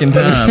the fucking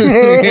time.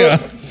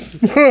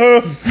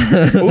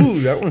 Ooh,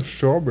 that one's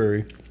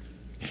strawberry.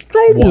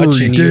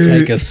 Watching you dude.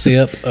 take a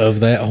sip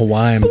of that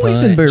Hawaiian punch.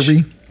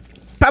 Boysenberry,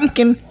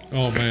 pumpkin.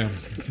 Oh man,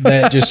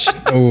 That just,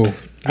 I don't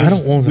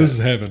want This is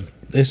that. heaven.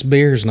 This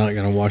beer's not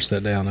going to wash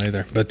that down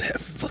either. But that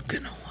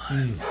fucking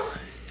Hawaiian.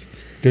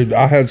 Dude,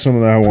 I had some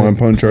of that Hawaiian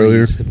punch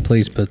earlier.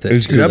 Please put that.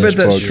 It's Dude, I good bet as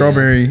that fuck.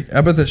 strawberry.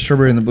 I bet that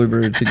strawberry and the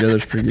blueberry together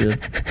is pretty good.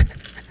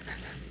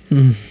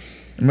 I'm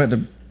about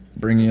to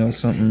bring y'all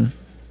something.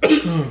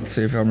 Let's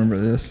see if y'all remember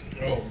this.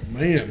 Oh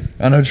man,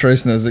 I know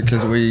Trace knows it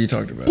because we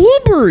talked about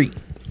it. Blueberry.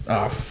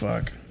 Oh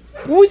fuck!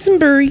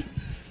 Boysenberry.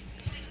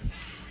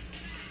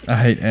 I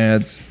hate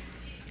ads.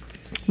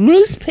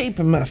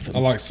 Newspaper muffin. I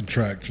like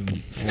subtraction.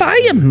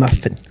 Fire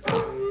muffin.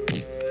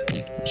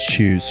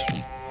 Shoes.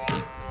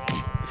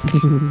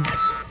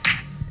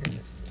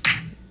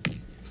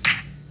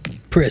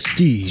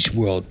 Prestige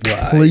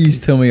worldwide. Please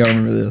tell me y'all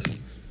remember this.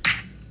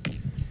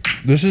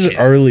 This is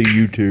early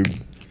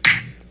YouTube.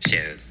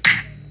 Cheers.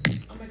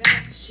 Oh my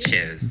god. Shit.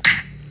 Cheers.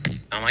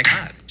 Oh my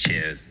god.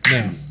 Cheers.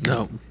 Now,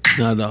 No,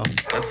 not at all.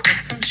 Let's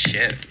get some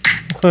shiz.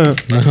 No.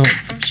 Get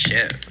some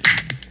shiz.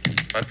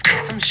 Let's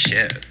get some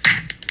shiz.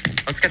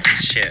 Let's get some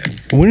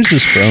shiz. When is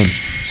this from?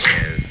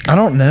 Shiz. I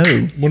don't know.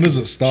 when does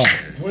it stop?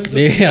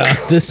 Yeah,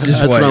 this is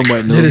That's what I'm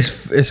waiting on. It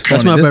is. It's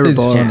funny. That's my This favorite dude's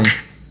part. funny.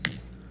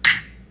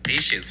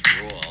 These shiz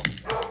rule.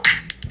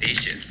 These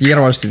shiz. You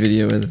gotta watch the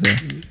video with it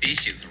though. These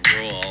shiz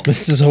rule.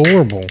 This is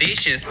horrible. These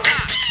shiz.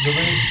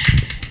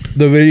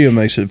 The video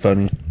makes it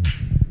funny.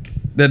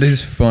 That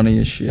is funny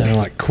as shit. They're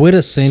like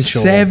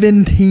quintessential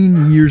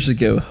 17 years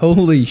ago.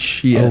 Holy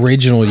shit.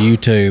 original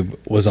YouTube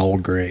was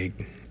old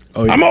Greg.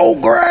 Oh, yeah. I'm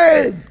old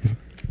Greg.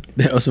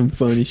 That was some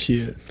funny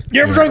shit.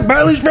 You ever drink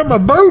Bailey's from a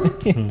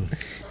boat?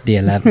 Do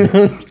you love me?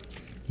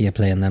 You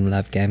playing them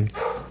love games?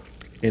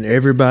 And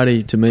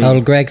everybody to me.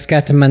 Old Greg's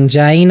got a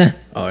mangina.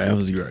 Oh, that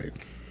was great.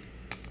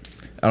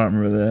 I don't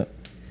remember that.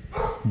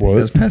 That's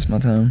What? past my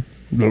time.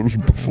 That was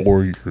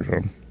before your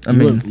time. I You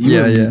mean, weren't- you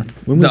yeah, weren't- yeah.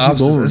 when was The you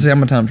opposite. born? See,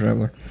 I'm a time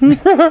traveler.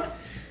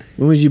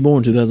 When was you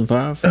born?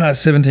 2005.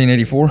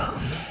 1784.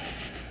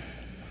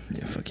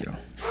 Yeah, fuck y'all.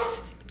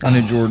 I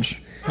knew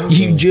George.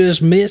 You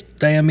just missed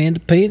damn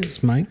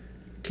independence, man.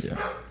 Yeah,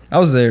 I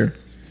was there.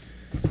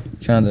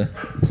 Kinda.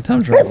 It's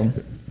time traveling.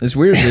 It's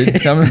weird,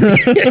 dude.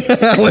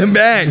 I went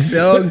back,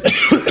 dog. I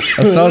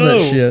saw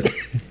that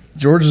shit.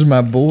 George is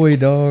my boy,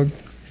 dog.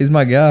 He's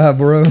my guy,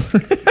 bro.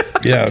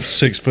 Yeah,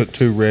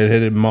 6'2"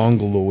 redheaded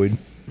mongoloid.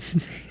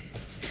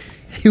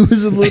 He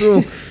was a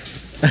little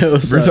That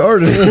was like,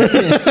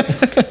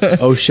 retarded.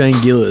 oh, Shane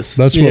Gillis.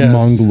 That's Yes. what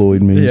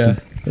mongoloid means. Yeah.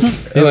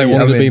 They like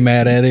wanted I to be mean-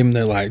 mad at him.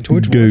 They're like,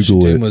 George Google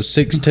Washington it. was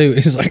 6'2".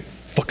 He's like,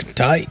 fucking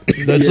tight.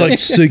 That's like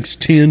 6'10"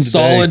 today.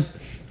 Solid.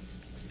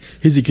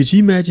 He said, could you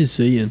imagine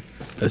seeing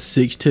a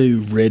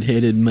 6'2"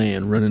 redheaded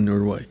man running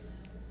their way?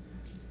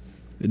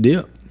 The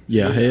dip.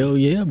 Yeah, hell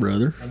yeah,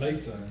 brother. I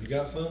need some. You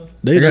got some?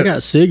 Dude, I I got-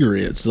 got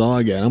cigarettes. That's all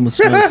I got. I'm going to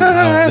smoke it.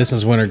 Oh, this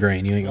is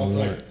wintergreen. You ain't gonna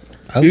want it.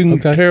 Oh, You can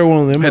okay. tear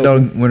one of them Hey,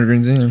 open. dog.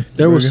 Wintergreen's in.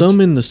 There was some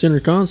in the center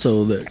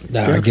console that.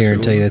 Nah, I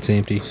guarantee that's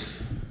empty.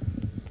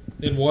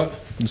 In what?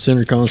 The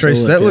center console.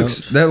 Trace, of that couch.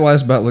 looks. That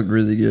last bite looked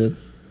really good.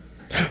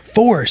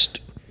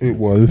 Forrest. It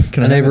was.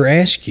 Can I I have never it?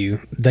 asked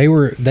you. They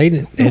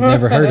had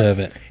never heard of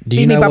it. Do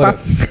you know what?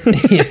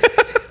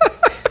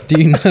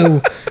 Do you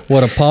know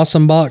what a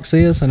possum box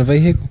is in a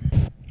vehicle?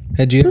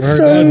 Had you ever heard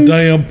of A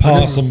damn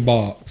possum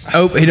box.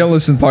 Oh, he don't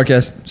listen to the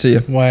podcast. See ya.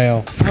 it?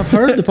 Wow. I've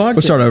heard the podcast.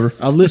 We'll start over.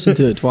 I've listened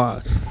to it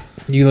twice.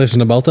 You listened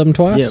to both of them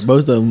twice? Yeah,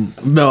 both of them.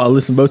 No, I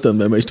listened to both of them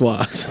that makes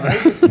twice.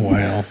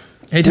 Wow.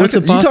 Hey, What's talked,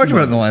 the you talked possum about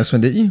it in the box? last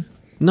one, didn't you?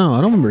 No,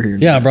 I don't remember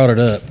hearing Yeah, I that. brought it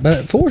up.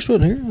 But Forrest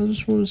wasn't here. I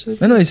just wanted to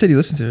say. I know he said he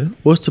listened to it.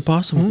 What's the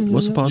possum?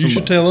 What's the possum? You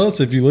should box? tell us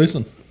if you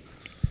listen.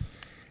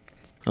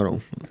 I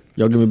don't.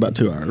 Y'all give me about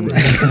 2 hours. bro.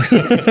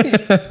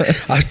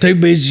 I was too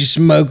busy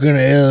smoking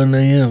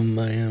L&M,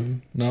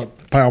 man.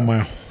 Not pow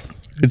mouth.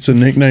 It's a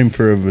nickname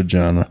for a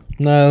vagina.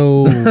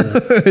 No.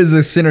 It's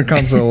a center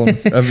console of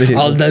the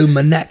Although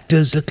my neck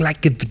does look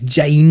like a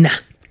vagina.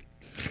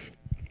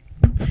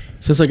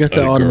 Since I got that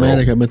Hey, girl.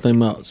 automatic, I've been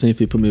thinking about seeing if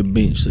he put me a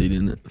bench seat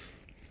in it.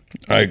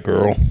 Hey,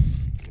 girl.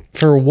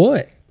 For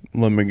what?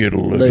 Let me get a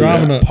little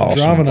Driving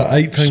possum a box.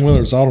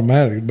 18-wheeler is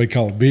automatic. It'd be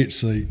called a bitch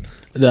seat.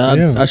 I,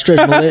 Yeah. I stretch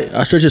my leg.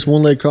 I stretch this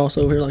one leg across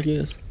over here like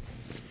this.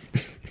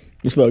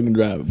 Just fucking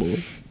drive it, boy.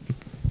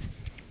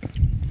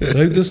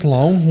 Dude, this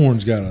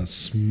Longhorn's got a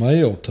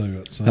smell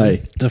to it. Son.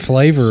 Hey, The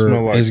flavor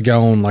Smell like is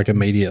gone like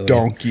immediately.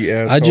 Donkey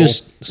asshole. I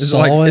just Is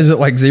saw it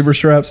like zebra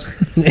straps?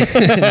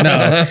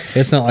 No,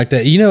 it's not like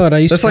that. You know what I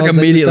used That's to call like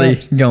zebra immediately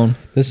straps? gone.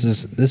 This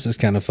is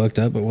kind of fucked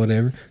up, but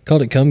whatever.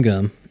 Called it cum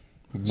gum.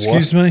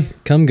 Excuse me?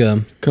 Cum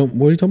gum.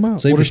 what are you talking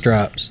about? Zebra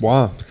stripes.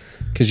 Why?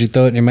 Because you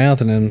throw it in your mouth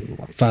and in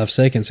 5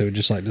 seconds it would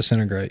just like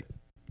disintegrate.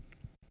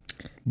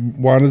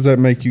 Why does that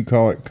make you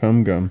call it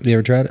cum gum? You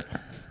ever tried it?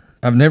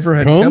 I've never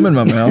had Cum? cum in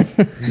my mouth.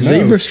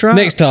 Zebra stripe.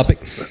 Next topic.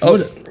 I'll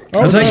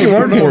take your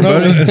word for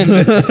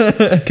it,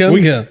 buddy.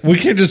 Cum gum. We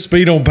can't just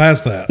speed on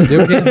past that.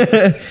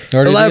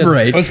 Already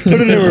Elaborate. Let's put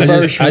it in did.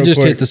 reverse. I just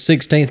real hit the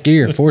 16th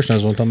gear. Forrest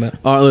knows what I'm talking about.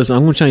 All right, listen.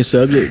 I'm gonna change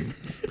subject.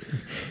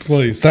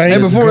 Please. Thank Hey,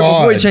 before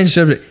God. we change the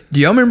subject, do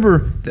y'all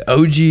remember the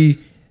OG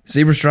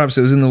zebra stripes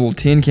that was in the little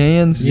tin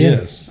cans?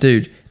 Yes.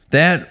 Dude,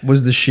 that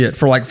was the shit.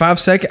 For like 5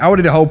 seconds, I would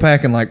eat a whole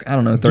pack in like, I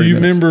don't know, 30 Do you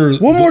minutes.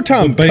 remember One more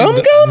time. Cum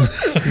gum?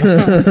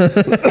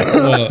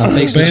 I'm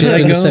fixing shit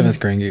Band-Aid in the gum? 7th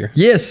grade gear.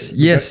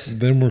 Yes.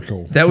 Then we're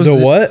cool. That was The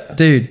what?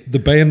 Dude, The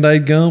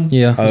Band-Aid gum?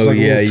 Yeah. It's like a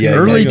yeah, little yeah, tin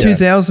early gum.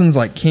 2000s,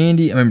 like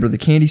candy. I remember the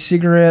candy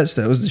cigarettes.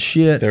 That was the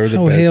shit. They were the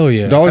Oh, best. hell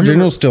yeah. Dollar I remember-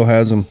 General still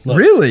has them.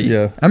 Really?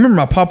 Yeah. I remember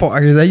my papa.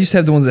 They used to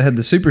have the ones that had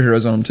the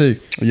superheroes on them too.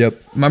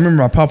 Yep. I remember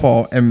my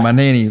papa and my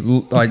nanny,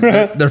 like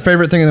their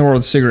favorite thing in the world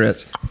was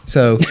cigarettes.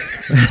 So,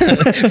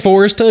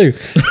 Forrest too.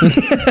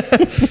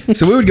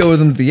 so we would go with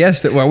them to the gas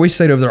station. Well, we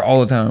stayed over there all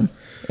the time.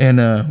 And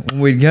when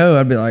we'd go,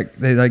 I'd be like,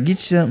 they'd like,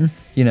 get you something,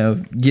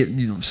 get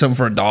you something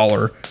for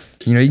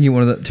 $1. You can get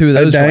one of the two of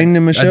those. dang for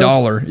them, like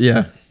Michelle? $1.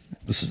 Yeah.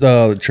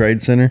 The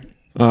Trade Center.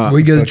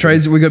 We'd go to the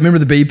trades. We go. Remember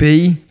the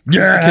BP?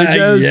 Yeah,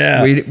 Cujo's?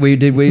 yeah.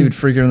 We would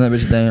freak on that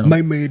bitch down.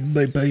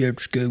 They pay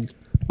after school.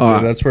 All Yeah,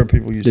 right, that's where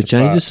people used to to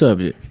change fight. the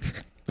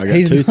subject. I got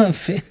He's two. not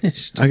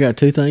finished. I got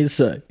two things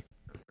to say.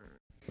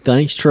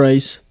 Thanks,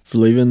 Trace, for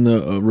leaving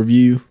the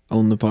review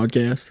on the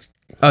podcast.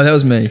 Oh, that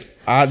was me.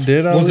 I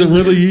did. I Was it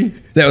really you?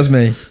 That was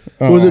me.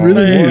 Was it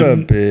really What you? a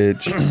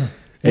bitch.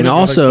 And got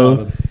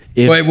also, excited.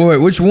 if Wait.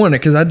 Which one?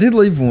 Because I did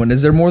leave one.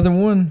 Is there more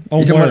than one? On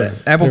You talking where?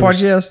 about Apple There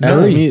was- Podcast?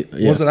 Apple Three. Mu-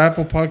 yeah. Was it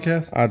Apple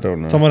Podcast? I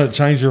don't know. Someone that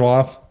changed your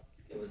life?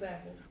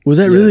 was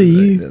that really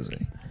you? That was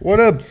me. What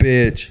a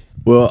bitch.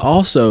 Well,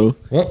 also,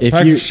 Well, if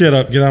pack you your shit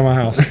up. Get out of my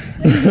house.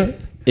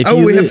 if Oh,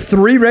 you we li- have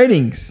 3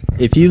 ratings.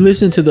 if you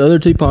listen to the other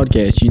two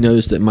podcasts, you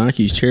notice that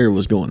Mikey's chair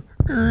was going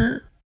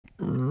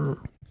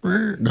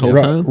the whole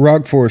time.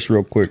 Rock Force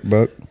real quick,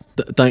 Buck.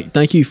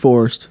 Thank you,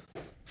 Forrest,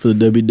 for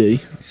the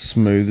WD.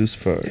 Smooth as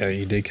fuck. Yeah,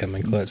 you did come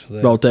in clutch for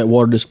that. Brought that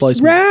water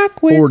displacement.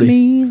 Rock with 40.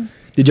 me.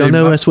 Did y'all Dude,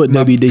 know my- that's what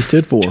WD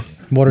stood for?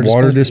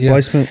 Water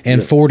displacement? Yeah.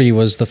 And 40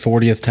 was the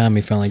 40th time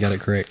he finally got it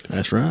correct.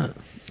 That's right.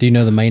 Do you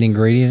know the main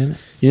ingredient in it?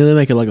 You know they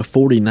make it like a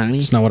 40-90?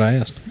 It's not what I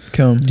asked.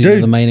 Come. Do you know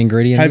Dude, the main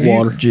ingredient? have in it? you-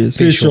 Water. Jizz.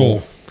 Fish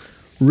oil.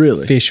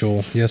 Really? Fish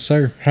oil. Yes,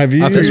 sir. Have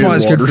you? I think That's why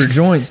it's good Water. for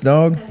joints,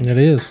 dog. It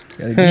is.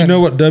 You know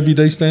what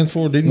WD stands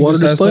for? Didn't you Water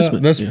just ask that?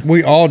 displacement. That's Yeah.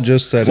 we all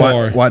just said it.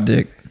 Sorry. White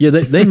dick. Yeah,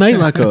 they make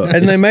like a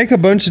And they make a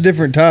bunch of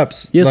different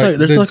types. yeah, it's like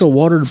there's like that's- a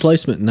water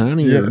displacement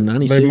 90 yeah, or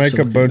 96. They make a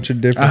something. bunch of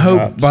different I hope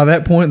types. by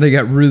that point they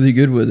got really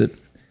good with it.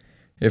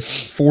 If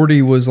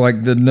 40 was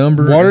like the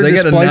number, Water they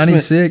got a displacement-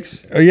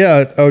 96. Oh,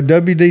 yeah,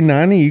 WD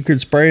 90 you could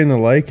spray in the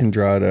lake and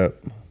dry it up.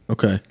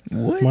 Okay.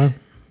 What? Well,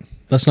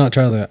 let's not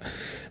try that.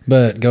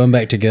 But going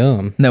back to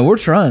gum. No, we're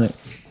trying it.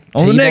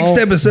 On the T-ball.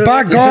 next episode.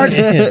 By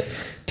God,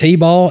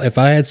 T-ball, if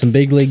I had some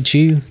big league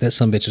chew, that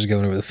some bitch was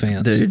going over the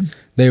fence. Dude.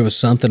 There was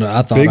something,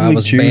 I thought Big I league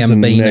was chew's the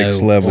Bambino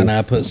next level. when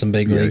I put some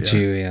big league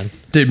chew in.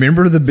 Dude,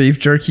 remember the beef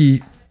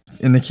jerky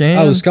in the can?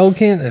 Oh, the skull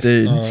can?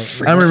 Dude,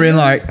 I remember being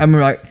like,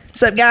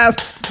 what's up, guys?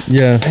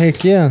 yeah.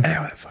 Heck yeah.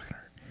 Ow, that fucking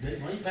hurt.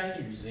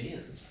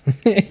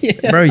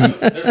 Bro,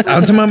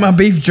 I'm talking about my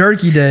beef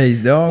jerky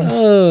days, dog.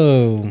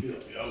 Oh.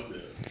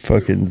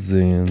 Fucking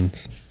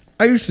Zins.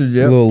 I used to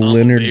dip. Little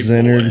Leonard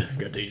Zenard.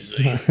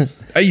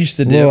 I used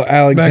to Little dip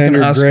back in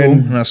Alexander high school,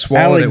 and I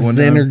swallowed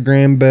Alexander it one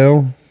Graham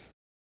Bell. time.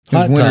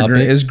 Hot It was wintergreen.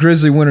 topic. It was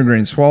grizzly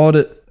wintergreen. Swallowed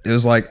it. It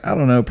was like, I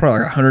don't know, probably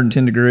like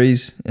 110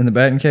 degrees in the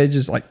batting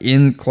cages, like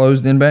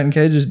closed in batting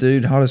cages,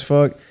 dude. Hot as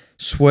fuck.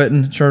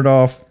 Sweating, shirt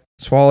off.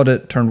 Swallowed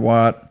it, turned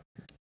white.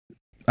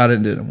 I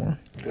didn't do it anymore.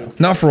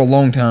 Not for a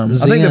long time. I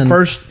think the Zen.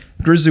 first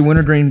grizzly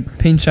wintergreen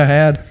pinch I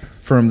had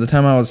from the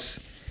time I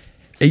was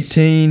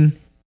 18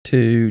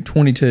 to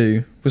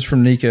 22 was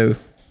from Nico.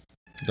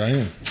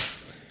 Damn.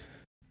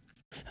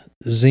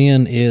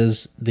 Zen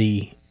is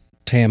the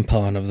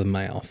tampon of the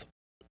mouth.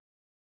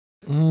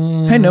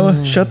 Hey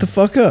Noah, shut the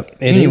fuck up. It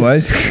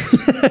Anyways,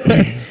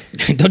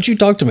 Don't you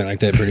talk to me like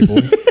that, pretty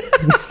boy.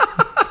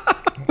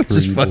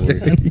 just fucking.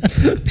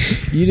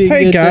 You didn't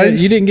Hey, get guys.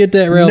 that. You didn't get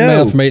that round No.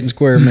 mouth from eating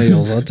square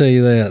meals. I'll tell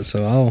you that.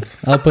 So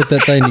I'll put that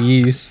thing to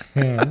use.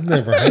 I've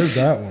never heard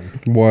that one.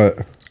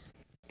 What?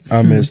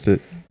 I missed it.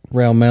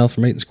 Round mouth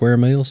from eating square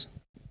meals.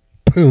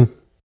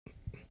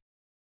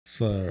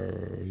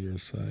 So you're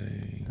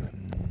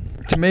saying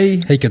To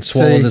me, He could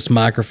swallow See. this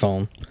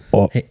microphone.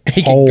 Oh,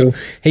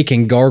 He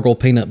can gargle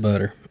peanut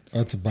butter.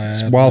 that's a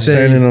bad. while See,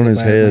 standing on It's a his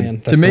bad head.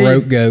 man. The To me-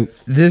 throat goat.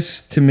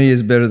 this to me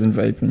is better than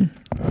vaping.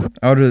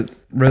 I would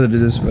rather do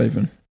this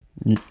vaping.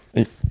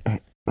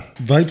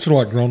 Vapes are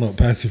like grown up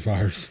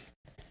pacifiers.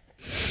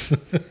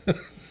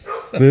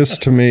 This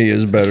to me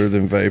is better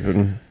than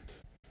vaping.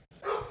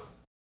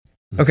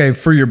 Okay,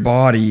 for your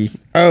body,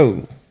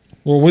 Oh,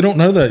 Well, we don't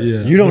know that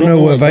yet. you don't We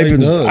know what vape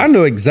vaping's. does. I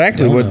know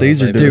exactly Don't what know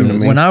these what are vape doing dude. to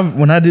me.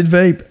 When I did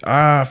vape,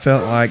 I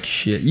felt like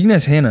shit. You can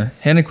ask Hannah.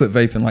 Hannah quit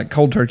vaping, like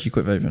cold turkey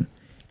quit vaping,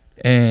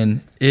 and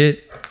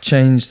it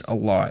changed a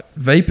lot.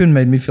 Vaping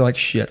made me feel like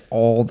shit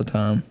all the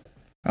time.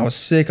 I was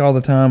sick all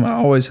the time. I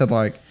always had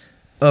like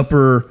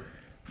upper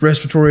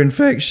respiratory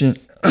infection.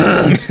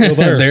 Still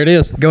there. There it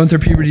is. Going through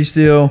puberty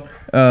still.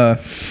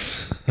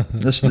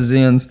 That's the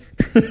Zens.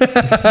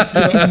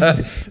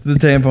 The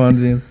tampon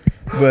Zens.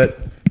 But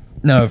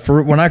no,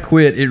 for when I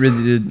quit, it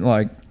really did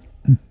like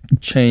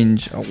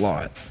change a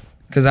lot.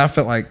 Because I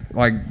felt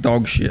like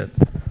dog shit.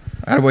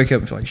 I'd wake up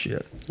and feel like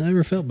shit. I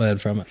never felt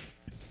bad from it.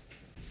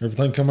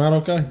 Everything come out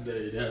okay?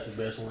 Dude, that's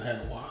the best one I had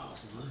in a while,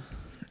 son.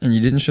 And you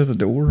didn't shut the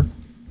door.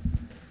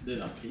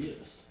 Then I'm pissed.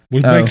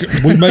 We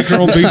Oh. make our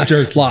own beef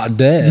jerky. Like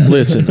that.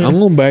 Listen, I'm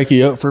gonna back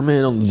you up for a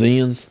minute on the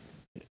Zens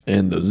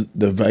and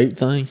the vape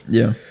thing.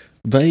 Yeah.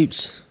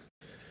 Vapes,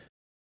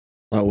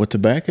 like with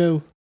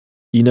tobacco,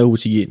 you know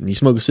what you get. When you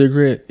smoke a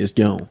cigarette, it's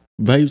gone.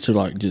 Vapes are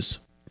like just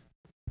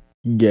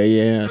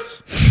gay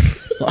ass.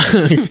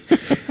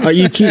 Like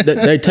you keep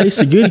they taste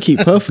so good. You keep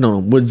puffing on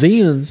them. With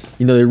Zens,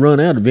 you know they run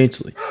out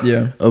eventually.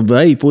 Yeah. A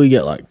vape, we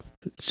got like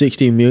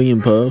 60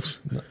 million puffs.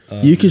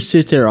 You can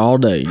sit there all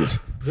day just.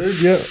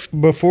 Dude, yeah,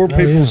 before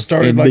people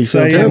started It'd like be so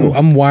saying terrible.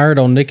 I'm wired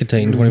on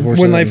nicotine 24/7.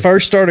 when they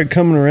first started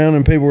coming around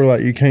and people were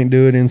like, "You can't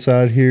do it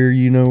inside here,"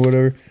 you know,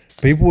 whatever.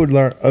 People would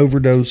like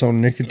overdose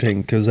on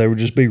nicotine because they would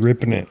just be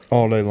ripping it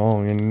all day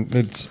long, and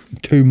it's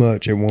too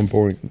much at one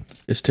point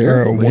It's or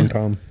terrible. at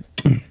one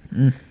Man.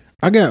 time.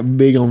 I got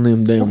big on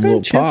them damn What kind little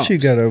of chips pops. you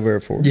got over there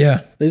for?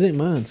 Yeah. These ain't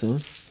mine, son.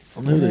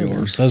 I know they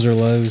are. Those are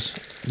lows.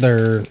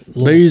 They're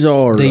little These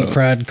are deep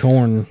fried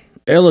corn.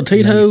 Ella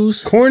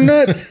Tito's Corn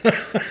nuts.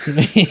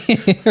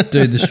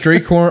 Dude, the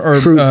street corn or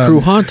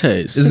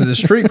Crujantes. is it the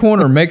street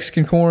corn or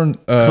Mexican corn?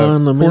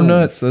 Con lemon. Corn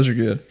nuts. Those are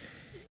good.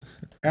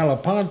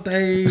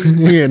 Alapante.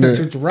 Yeah, the-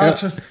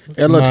 Chicharracha.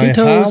 Ella My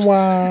Tito's.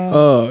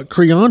 Hawaii.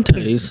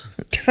 Criantes.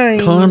 Tang.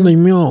 Con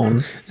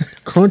lemon.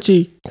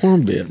 Crunchy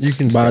corn bits. You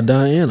can by stop.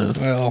 Diana.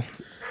 Well,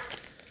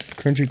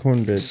 Crunchy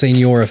corn bits.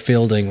 Senora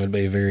Fielding would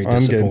be very I'm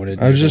disappointed.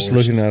 good. I was in just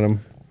yours. looking at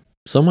them.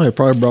 Somebody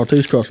probably brought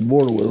these across the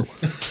border with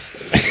them.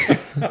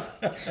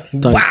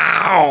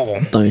 Wow.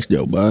 Thanks,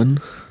 Joe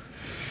Biden.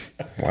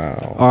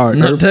 Wow. All right.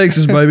 Not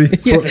Texas, baby.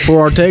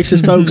 For our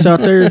Texas folks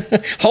out there,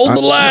 Hold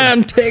the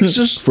line,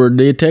 Texas. for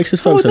the Texas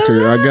folks out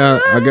there, I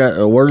got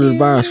a word of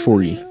advice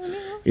for you.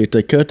 If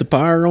they cut the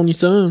power on your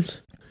sons,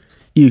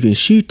 you can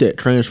shoot that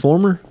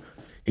transformer,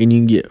 and you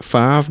can get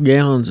 5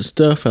 gallons of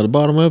stuff out of the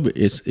bottom of it.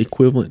 It's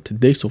equivalent to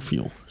diesel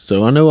fuel.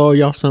 So I know all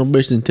y'all son of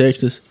bitches in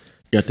Texas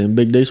got them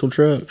big diesel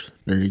trucks.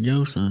 There you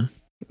go, son.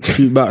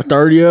 Shoot about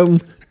 30 of them.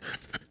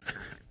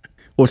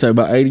 What's that?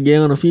 About 80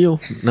 gallons of fuel?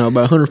 No,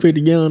 about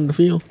 150 gallons of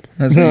fuel.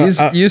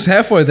 You was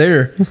halfway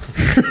there.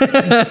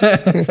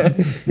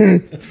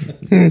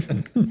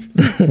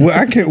 Well,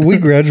 I can't. We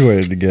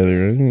graduated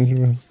together.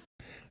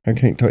 I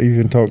can't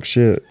even talk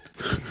shit.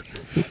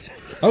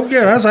 Oh,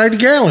 yeah, that's 80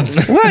 gallons.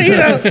 Well, you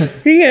know,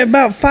 you get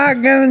about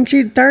 5 gallons,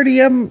 shoot 30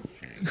 of them,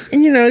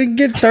 and you know, you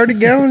get 30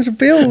 gallons of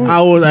fuel. I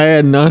was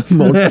adding, not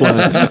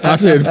multiplying. I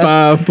said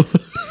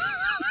 5.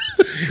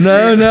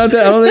 No, I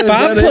don't think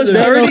 5 plus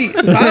 30.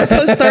 5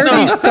 plus 30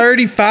 is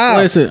 35.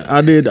 Listen,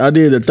 I did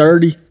a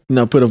 30, and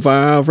I put a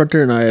 5 right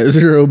there, and I had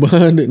 0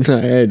 behind it, and I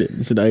added it.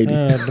 It said 80.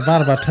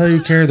 Divided by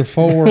 2, carry the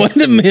 4. Wait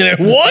a minute.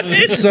 What?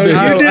 So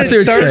I you see did what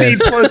you're 30 saying.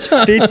 plus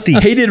 50.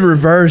 he did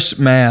reverse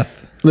math.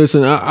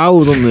 Listen, I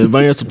was on the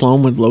advanced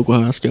diploma at the local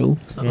high school.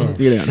 So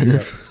get out of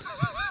here.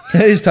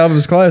 He's top of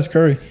his class,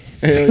 Curry.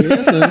 Hell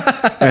yeah, son.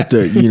 At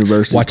the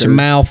University. Watch of your Curry.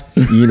 mouth.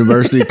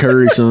 University of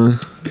Curry, son.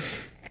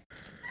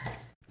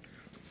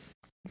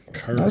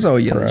 I was all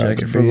yellow Proud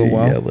jacket to for a be little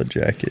while. Yellow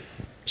jacket.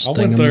 I Sting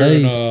went 'em there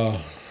and,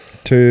 bees.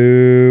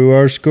 To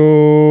our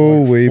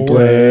school, we Like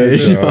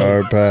pledge four-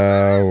 our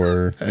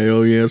power.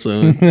 Hell yeah,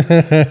 son.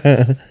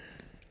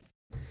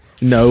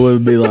 No, it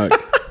would be like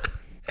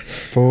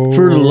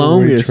for the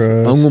longest.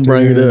 I'm gonna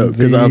bring it up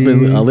because I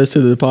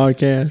listened to the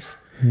podcast.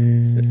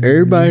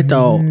 Everybody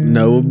thought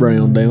Noah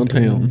Brown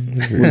downtown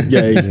was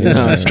gay in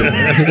high school.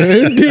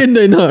 Didn't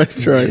they not,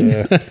 straight?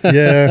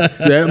 Yeah.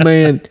 That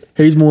man,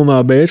 he's one of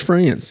my best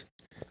friends.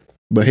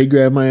 But he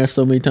grabbed my ass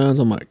so many times,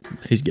 I'm like,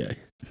 he's gay.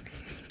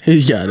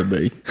 He's got to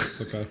be.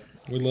 It's okay.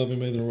 We love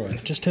him either way.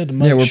 Just had to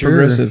make Yeah, we're sure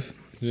progressive.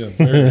 Yeah,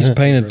 very he's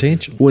paying progressive.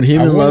 attention. When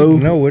him I and want Lowe,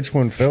 to know which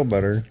one felt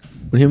better.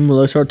 when him and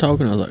Lowe started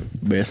talking, I was like,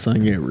 best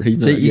thing ever.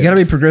 He's See, not you gay. got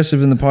to be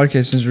progressive in the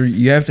podcast.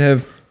 You have to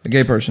have a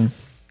gay person.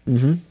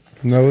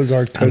 Noah's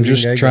our I'm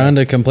just trying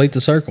to complete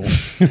the circle.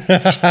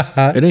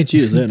 It ain't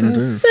you, is that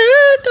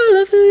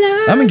not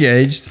there? I'm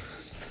engaged.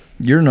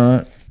 You're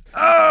not.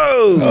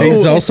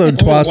 He's also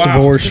twice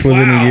divorced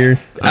within a year.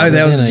 Oh,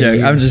 that was a Within a joke.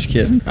 year. I'm just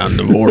kidding. I'm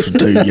divorced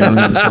with 2 young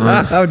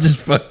son. I'm just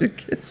fucking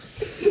kidding.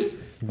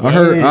 I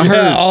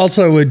heard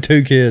Also with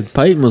 2 kids.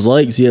 Peyton was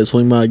late 'cause he had to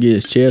swing by and get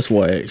his chest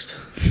waxed.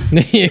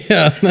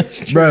 Yeah,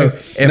 that's true. Bro,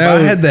 if I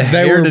had the they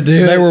hair were, to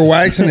do they it, were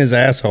waxing his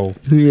asshole.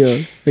 Yeah,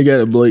 he got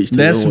it bleached.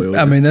 that's,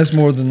 I mean, that's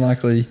more than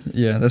likely.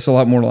 Yeah, that's a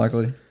lot more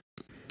likely.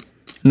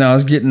 No, I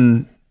was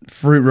getting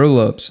fruit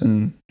roll-ups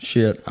and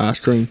shit. ice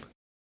cream.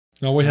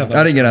 No, we had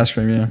I didn't get ice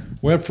cream, yeah.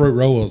 we had fruit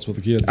roll-ups with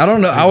the kids. I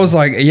don't know. I was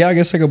like, yeah, I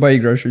guess I go buy you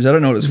groceries. I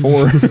don't know what it's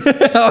for.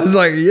 I was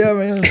like, yeah,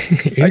 man.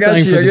 I got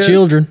Anything you. for I the got-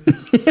 children.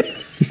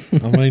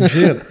 I mean,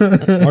 shit.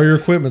 All your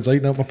equipment's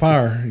eating up my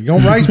power. You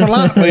gonna raise my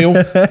light bill?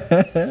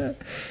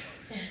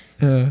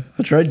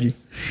 I tried you.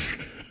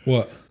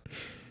 What?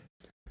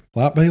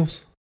 Light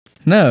bills?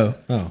 No,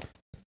 Oh.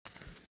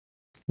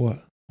 What?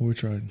 What we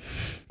trading?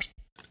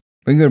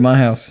 we can go to my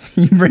house.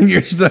 You bring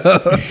your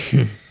stuff.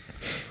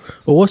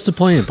 Well, what's the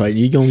plan, Peyton?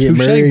 You gonna get Touche,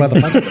 married?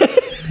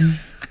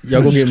 motherfucker.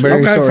 Y'all gonna get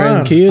married? Okay, Start having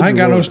fine. kids? I ain't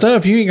or got no what?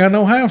 stuff. You ain't got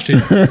no house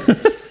yet.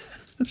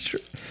 That's true.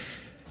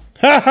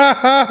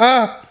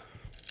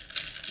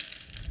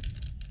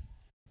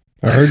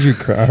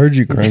 I heard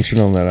you crunching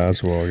on that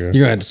ice a while ago. You're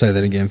gonna have to say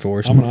that again for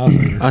us. I'm an ice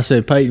eater. I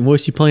said, Peyton,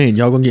 what's your plan?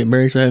 Y'all gonna get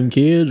married, start having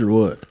kids, or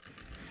what?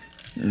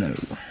 No.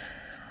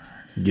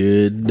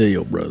 Good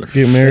deal, brother.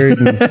 Get married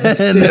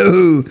and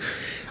No.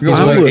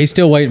 He's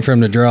still waiting for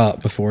him to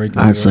drop before he can.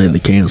 I'd say the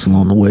cancel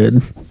on the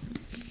wedding.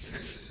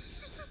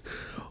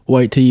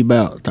 Wait till you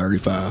about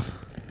 35.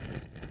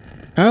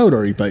 How old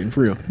are you, Peyton,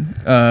 for real?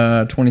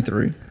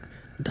 23.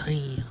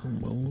 Damn,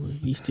 boy,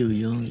 you still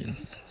young.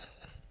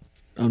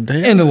 I'm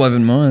damn. And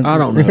 11 months. I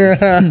don't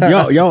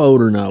know. y'all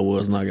older than I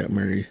was when I got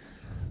married.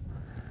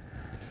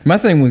 My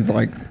thing with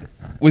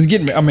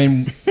getting, I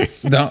mean,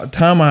 the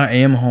time I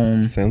am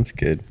home, sounds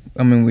good.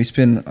 I mean, we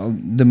spend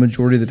the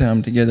majority of the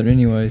time together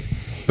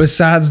anyways.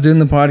 Besides doing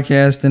the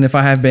podcast, and if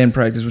I have band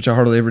practice, which I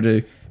hardly ever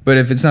do. But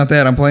if it's not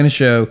that, I'm playing a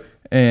show,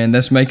 and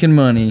that's making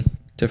money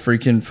to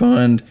freaking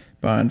fund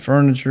buying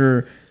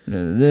furniture,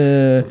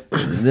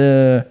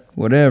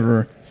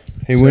 whatever.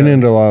 He went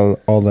into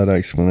all that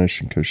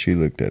explanation because she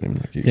looked at him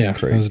like he Yeah,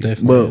 was that was crazy.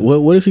 definitely.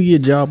 But what if you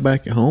get a job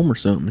back at home or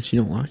something and she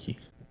don't like you?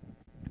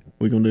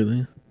 We gonna do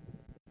then?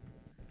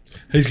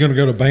 He's gonna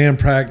go to band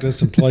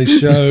practice and play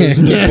shows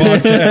and do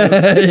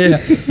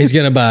podcasts. He's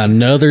gonna buy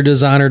another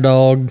designer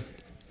dog.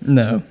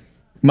 No.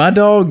 My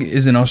dog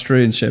is an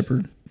Australian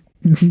Shepherd.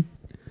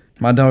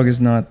 My dog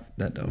is not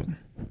that dog.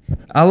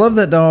 I love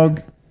that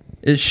dog.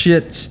 Its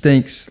shit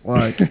stinks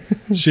like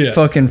Shit.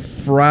 fucking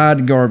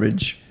fried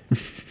garbage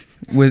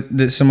with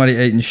that somebody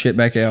ate and shit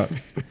back out.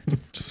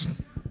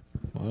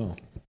 Wow.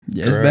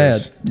 Yeah, it's Gross.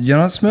 bad. Did you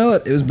not smell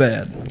it? It was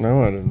bad.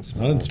 No, I didn't.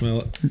 I didn't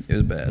smell it. It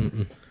was bad.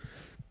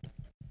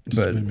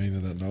 Don't be mean to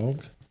that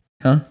dog.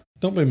 Huh?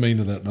 Don't be mean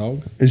to that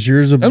dog. Is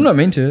yours a I'm not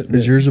mean to it.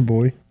 is yours a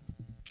boy?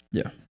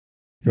 Yeah.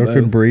 Y'all No.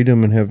 could breed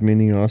them and have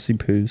mini Aussie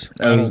poos.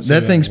 I don't see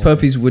that thing's that working.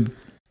 puppies would.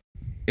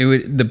 It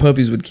would. The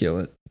puppies would kill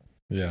it.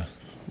 Yeah.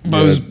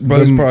 Bo's the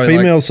probably like,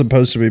 female's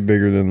supposed to be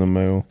bigger than the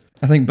male.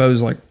 I think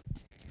Bo's like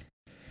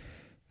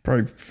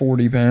probably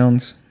 40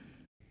 pounds.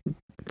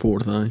 Poor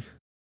thing.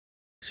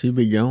 She'd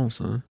be gone,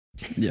 son.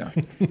 Yeah.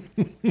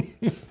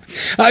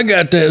 I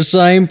got that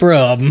same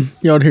problem.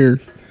 Y'all hear?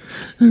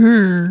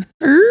 Gone.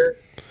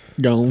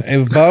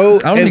 If Bo, I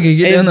don't think he'd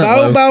get down that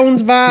low.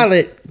 Bone's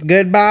Violet,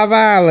 goodbye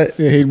Violet.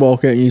 Yeah, he'd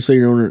walk out and you see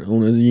her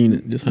on his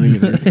unit just hanging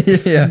there.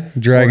 Yeah.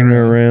 Dragging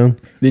her around.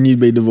 Then you'd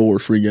be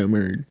divorced before you got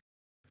married.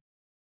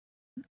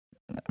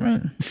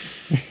 Right.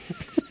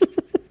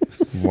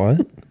 What?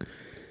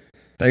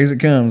 Take as it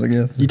comes, I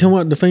guess. You talking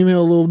about the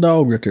female little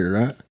dog right there,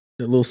 right?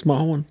 That little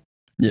small one.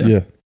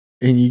 Yeah.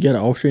 And you got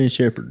an Australian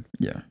Shepherd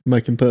Yeah.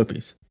 making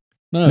puppies.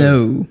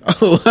 No.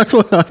 Oh, that's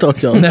what I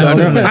thought y'all was No, talking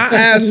no. about. I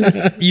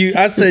asked you.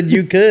 I said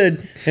you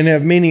could and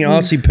have mini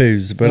Aussie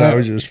poos, but I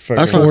was just fucking.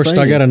 That's what I'm Forrest, I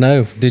saying. gotta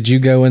know. Did you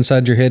go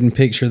inside your head and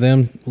picture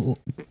them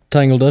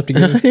tangled up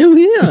together? Hell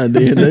yeah, I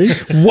did,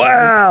 dude.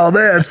 Wow,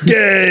 that's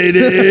gay,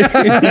 dude.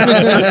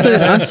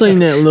 I seen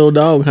that little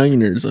dog hanging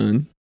there,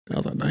 son. I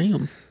was like,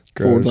 damn.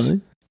 Poor Gross.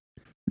 thing.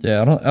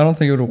 Yeah, I don't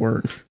think it would have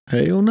worked.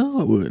 Hell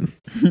no, it wouldn't.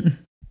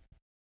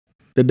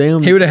 The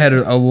damn. He would have had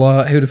a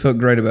lot. He would have felt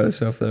great about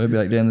himself, though. He'd be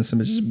like, damn, this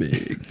bitch is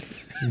big.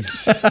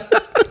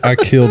 I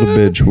killed a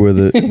bitch with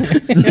it. And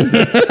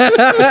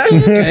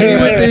he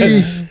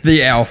would be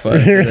the alpha.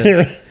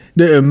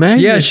 Dude,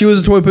 imagine. Yeah, she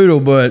was a toy poodle,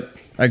 but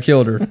I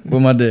killed her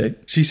with my dick.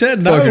 She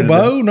said Fuck her no,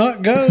 Bo,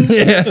 not go.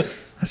 Yeah.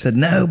 I said,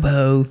 no,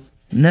 Bo.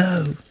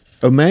 No.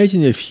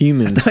 Imagine if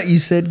humans. I thought you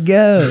said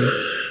go.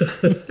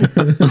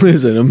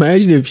 Listen,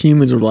 imagine if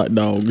humans were like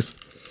dogs.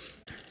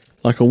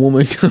 Like a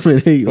woman come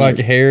and eat. Like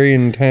hairy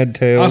and had I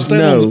tails.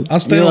 stand No. on, I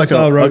stand You're on like the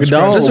side a- of the road like a and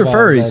dog. scratch Those are balls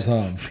furries.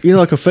 all the time. you know,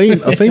 like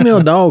a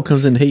female dog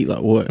comes in and eat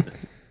like what?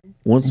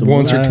 Once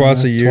Once month? or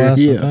twice a year.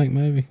 Twice, Yeah. I think,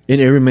 maybe. And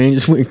every man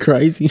just went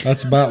crazy.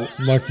 That's about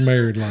like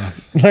married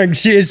life. Like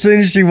she, as soon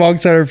as she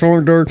walks out her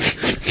front door,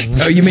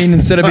 Oh, you mean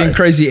instead of being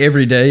crazy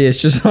every day, it's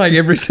just like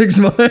every 6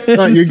 months?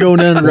 Like you're going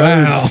down the road.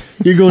 Wow.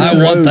 You're going I down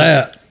the want road.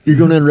 that. You're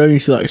going down the road and you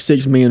see like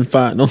 6 men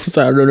fighting on the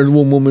side of the road. There's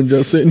one woman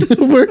just sitting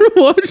over there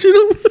watching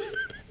them.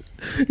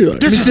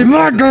 This is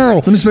my girl.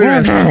 Let me smell your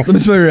ass. Let me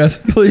smell your ass,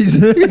 please.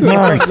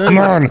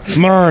 Mine.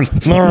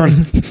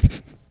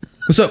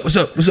 What's up? What's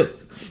up? What's up?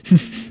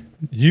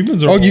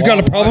 Humans are. Oh, you got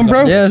a problem,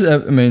 bro? Yeah,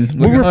 I mean,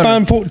 We were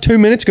fine 2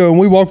 minutes ago, and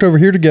we walked over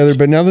here together.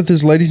 But now that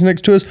this lady's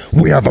next to us,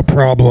 we have a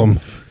problem.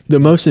 The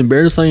most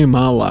embarrassing thing in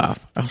my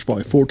life, I was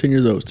probably 14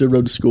 years old, still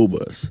rode the school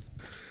bus.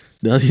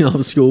 Does you know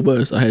the school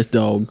bus? I had his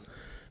dog.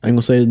 I ain't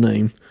gonna say his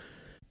name,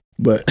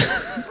 but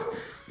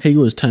he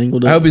was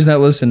tangled up. I hope he's not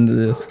listening to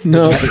this.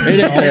 No, his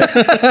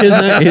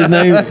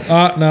name.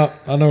 No,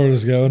 I know where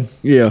this is going.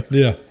 Yeah,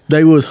 Yeah.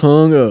 they was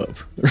hung up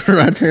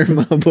right there in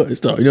my butt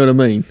stop. You know what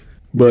I mean?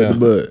 Butt Yeah. to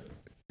butt.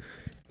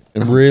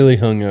 And Really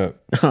hung up.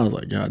 I was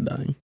like, God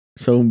dang,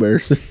 so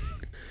embarrassing.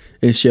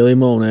 And Shelly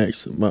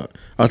Monax,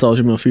 I thought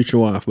she was my future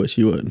wife, but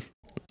she wasn't.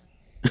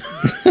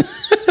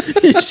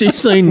 She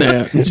seen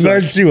that.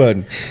 Glad she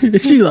wasn't.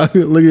 She's like,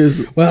 look at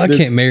this. Well, I this-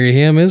 can't marry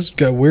him. He's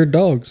got weird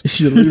dogs.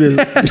 She's like, look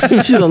at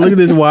this. She's like, look at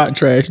this white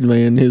trash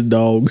man and his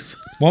dogs.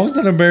 Why was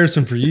that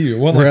embarrassing for you? It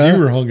wasn't Right. like you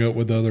were hung up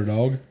with the other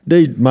dog.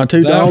 Dude, my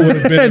two That dogs. would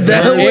have been.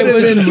 That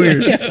would have been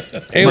weird. It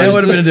That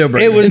would have been a deal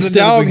breaker. It was the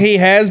Instead of dog he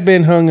has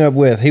been hung up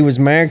with. He was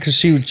mad because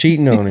she was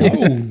cheating on him.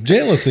 Oh,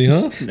 jealousy,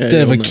 huh?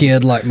 Instead of a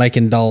kid like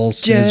making dolls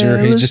scissor,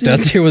 he's just out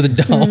there with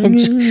the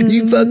dogs.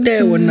 You fucked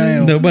that one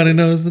now. Nobody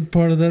knows the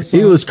part of that song.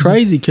 It was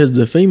crazy because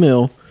the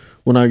female,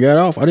 when I got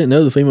off, I didn't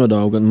know the female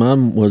dog, and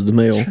mine was the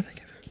male.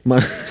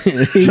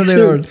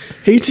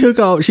 She took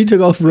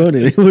off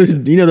running. It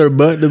was, their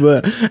butt to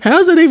butt.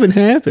 How's that even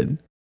happen?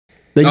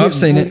 I've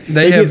seen it.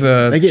 They have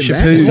they get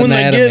back. It's When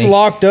they anatomy. get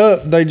locked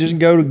up, they just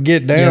go to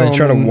get down. Yeah, they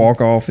try to and- walk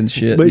off and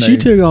shit. But and she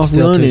they- took off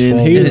still too running,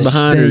 and he swollen. was It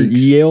behind her stinks.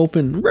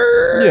 yelping.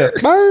 Yeah.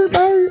 Burr,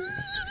 burr.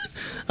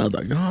 I was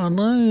like, God,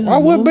 no. I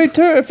would be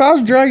too. If I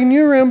was dragging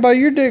you around by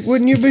your dick,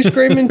 wouldn't you be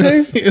screaming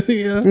too?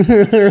 Yeah.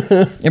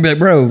 You'd be like,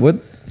 bro, what?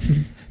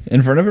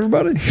 In front of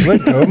everybody?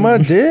 Let go of my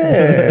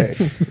dick.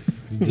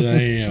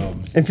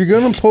 Damn. If you're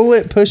gonna pull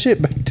it, push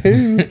it back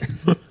too.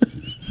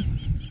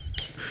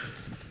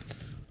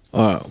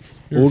 All right. What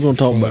we're going to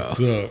talk about?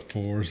 Fucked up,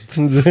 Forrest.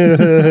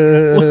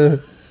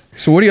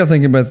 So what do y'all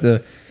think about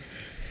the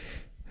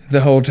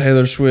whole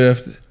Taylor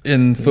Swift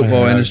in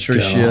football Oh, industry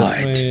God.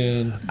 shit?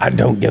 Man. I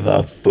don't give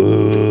a fuck.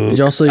 Did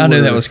y'all see I knew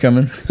where- that was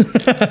coming.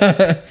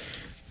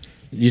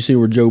 Did you see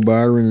where Joe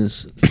Byron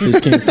is his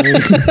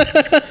campaign?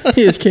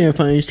 His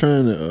campaign's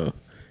trying to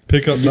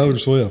Pick up Taylor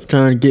Swift.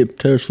 get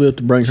Taylor Swift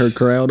to bring her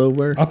crowd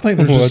over. I think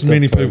there's What just the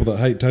many fuck? people that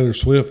hate Taylor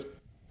Swift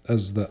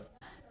as that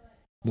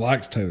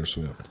likes Taylor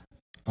Swift.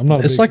 I'm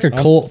not. It's like a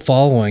cult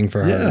following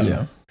for her. Yeah.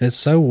 Yeah. It's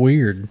so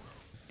weird.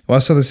 Well, I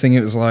saw this thing.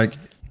 It was like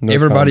No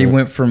everybody comment.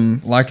 went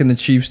from liking the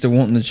Chiefs to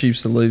wanting the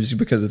Chiefs to lose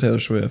because of Taylor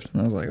Swift.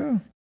 And I was like,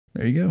 oh,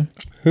 there you go.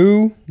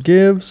 Who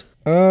gives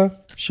a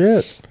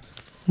shit?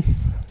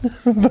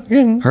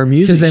 Fucking Her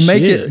music, Because they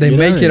make shit. it, they Get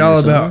make out of it all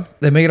here, son.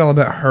 about, they make it all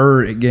about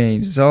her at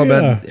games. It's all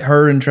about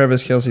her and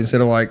Travis Kelce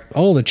instead of like,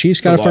 Oh, the Chiefs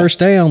got a first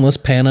down. Let's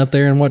pan up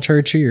there and watch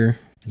her cheer.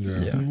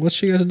 Yeah. What's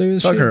she got to do with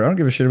this fuck shit? her. I don't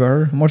give a shit about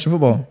her. I'm watching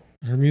football.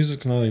 Her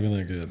music's not even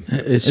that good.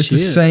 It's It's the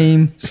shit.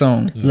 same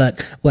song.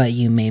 Look what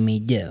you made me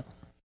do.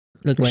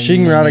 Look what she you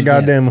can made write me a do.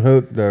 goddamn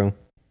hook though.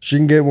 She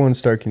can get one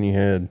stuck in your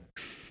head.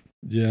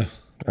 Yeah.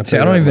 See,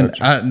 I don't even,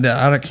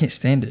 I can't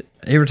stand it.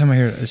 Every time I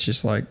hear it, it's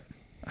just like,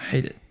 I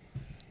hate it.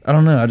 I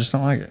don't know. I just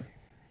don't like it.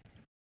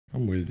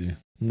 I'm with you.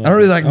 I don't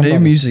really like new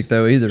music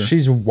though either.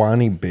 She's a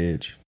whiny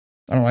bitch.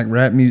 I don't like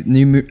rap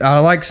music. I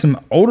like some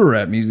older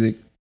rap music,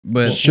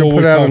 but She'll what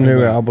put we out a talking new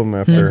about? album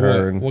after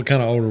her. And What kind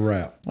of older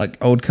rap?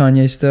 like old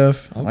Kanye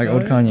stuff. I like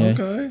old Kanye.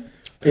 Okay.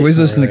 We was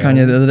listening to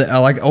Kanye the other day. I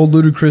like old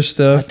Ludacris I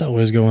stuff. thought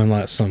we was going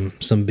like some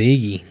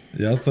Biggie.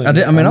 Yeah, I think. I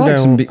did. I mean, I I'm like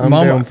down, some. I'm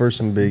Mom, down for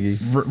some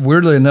Biggie.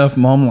 weirdly enough,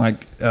 Mom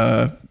like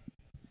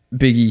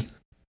Biggie.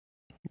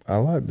 I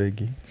like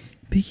Biggie.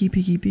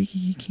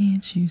 Biggie,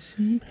 can't you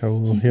see?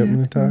 Hello,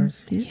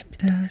 hypnotized.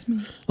 Hypnotize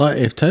me. Like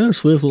if Taylor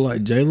Swift looked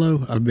like J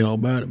Lo, I'd be all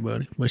about it,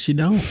 buddy. But she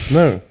don't.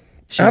 No,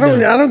 She I don't.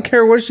 don't. I don't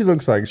care what she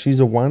looks like. She's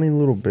a whiny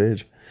little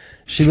bitch.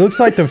 She looks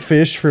like the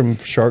fish from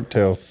Shark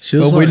Tale. She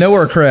Well, looks we like, know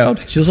our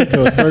crowd. She looks like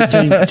a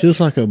 13. She looks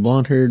like a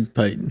blonde-haired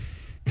Peyton.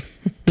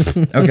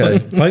 Okay,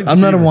 Peyton's I'm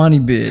not a favorite. whiny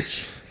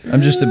bitch.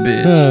 I'm just a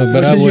bitch.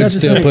 But I She got would the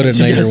still same- put it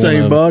She in got either the one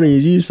same of them. body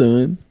as you,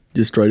 son.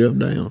 Just straight up and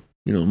down.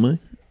 You know what I mean?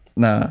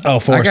 Nah. Oh,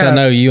 Forrest, I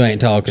know you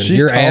ain't talking. She's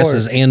Your ass taller.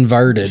 is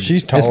inverted.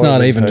 She's It's taller not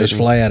than even just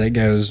Peyton. flat. It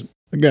goes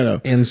I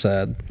got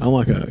inside. I'm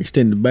like a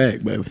extended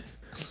back, baby.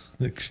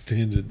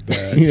 Extended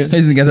back. Yeah.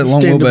 He's got that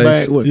long Extended wheelbase.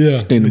 back with, Yeah.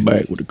 extended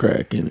back with a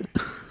crack in it.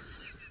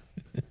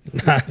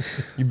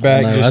 Your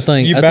back No, just. I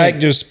your back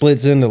think- just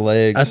splits into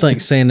legs. I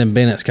think Sandon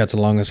Bennett's got the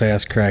longest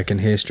ass crack in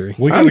history.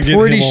 We I'm gotta get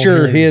pretty him on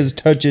sure here. his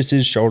touches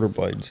his shoulder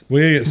blades.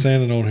 We gotta get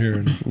Sandon on here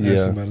and Yeah.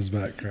 ask him about his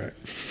back crack.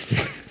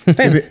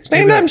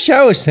 Stand up and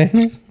show us,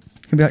 Sandon.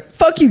 He'd be like,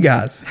 "Fuck you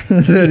guys."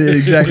 That's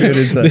exactly what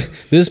it'd say.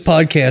 This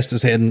podcast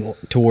is heading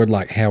toward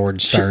like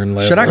Howard Stern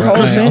level. Should I call right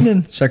now.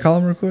 Sandon? Should I call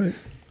him real quick?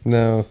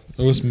 No,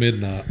 Oh, it's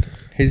midnight,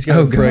 he's got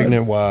Oh, a God.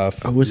 pregnant wife.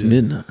 Oh, it's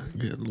midnight.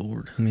 Good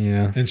Lord.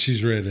 Yeah. and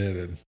she's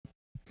redheaded.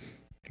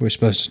 We're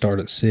supposed to start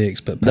at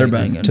 6, but They're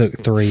Peyton banging. took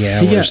 3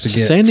 got- hours to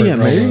get Sandy fruit got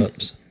married?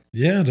 roll-ups.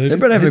 Yeah, dude. They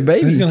better have a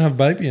baby. He's gonna have a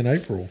baby in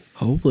April.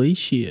 Holy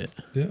shit!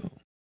 Yeah.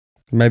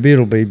 Maybe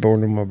it'll be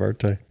born on my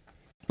birthday.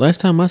 Last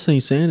time I seen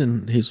Santa,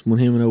 when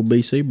him and old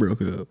BC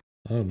broke up.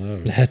 Oh no.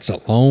 That's a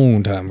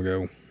long time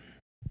ago.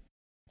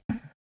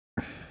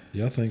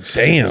 Yeah, I think. she's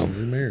Damn. supposed to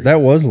be married.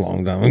 That was a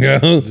long time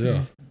ago.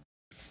 Yeah.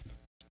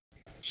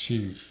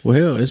 Shoot.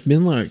 Well, it's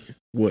been like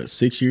what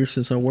 6 years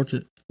since I worked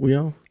at We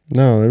All.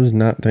 No, it was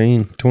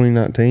 19.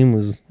 2019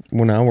 was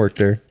when I worked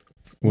there.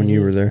 When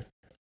you were there.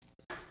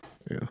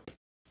 Yeah.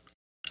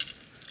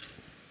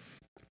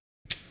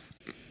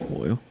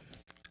 Well.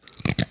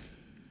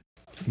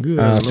 Good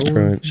Ice Lord.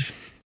 crunch.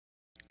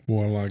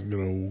 Boy, I like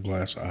good old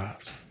glass of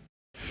ice.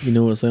 You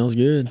know what sounds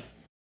good?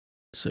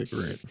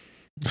 Cigarette.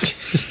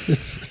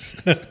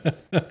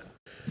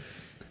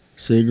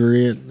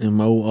 Cigarette and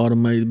my old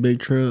automated big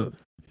truck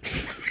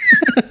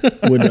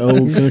with the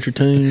old country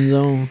tunes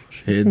on.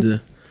 Head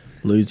to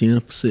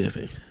Louisiana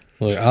Pacific.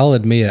 Look, I'll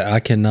admit I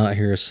cannot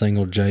hear a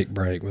single Jake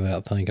break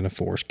without thinking of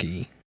Force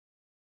Key.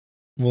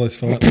 Well, it's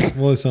fun.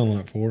 Well, it sound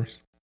like for us.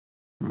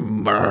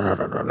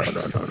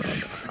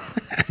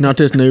 Not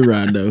this new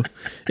ride though.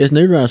 This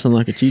new ride sounds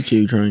like a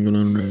choo-choo train going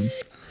on the road.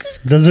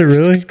 Does it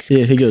really?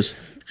 Yeah, he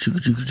goes choo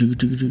choo choo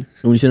choo choo. And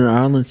when he's in an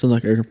island, it sounds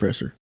like air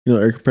compressor. You know,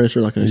 air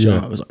compressor like in a Yeah.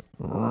 shop. It's like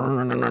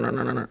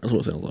that's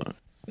what it sounds like.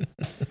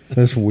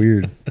 That's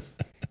weird.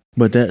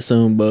 But that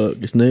son buck,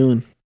 it's new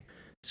and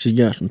she's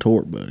got some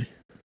torque, buddy.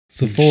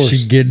 So for She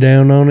us, get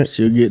down on it.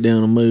 She'll get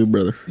down and move,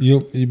 brother. you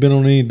been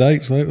on any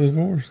dates lately,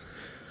 for us?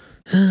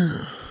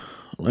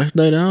 Last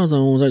date I was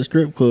on was at the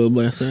strip club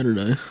last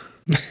Saturday.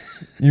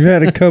 You've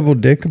had a couple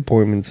dick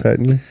appointments,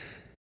 hadn't you?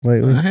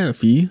 Lately? I had a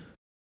few.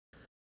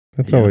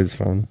 That's Yeah. always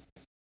fun.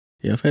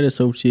 Yeah, I've had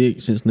this old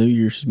chick since New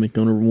Year. She's been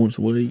going over once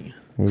a week.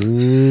 Ooh.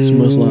 She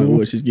must like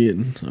what she's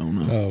getting. I don't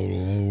know. Oh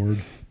Lord,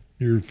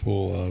 you're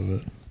full of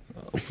it.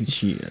 Oh,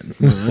 shit.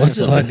 What's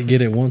it like to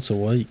get it once a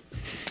week?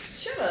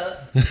 Shut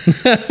up.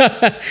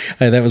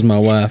 Hey, that was my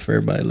wife for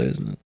everybody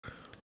listening.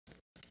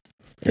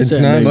 It's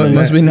that nice, big when thing.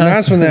 Must be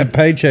nice. when that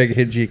paycheck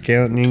hits your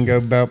account and you can go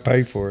about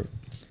pay for it.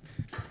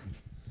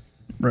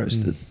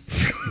 Roasted.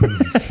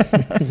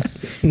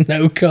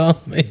 No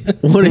comment.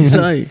 What did he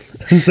say?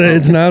 So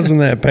it's nice when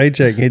that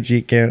paycheck hits your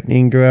account and you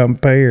can go out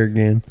and pay her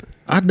again.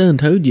 I done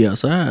told you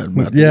outside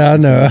about Yeah, I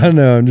this.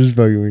 know. I'm just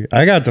fucking with you.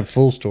 I got the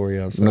full story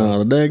outside.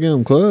 No, the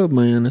daggum club,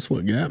 man. That's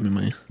what got me,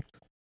 man.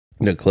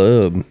 The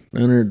club.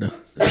 Down there at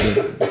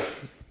the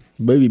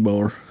booby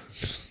bar.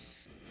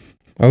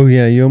 Oh,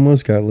 yeah, you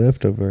almost got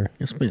left over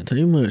I spent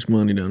too much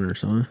money down there,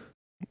 son.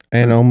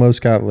 and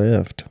almost got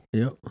left.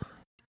 Yep.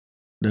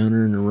 Down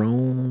there in the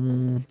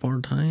wrong part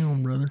of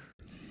town, brother.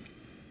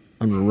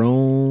 I'm the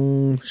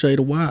wrong shade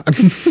of white.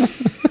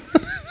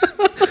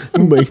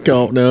 Be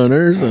caught down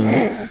there,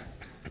 son.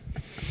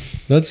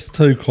 That's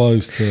too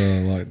close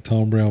to like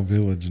Tom Brown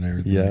Village and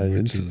everything, Yeah,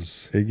 which it's-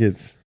 is It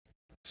gets,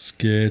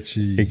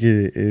 sketchy.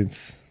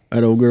 it's,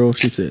 That old girl,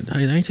 she said,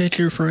 "Hey, ain't that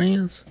your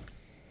friends?"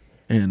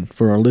 And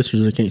for our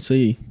listeners that can't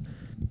see,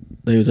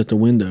 they was at the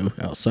window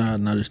outside,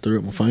 and I just threw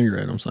up my finger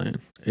at them, saying,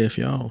 "F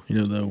y'all," you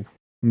know, the old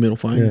middle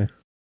finger. yeah.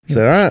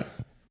 So, all right,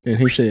 And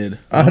he said,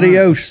 "All right."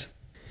 adios.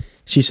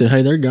 She said,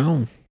 "Hey, they're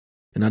gone."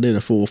 And I did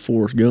a full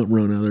Forrest Gump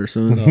run out there,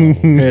 son. No.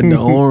 Had the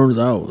arms,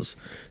 I was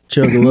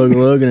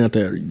chug-a-lug-a-lugging out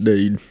there,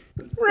 dude.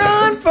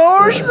 Run,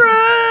 Forrest,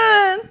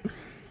 run!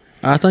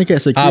 I think that I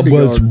security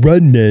was guard,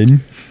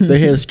 running. they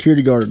had a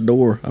security guard at the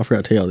door. I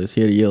forgot to tell you this.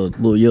 He had a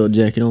little yellow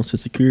jacket on, said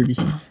security.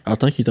 I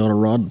think he thought I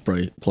robbed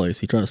the place.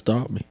 He tried to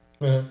stop me.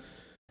 Uh-huh.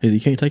 He said,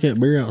 "You can't take that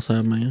beer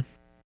outside, man."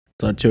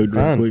 So I chugged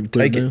real Fine, quick and put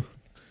take it it. down.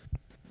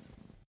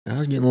 I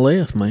was getting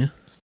left, man.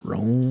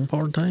 Wrong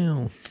part of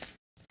town.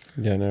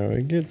 Yeah, no,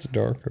 it gets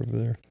dark over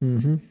there.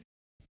 Mm-hmm.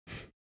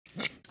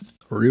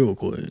 Real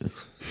quick.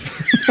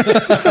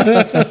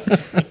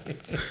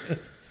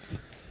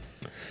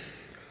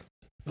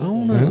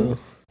 Oh no.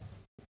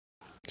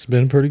 It's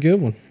been a pretty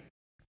good one.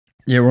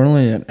 Yeah, we're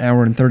only an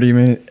hour and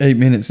 8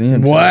 minutes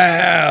in.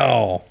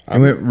 Wow. It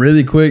went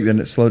really quick, then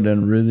it slowed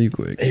down really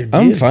quick.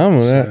 I'm fine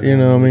with that. So You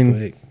know, I mean,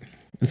 quick.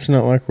 it's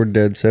not like we're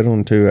dead set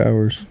on 2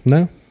 hours.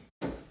 No.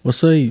 Well,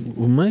 see,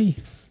 with me,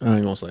 I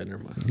ain't gonna say it.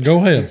 Never mind. Go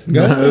ahead. Go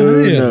No,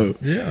 ahead. no.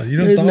 Yeah, you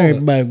don't thought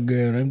it. baby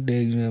girl. I'm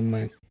digging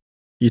man.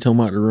 You talking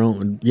about the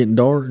wrong, getting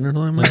dark and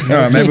everything, man? All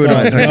right, maybe we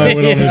don't. No,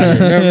 we don't need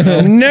to hear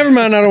it. Never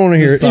mind. I don't want to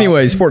hear it.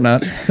 Anyways,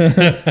 Fortnite.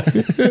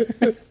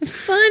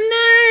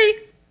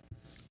 Funny!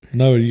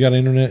 No, you got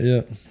internet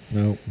yet?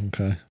 No.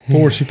 Okay.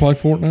 Forrest, you play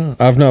Fortnite?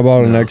 I've not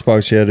bought an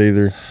Xbox yet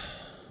either.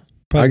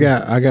 I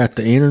got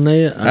the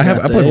internet. I I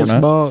got the play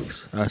Fortnite.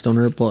 Xbox. I just don't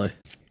ever play.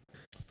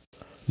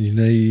 You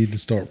need to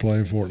start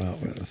playing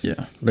Fortnite with us.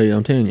 Yeah. Dude,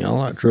 I'm telling you, I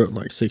like truck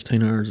like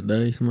 16 hours a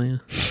day,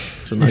 man.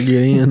 So when I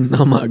get in,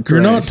 I'm like,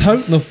 You're not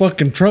toting the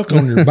fucking truck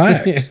on your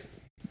back.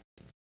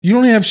 You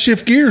don't even have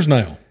shift gears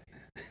now.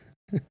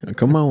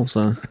 Come on,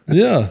 son.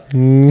 Yeah.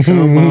 Come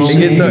on.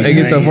 It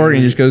gets up work and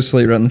he just goes to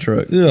sleep right in the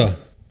truck. Yeah.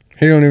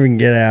 He don't even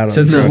get out of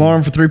Sets it. his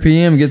alarm for 3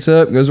 p.m., gets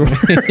up, goes to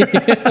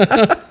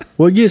work.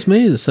 What gets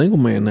me is a single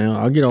man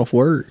now. I get off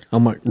work.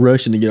 I'm like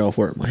rushing to get off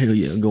work. I'm like, hell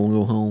yeah, I'm going to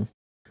go home.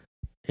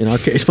 And I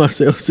catch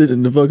myself sitting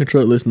in the fucking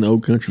truck listening to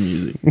old country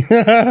music.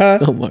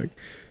 I'm like,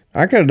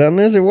 I could have done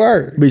this at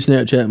work. be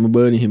Snapchatting my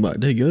buddy. He's like,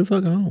 dude, go the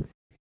fuck home.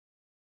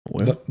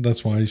 Well,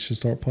 That's why you should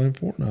start playing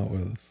Fortnite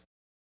with us.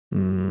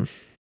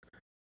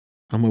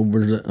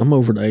 I'm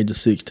over the age of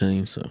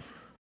 16, so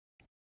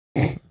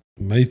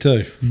Me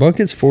too.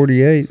 Bucket's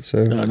 48,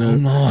 so I know.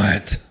 I'm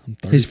not.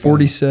 I'm He's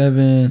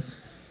 47.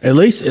 At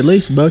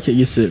least Bucket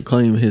gets to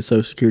claim his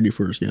Social Security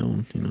for his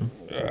going. You know,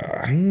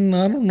 I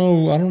don't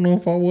know. I don't know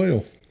if I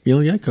will. you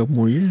only got a couple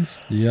more years.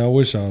 Yeah, I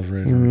wish I was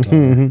ready to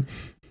retire.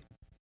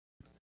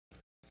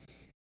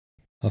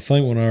 I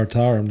think when I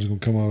retire, I'm just gonna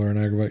come over and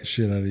aggravate the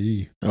shit out of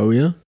you. Oh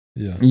yeah.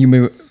 Yeah.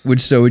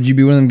 Would you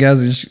be one of them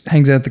guys that just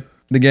hangs out at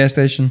the gas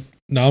station?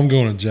 No, I'm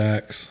going to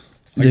Jack's.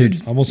 Dude,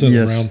 I'm gonna sit at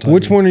yes. the round table.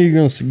 which one are you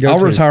going to go I'll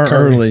to? retire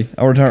Curry. early.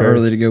 I'll retire Curry.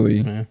 early to go with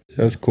you.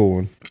 That's a cool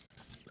one.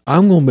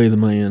 I'm gonna be the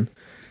man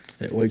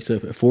that wakes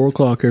up at 4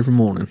 o'clock every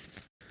morning,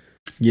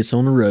 gets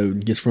on the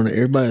road, gets in front of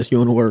everybody that's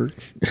going to work,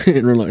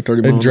 and run like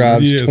 30 miles. It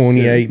drives Yes,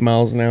 28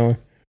 miles an hour.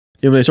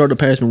 Yeah, when they start to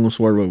pass me, I'm gonna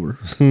swerve over.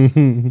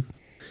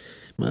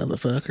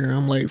 Motherfucker,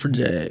 I'm late for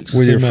Jack's.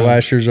 With your See, man.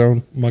 flashers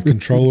on. My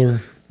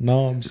controller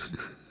knobs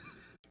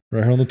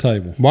right here on the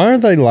table. Why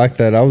aren't they like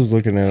that? I was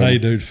looking at them. Hey,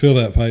 dude, feel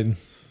that, Peyton.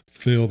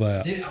 Feel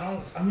that. Dude,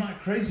 I'm not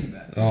crazy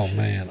about it. Oh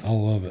man, I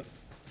love it.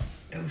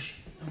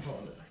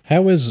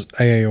 How is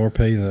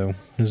AARP though?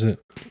 Is it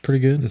pretty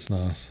good? It's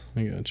nice.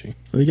 I got you.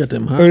 Oh, you got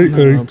them high Hey.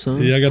 knobs,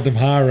 son. Yeah, I got them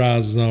high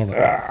rises on it.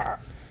 I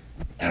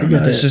don't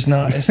know. It's just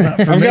not. It's not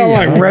for I've me. got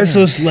like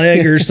restless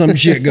leg or some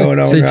shit going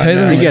on. See, right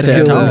Taylor, now. He got It's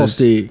that still tall is.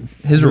 stick.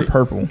 His were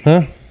purple.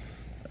 Huh?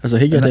 I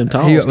said he got them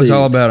tall He sticks. was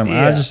all about him.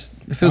 Yeah.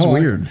 It feels I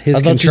like weird. His I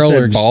thought controller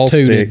you said ball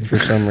stick tooted. for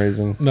some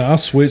reason. No, I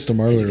switched them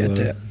earlier. Got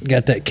though.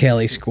 got that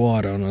Kelly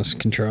squat on his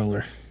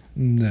controller.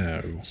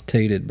 No. It's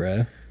tooted,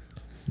 bro.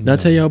 Did I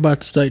tell y'all about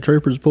the state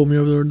troopers that pulled me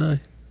over the other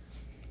day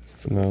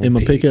No, in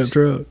my pickup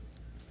truck?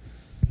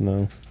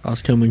 no. I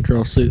was coming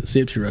across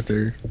Sipsy right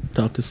there,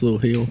 top this little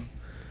hill,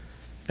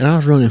 and I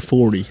was running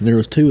 40, and there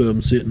was two of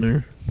them sitting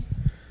there.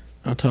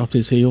 I topped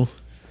this hill,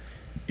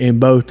 and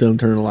both of them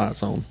turned the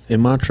lights on.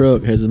 And my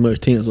truck has as much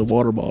tint as a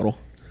water bottle,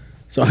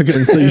 so I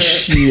couldn't see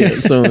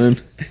shit, son.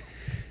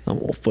 I'm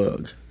gonna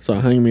fuck. So I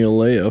hang me a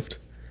left,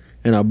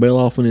 and I bail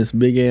off in this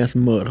big ass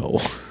mud hole.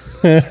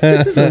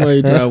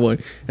 Somebody's driveway,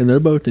 and they're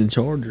both in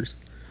Chargers.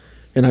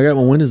 And I got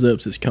my windows up,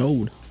 so it's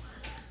cold.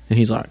 And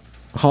he's like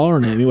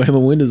hollering at me, I have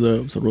my windows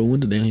up, so I roll the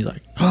window down. He's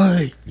like,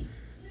 "Hey,"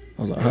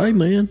 I was like, "Hey,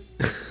 man."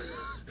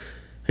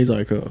 He's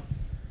like,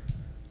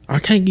 "I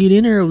can't get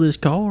in there with this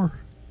car."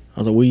 I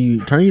was like, "Well,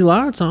 you turn your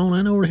lights on.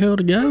 I know where the hell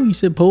to go." He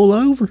said, "Pull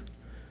over."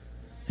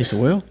 He said,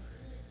 "Well,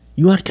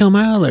 you have to come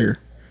out of there."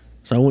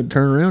 So I went to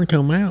turn around and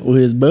come out. Well,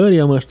 his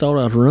buddy, I must thought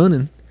I was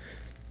running,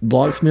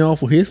 blocks me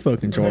off with his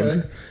fucking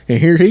Charger. And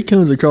here he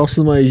comes across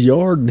somebody's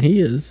yard and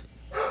his,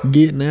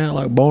 getting out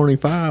like Barney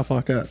Fife.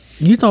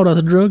 You thought I was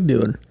a drug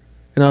dealer.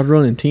 And I was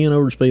running 10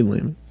 over the speed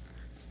limit.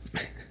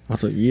 I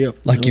said, "Yep."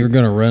 Like you were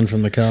gonna run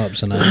from the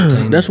cops in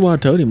 19. That's why I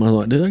told him. I was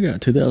like, "Dude, I got a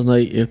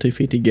 2008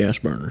 F-250 gas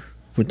burner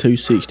with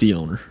 260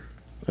 on her."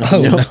 I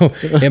said, Oh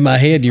no! In my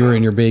head, you were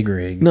in your big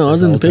rig. No, I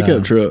was in the whole pickup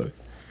time. truck.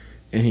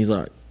 And he's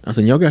like, I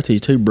said, "Y'all got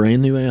these two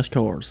brand new ass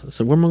cars." I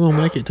said, "Where am I going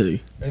to make it to?"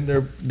 And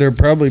they're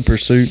probably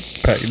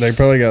they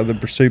probably got the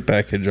pursuit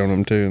package on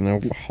them too, and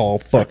they'll haul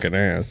fucking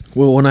ass.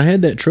 Well, when I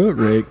had that truck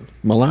wreck,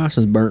 my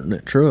license burnt in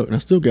that truck, and I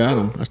still got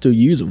them. I still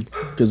use them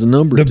because the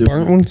number's The still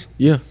burnt good. ones?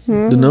 Yeah,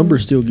 the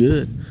number's still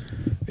good.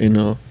 And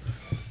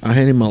I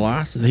handed him my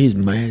license. He's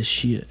mad as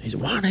shit. He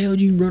said, "Why the hell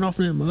did you run off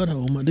in that mud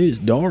hole?" I'm like, "Dude, it's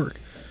dark."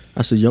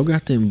 I said, "Y'all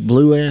got them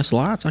blue ass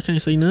lights? I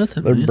can't see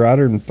nothing." They're man."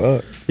 brighter than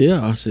fuck.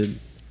 Yeah, I said,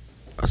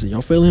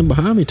 "Y'all fell in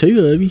behind me,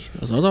 two of you."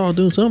 I said, "I thought I was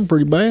doing something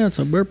pretty bad,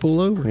 so I better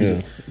pull over." He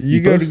Yeah, said, you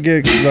go to supposed-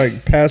 get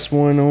like past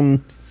one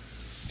on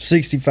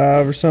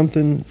 65 or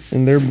something,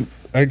 and they're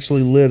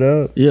actually lit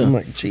up. Yeah. I'm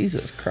like,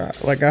 Jesus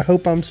Christ! Like, I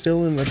hope I'm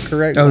still in the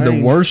correct. Oh, the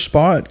lane. worst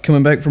spot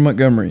coming back from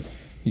Montgomery.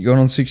 You going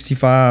on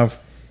 65.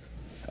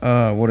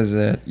 What is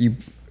that? You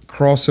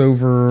cross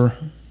over.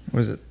 What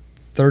is it?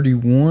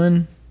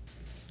 31.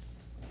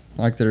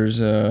 Like there's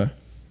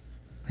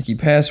like you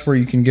pass where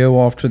you can go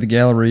off to the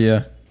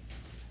Galleria.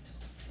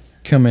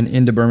 Coming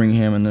into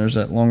Birmingham, and there's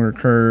that longer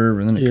curve,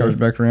 and then it Yeah. curves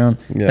back around.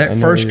 Yeah, I That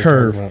know first what you're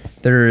curve, talking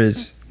about. there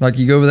is like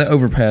you go over that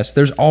overpass.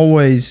 There's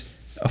always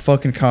a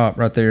fucking cop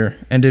right there.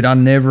 And dude, I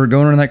never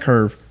going around that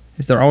curve.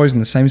 Is they're always in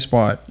the same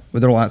spot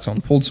with their lights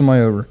on. Pulled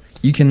somebody over.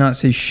 You cannot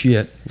see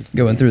shit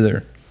going through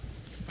there.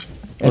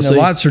 And the see-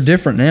 lights are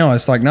different now.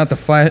 It's like not the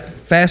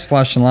fast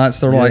flashing lights.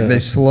 They're like Yeah. they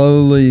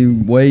slowly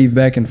wave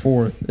back and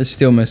forth. It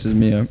still messes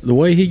me up. The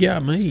way he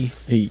got me,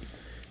 he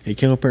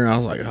came up here and I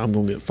was like, "I'm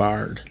gonna get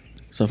fired.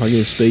 So if I get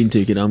a speeding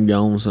ticket, I'm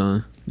gone,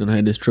 son." Then I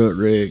had this truck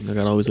wrecked. I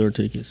got all these other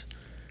tickets.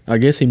 I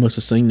guess he must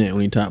have seen that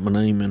when he typed my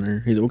name in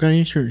there. He said, "What kind of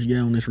insurance you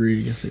got on this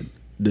rig?" I said,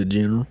 "The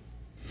general."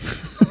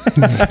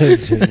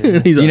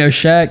 And he's You like, know,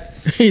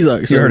 Shaq. he's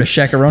like, You heard of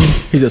Shaq-a-run?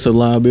 He's like, "So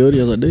liability?"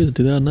 I was like, "Dude, it's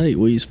 2008.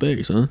 What do you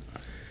expect, son?"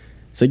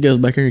 So he goes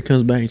back there, he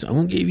comes back, he's like, I'm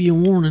gonna give you a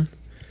warning.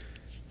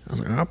 I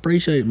was like, I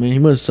appreciate it, man. He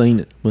must have seen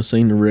it. Must have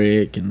seen the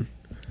wreck and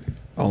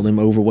all them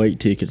overweight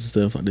tickets and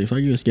stuff like that. If I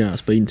give this guy a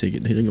speeding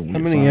ticket, he ain't gonna How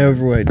get many fired.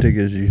 overweight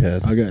tickets you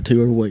had? I got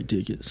 2 overweight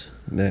tickets.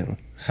 Damn.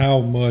 How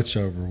much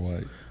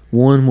overweight?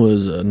 One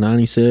was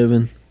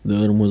 97, the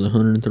other one was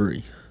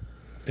 103.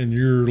 And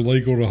you're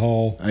legal to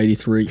haul.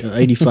 83,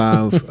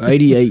 85,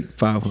 88,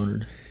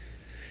 500.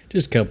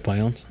 Just a couple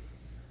pounds.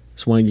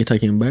 That's why you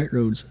take in back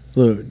roads.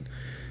 Look,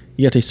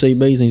 you got these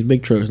CBs and these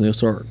big trucks, and they'll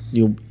start.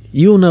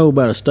 You'll know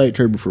about a state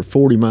trooper for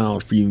 40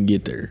 miles before you can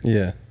get there.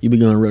 Yeah. You be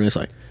going around. It's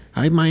like,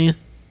 hey man,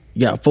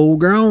 you got full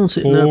grown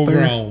sitting Full up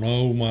there. grown.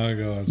 Oh my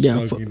God.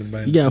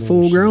 You got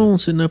full grown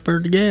sitting up there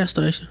at the gas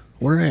station.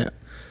 Where at?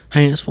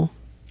 Hansville.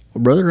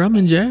 Well, brother, I'm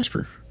in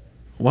Jasper.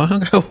 Why I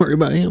gotta worry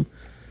about him?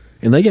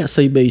 And they got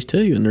CBs too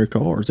in their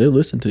cars. They'll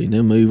listen to you and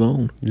they'll move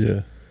on.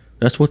 Yeah.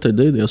 That's what they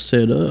do. They'll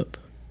set up.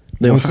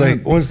 They'll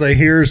Once they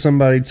hear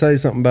somebody say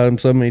something about them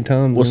so many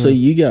times. Well, see,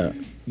 you got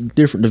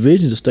different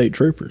divisions of state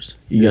troopers.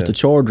 You got the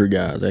Charger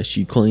guys. That's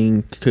you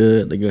clean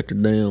cut. They got their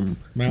damn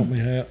Mount me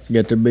hats.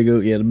 got their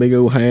the big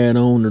old hat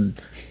on, their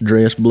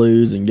dress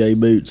blues and gay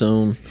boots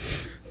on.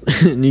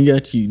 And you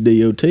got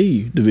your DOT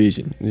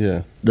division.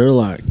 Yeah. They're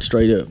like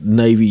straight up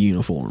Navy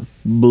uniform,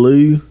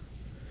 blue.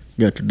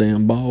 Got their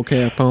damn ball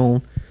cap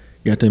on.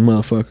 Got them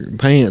motherfucker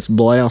pants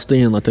bloused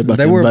in like they about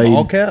They to wear invade.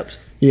 ball caps?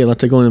 Yeah, like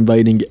they're going to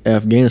invade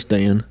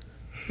Afghanistan.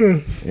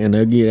 And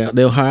they'll get out.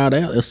 They'll hide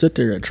out. They'll sit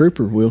there. That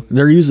trooper will.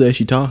 They're usually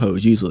SU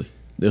Tahoes. Usually,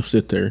 they'll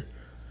sit there,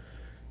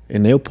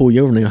 and they'll pull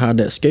you over and they'll hide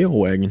that scale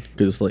wagon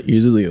because it's like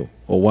usually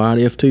a white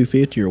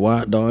F-250 or a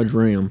white Dodge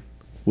Ram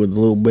with a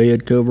little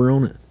bed cover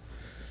on it.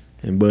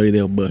 And buddy,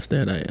 they'll bust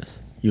that ass.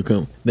 You'll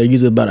come. They're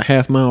usually about a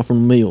half mile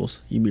from the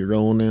mills. You be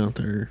rolling down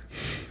there,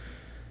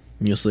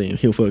 and you'll see him.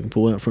 He'll fucking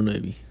pull out in front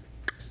of you.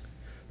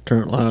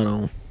 Turn the light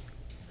on.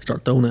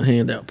 Start throwing that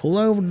hand out. Pull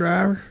over,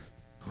 driver.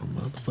 Oh,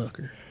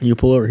 motherfucker. You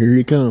pull over, here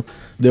you come.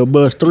 They'll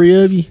bust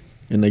 3 of you,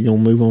 and they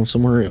going to move on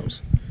somewhere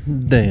else.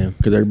 Damn.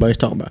 Because everybody's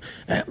talking about,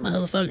 that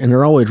motherfucker. And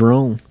they're always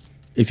wrong.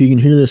 If you can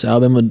hear this,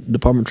 Alabama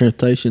Department of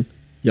Transportation,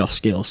 y'all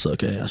scale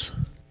suck ass.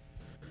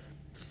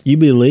 You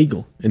be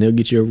illegal, and they'll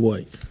get you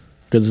overweight.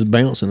 Because it's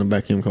bouncing in the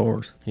back of them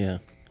cars. Yeah.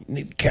 You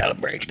need to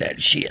calibrate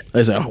that shit.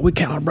 They say, oh, we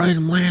calibrated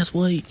them last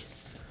week.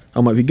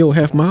 I'm like, if you go a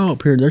half mile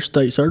up here, they're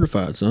state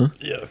certified, son.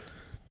 Yeah.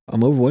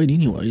 I'm overweight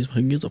anyways.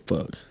 Who gives a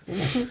fuck?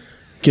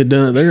 Could have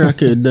done it there. I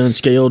could have done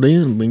scaled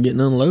in and been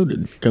getting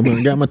unloaded. Come in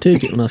and got my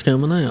ticket when I was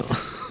coming out.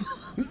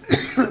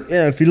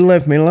 Yeah, if you'd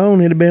left me alone,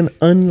 it'd have been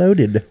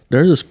unloaded.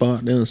 There's a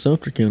spot down in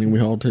Sumter County we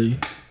hauled to,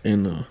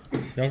 and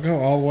Y'all go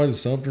all the way to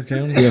Sumter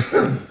County?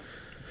 yeah,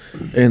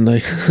 and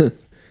they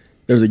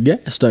there's a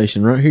gas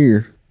station right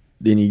here.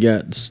 Then you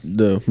got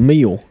the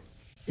mill,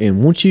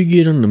 and once you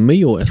get in the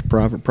mill, that's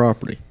private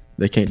property.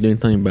 They can't do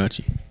anything about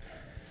you.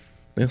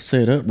 They'll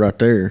set up right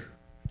there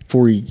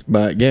before you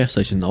buy a gas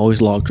station. All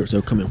these log trucks,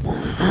 they'll come in,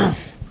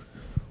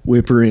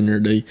 whip her in there,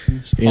 dude.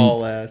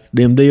 All ass.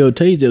 Them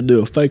DOTs, they'll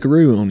do a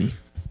fakearoo on you.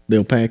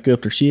 They'll pack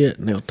up their shit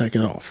and they'll take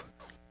it off.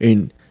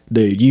 And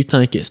dude, you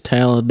think it's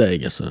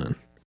Talladega, son?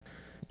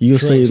 You'll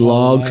see Trucks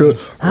log all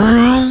trucks.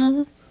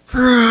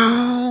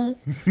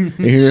 You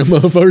hear that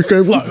motherfucker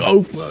scream like,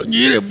 "Oh, fuck,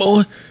 get it,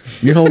 boy!"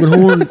 You're holding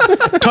horn.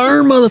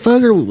 Turn,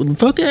 motherfucker!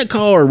 Fuck that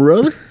car,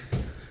 brother.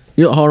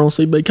 You got hard on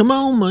CB. Come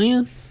on,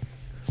 man.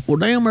 Well,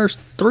 damn, there's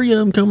 3 of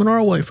them coming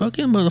our way. Fuck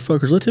them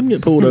motherfuckers. Let them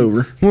get pulled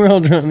over. We're all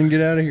trying to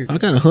get out of here. I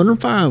got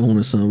 105 on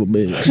this son of a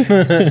bitch.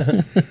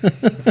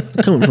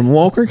 Coming from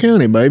Walker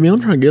County, baby. I'm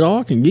trying to get all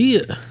I can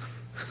get.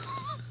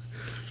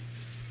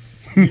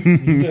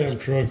 You damn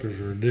truckers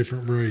are a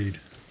different breed.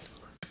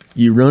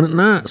 You run at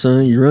night,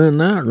 son. You run at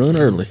night, run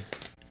early.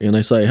 And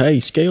they say,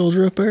 hey, scales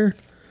are up there.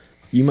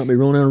 You might be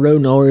rolling down the road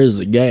and all there is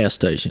a gas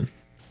station.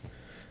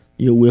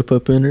 You'll whip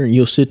up in there and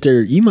you'll sit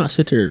there. You might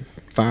sit there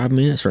 5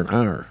 minutes or an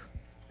hour.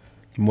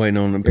 I'm waiting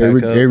on them to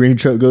pack up. Every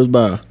truck goes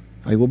by.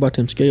 Hey, what about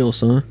them scales,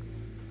 son?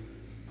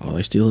 Oh,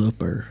 they still up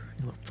there.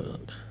 Oh, fuck.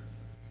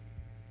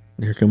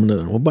 And here come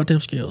another one. What about them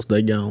scales?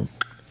 They gone.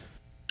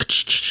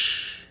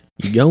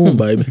 You going,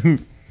 baby.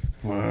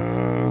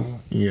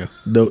 Yeah.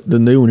 The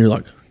new one, you're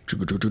like,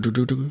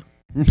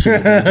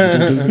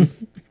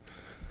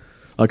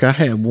 like I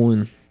had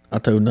one, I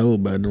told Noah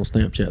about it on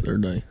Snapchat the other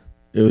day.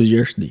 It was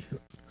yesterday.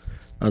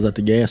 I was at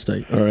the gas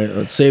station. All right,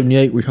 at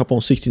 78, we hop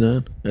on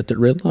 69 at that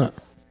red light.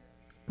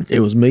 It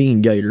was me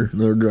and Gator,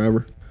 another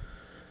driver.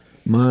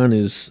 Mine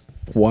is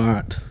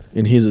white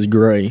and his is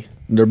gray.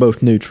 They're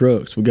both new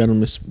trucks. We got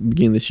them this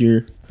beginning this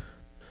year,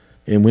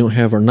 and we don't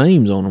have our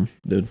names on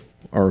them.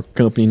 Our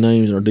company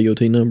names and our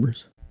DOT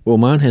numbers. Well,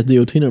 mine has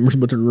DOT numbers,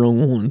 but they're the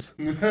wrong ones.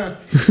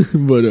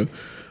 But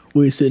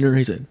we was sitting there.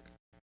 He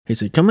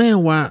said, "Come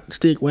in, white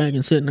stick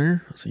wagon sitting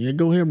there." I said, "Yeah,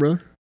 go ahead,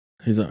 brother."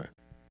 He's like,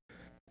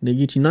 "Did you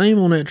get your name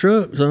on that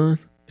truck, son?"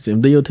 He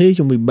said, "DOT's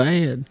gonna be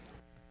bad."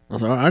 I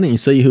said, "I didn't even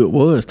see who it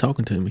was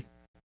talking to me."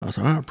 I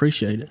said, "I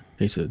appreciate it."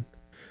 He said,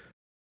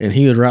 and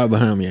he was right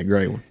behind me, that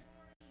gray one.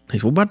 He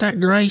said, "What about that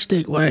gray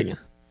stick wagon?"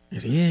 He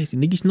said, yeah, he said,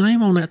 get your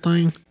name on that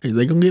thing. He said,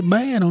 they going to get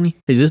bad on you.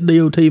 He's this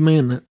DOT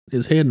man that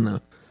is heading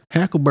a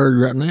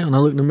Hackleberg right now. And I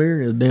looked in the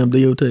mirror, it's damn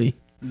DOT.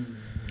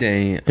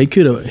 Damn. He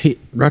could have,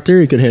 right there,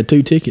 he could have had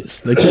 2 tickets.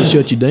 They could have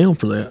shut you down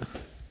for that.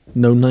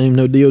 No name,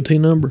 no DOT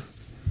number.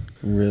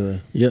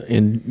 Really? Yeah,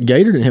 and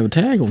Gator didn't have a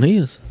tag on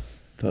his.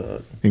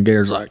 Fuck. And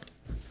Gator's like,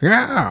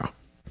 yeah.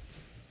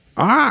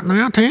 All right,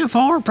 now,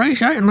 10-4,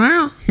 appreciate it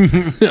now.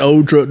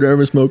 Old truck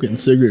driver smoking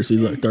cigarettes.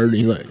 He's like 30,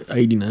 he's like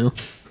 80 now.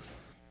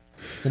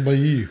 What about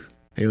you?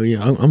 Hell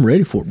yeah, I'm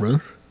ready for it,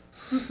 brother.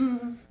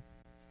 You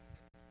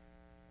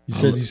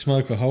said you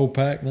smoke a whole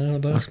pack I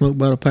nowadays? smoke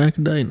about a pack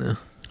a day now.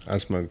 I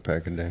smoke a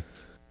pack a day.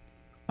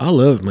 I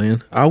love it,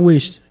 man. I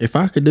wish, if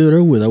I could do it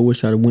over with, I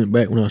wish I'd have went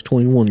back when I was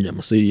 21 and got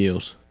my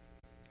CDLs.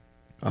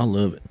 I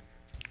love it.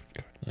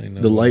 Ain't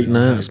no The way late I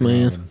nights, hate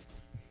man. driving.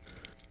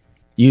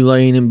 You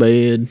laying in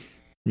bed,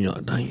 you're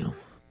like, damn,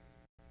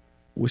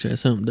 wish I had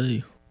something to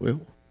do.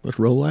 Well, let's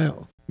roll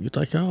out. You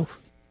take off.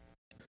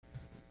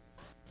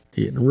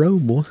 Hitting the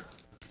road, boy.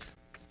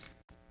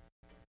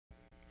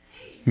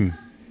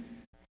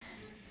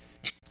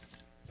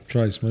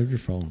 Trace, move your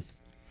phone.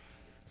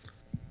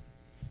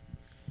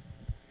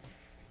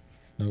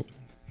 Nope.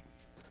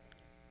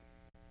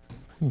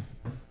 I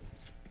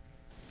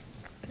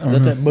don't know.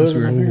 that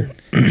buzzing That's over weird.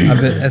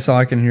 I bet that's all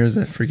I can hear is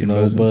that freaking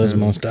No buzzing buzz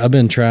sound. monster. I've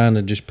been trying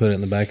to just put it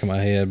in the back of my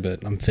head,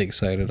 but I'm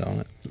fixated on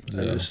it.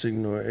 I just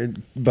ignore it.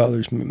 It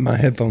bothers me. My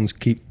headphones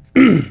keep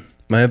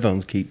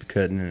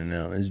cutting in and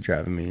out. It's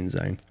driving me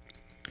insane.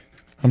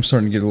 I'm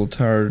starting to get a little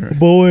tired.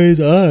 Boys,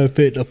 I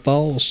fit to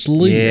fall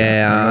asleep.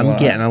 I'm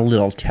getting a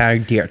little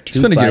tired there too. It's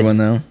been a good one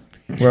though.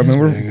 Well, I mean,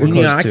 we're close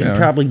Yeah, I to could hour.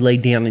 probably lay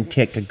down and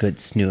take a good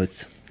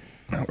snooze.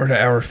 We're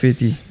at hour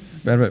 50.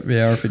 About to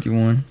be hour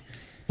 51.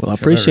 Well, I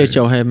appreciate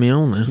y'all having me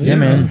on now. Yeah,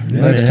 man.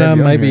 Next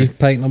time, maybe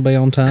Peyton will be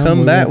on time.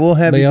 Come back. We'll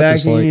have be you up to back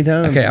sleep.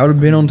 anytime. Okay, I would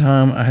have been on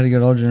time. I had to go to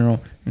Dollar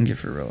General and get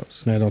fruit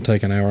roll-ups. That'll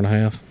take an hour and a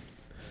half.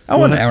 I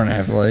wasn't an hour and a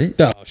half late.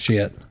 Oh,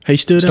 shit. He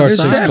stood Start at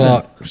outside. 6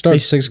 o'clock. Start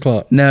at 6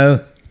 o'clock.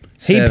 No.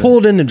 He 7.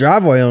 pulled in the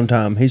driveway on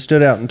time. He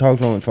stood out and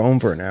talked on the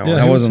phone for an hour. Yeah,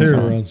 I he was wasn't here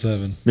phone. around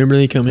 7. Remember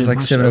he come It in? was like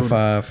my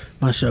 7:05. shoulder-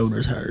 My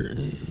shoulders hurt.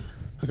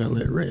 I got to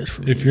let it rest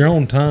for a If minute. you're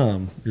on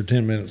time, you're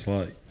 10 minutes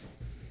late.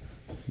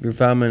 You're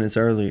 5 minutes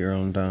early. You're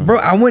on time. Bro,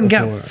 I went and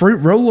got fruit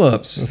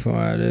roll-ups. Before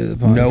I do the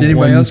podcast. No Did anybody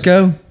one- else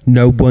go?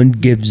 No one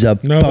gives a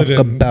No, they fuck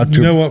didn't. about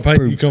You your know what,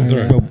 Peyton? You come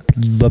through.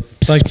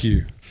 Thank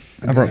you.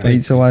 I brought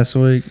pizza last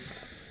week.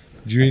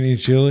 Did you eat any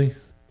chili?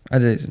 I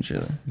did eat some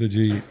chili. Did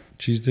you eat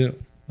cheese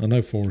dip? I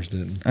know Forrest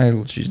didn't. I ate a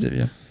little cheese dip,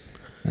 yeah.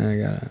 I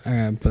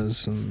gotta put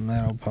some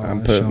metal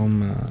polish put- on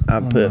my. I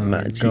on put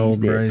my cheese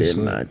gold dip in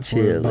bracelet my before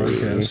the chili.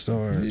 podcast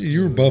starts.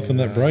 You were buffing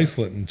that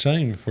bracelet and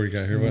chain before you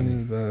got here,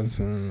 wasn't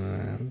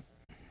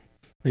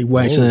He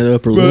waxing that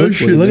upper lip.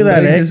 shit, with look his-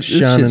 at that Fake X as- this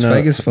shining shit's up.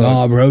 fake as fuck.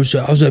 Nah, bro. So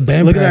I was at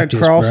band Look at that practice,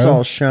 cross bro.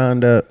 all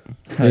shined up.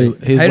 He Haters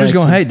gonna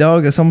waxing- hate,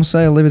 dog. That's all I'm gonna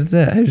say. I'll leave it at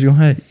that. Haters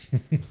gonna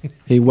hate.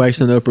 He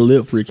waxing the upper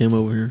lip before he came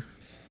over here.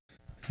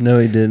 No,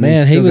 he didn't.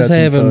 Man, he still was got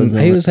some fuzz having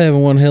on he it. was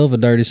having one hell of a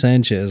dirty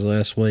Sanchez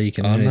last week,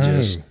 and I he know.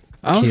 just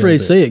I was killed ready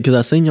to it. see it because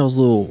I seen y'all's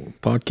little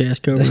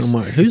podcast cover. And I'm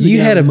like, who's the you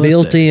guy had a with the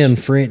mustache? built-in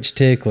French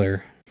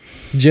tickler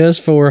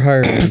just for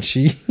her, and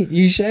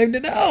you shaved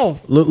it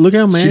off. Look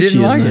how mad She she,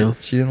 didn't is like now. it.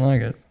 She didn't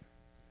like it.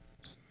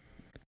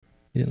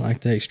 You didn't like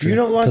the extra You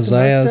don't like the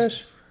pizzazz?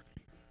 mustache?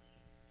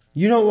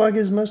 You don't like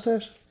his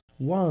mustache?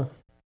 Why?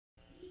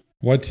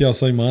 Wait till y'all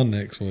see mine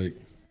next week.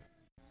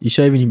 You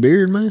shaving your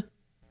beard, man?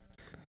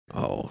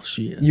 Oh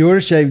shit! You ought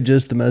to shave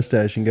just the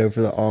mustache and go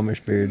for the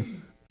Amish beard.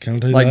 Can I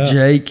do Like that?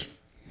 Jake.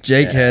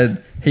 Jake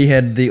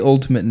had the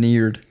ultimate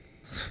neared.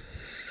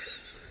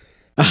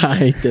 I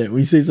hate that. When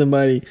you see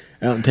somebody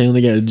out in town,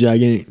 they got a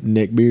gigantic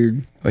neck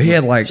beard. Well, he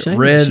had like Shave that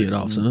red, shit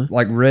off, son.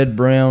 like red,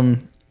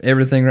 brown,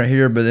 everything right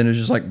here, but then it was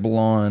just like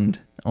blonde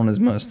on his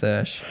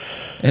mustache,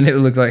 and it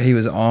looked like he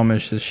was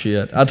Amish as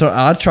shit.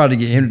 I tried to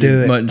get him to Do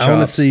do it. mutton I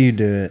want to chops. see you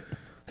do it.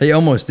 He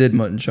almost did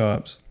mutton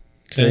chops.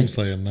 Cam's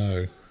saying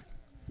no.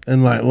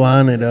 And like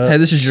line it up Hey,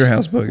 this is your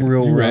house, Booger.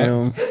 real You right.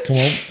 round. Come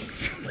on.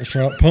 Let's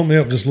try. Pump me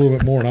up just a little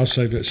bit more and I'll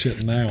shave that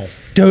shit now.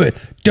 Do it.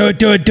 Do it.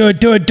 Do it. Do it.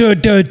 Do it. Do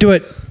it. Do it. Do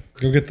it.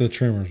 Go get the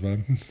trimmers,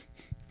 babe.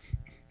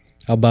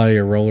 I'll buy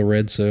you a roll of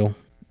red seal.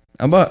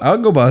 I'll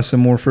go buy some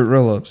more fruit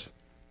roll-ups.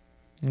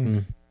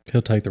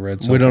 He'll take the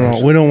red seal. We don't.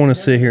 first. We don't want to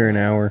sit here an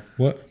hour.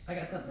 What? I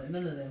got something that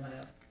none of them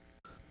have.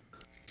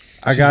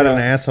 I got an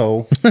right.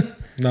 asshole.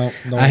 No.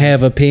 I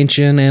have a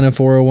pension and a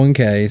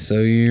 401k, so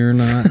you're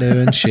not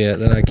doing shit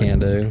that I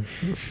can't do.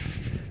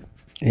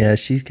 Yeah,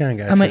 she's kind of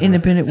got. I'm an your-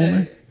 independent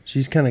woman.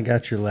 She's kind of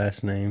got your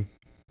last name.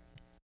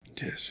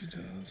 Yes, she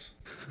does.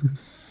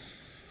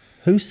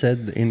 Who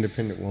said the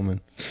independent woman?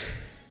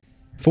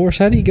 Forrest,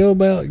 how do you go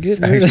about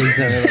getting rid Actually of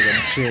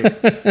sounded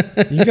like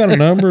a chick. You got a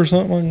number or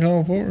something I can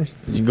call for us?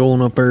 You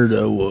going up there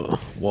to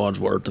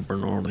Wadsworth up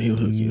in Arnold, he'll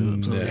hook you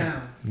up. son.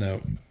 Yeah.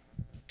 No.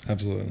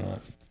 Absolutely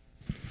not.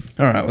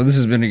 All right, well, this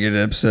has been a good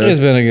episode. It's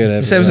been a good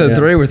It's episode. episode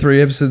 3. We're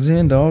 3 episodes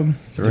in, dog.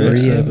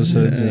 Three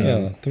episodes in.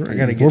 Yeah, 3. I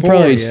gotta We're get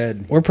probably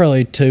Ed. we're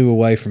probably 2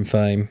 away from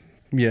fame.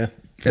 Yeah.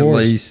 At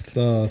least.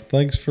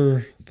 Thanks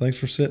for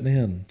sitting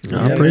in.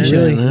 I appreciate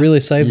Really, it. Man. really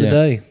saved the Yeah.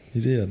 day.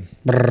 You did.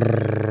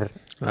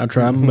 I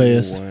tried my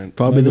best. What?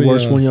 Probably the Maybe,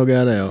 worst one y'all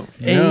got out.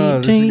 No,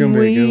 this is gonna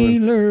be a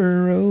good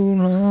one.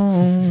 Roll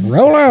on.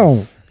 Roll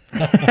on.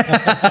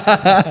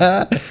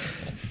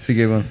 It's a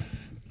good one.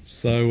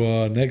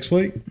 So next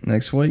week,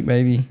 Next week,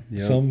 maybe.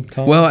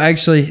 sometime. Well,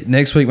 actually,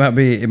 next week might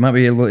be a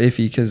little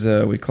iffy because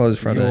we close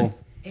Friday.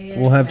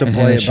 We'll have to And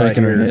play Hannah's it by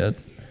shaking her ear. head.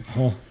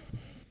 Huh.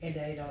 And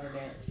daddy daughter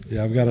dance.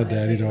 Yeah, I've got a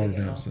daddy daughter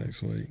dance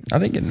next week. I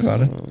didn't get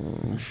invited.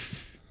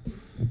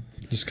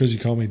 Just because you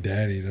call me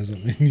daddy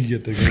doesn't mean you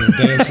get to go and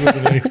dance with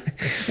me.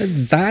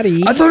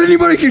 Zaddy. I thought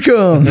anybody could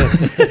come.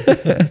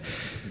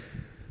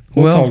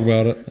 We'll Well, talk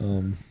about it.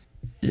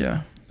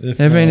 yeah. If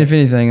If not,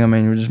 anything, I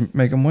mean, we just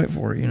make them wait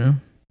for it, you know.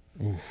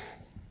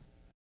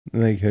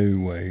 Make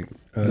who wait?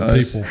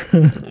 Us.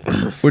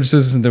 people. We'll just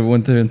listen to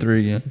 1, 2, and 3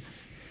 again.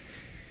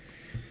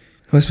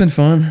 Well, it's been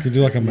fun. Could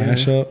do like a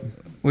mashup.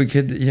 We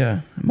could,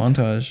 yeah,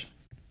 montage.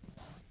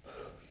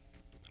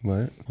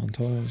 What?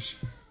 Montage.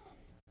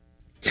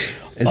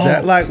 Is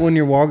that like when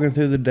you're walking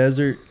through the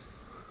desert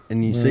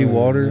and you see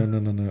water?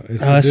 No.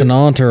 It's Oh, that's an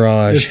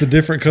entourage. It's the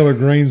different color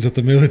greens that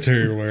the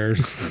military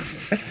wears.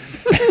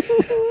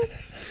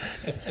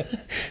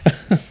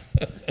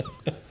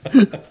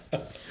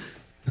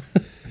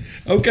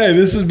 Okay,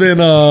 this has been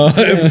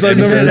episode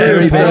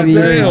number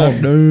 3 of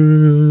Pop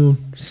Down.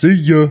 See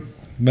ya.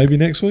 Maybe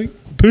next week.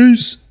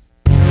 Peace.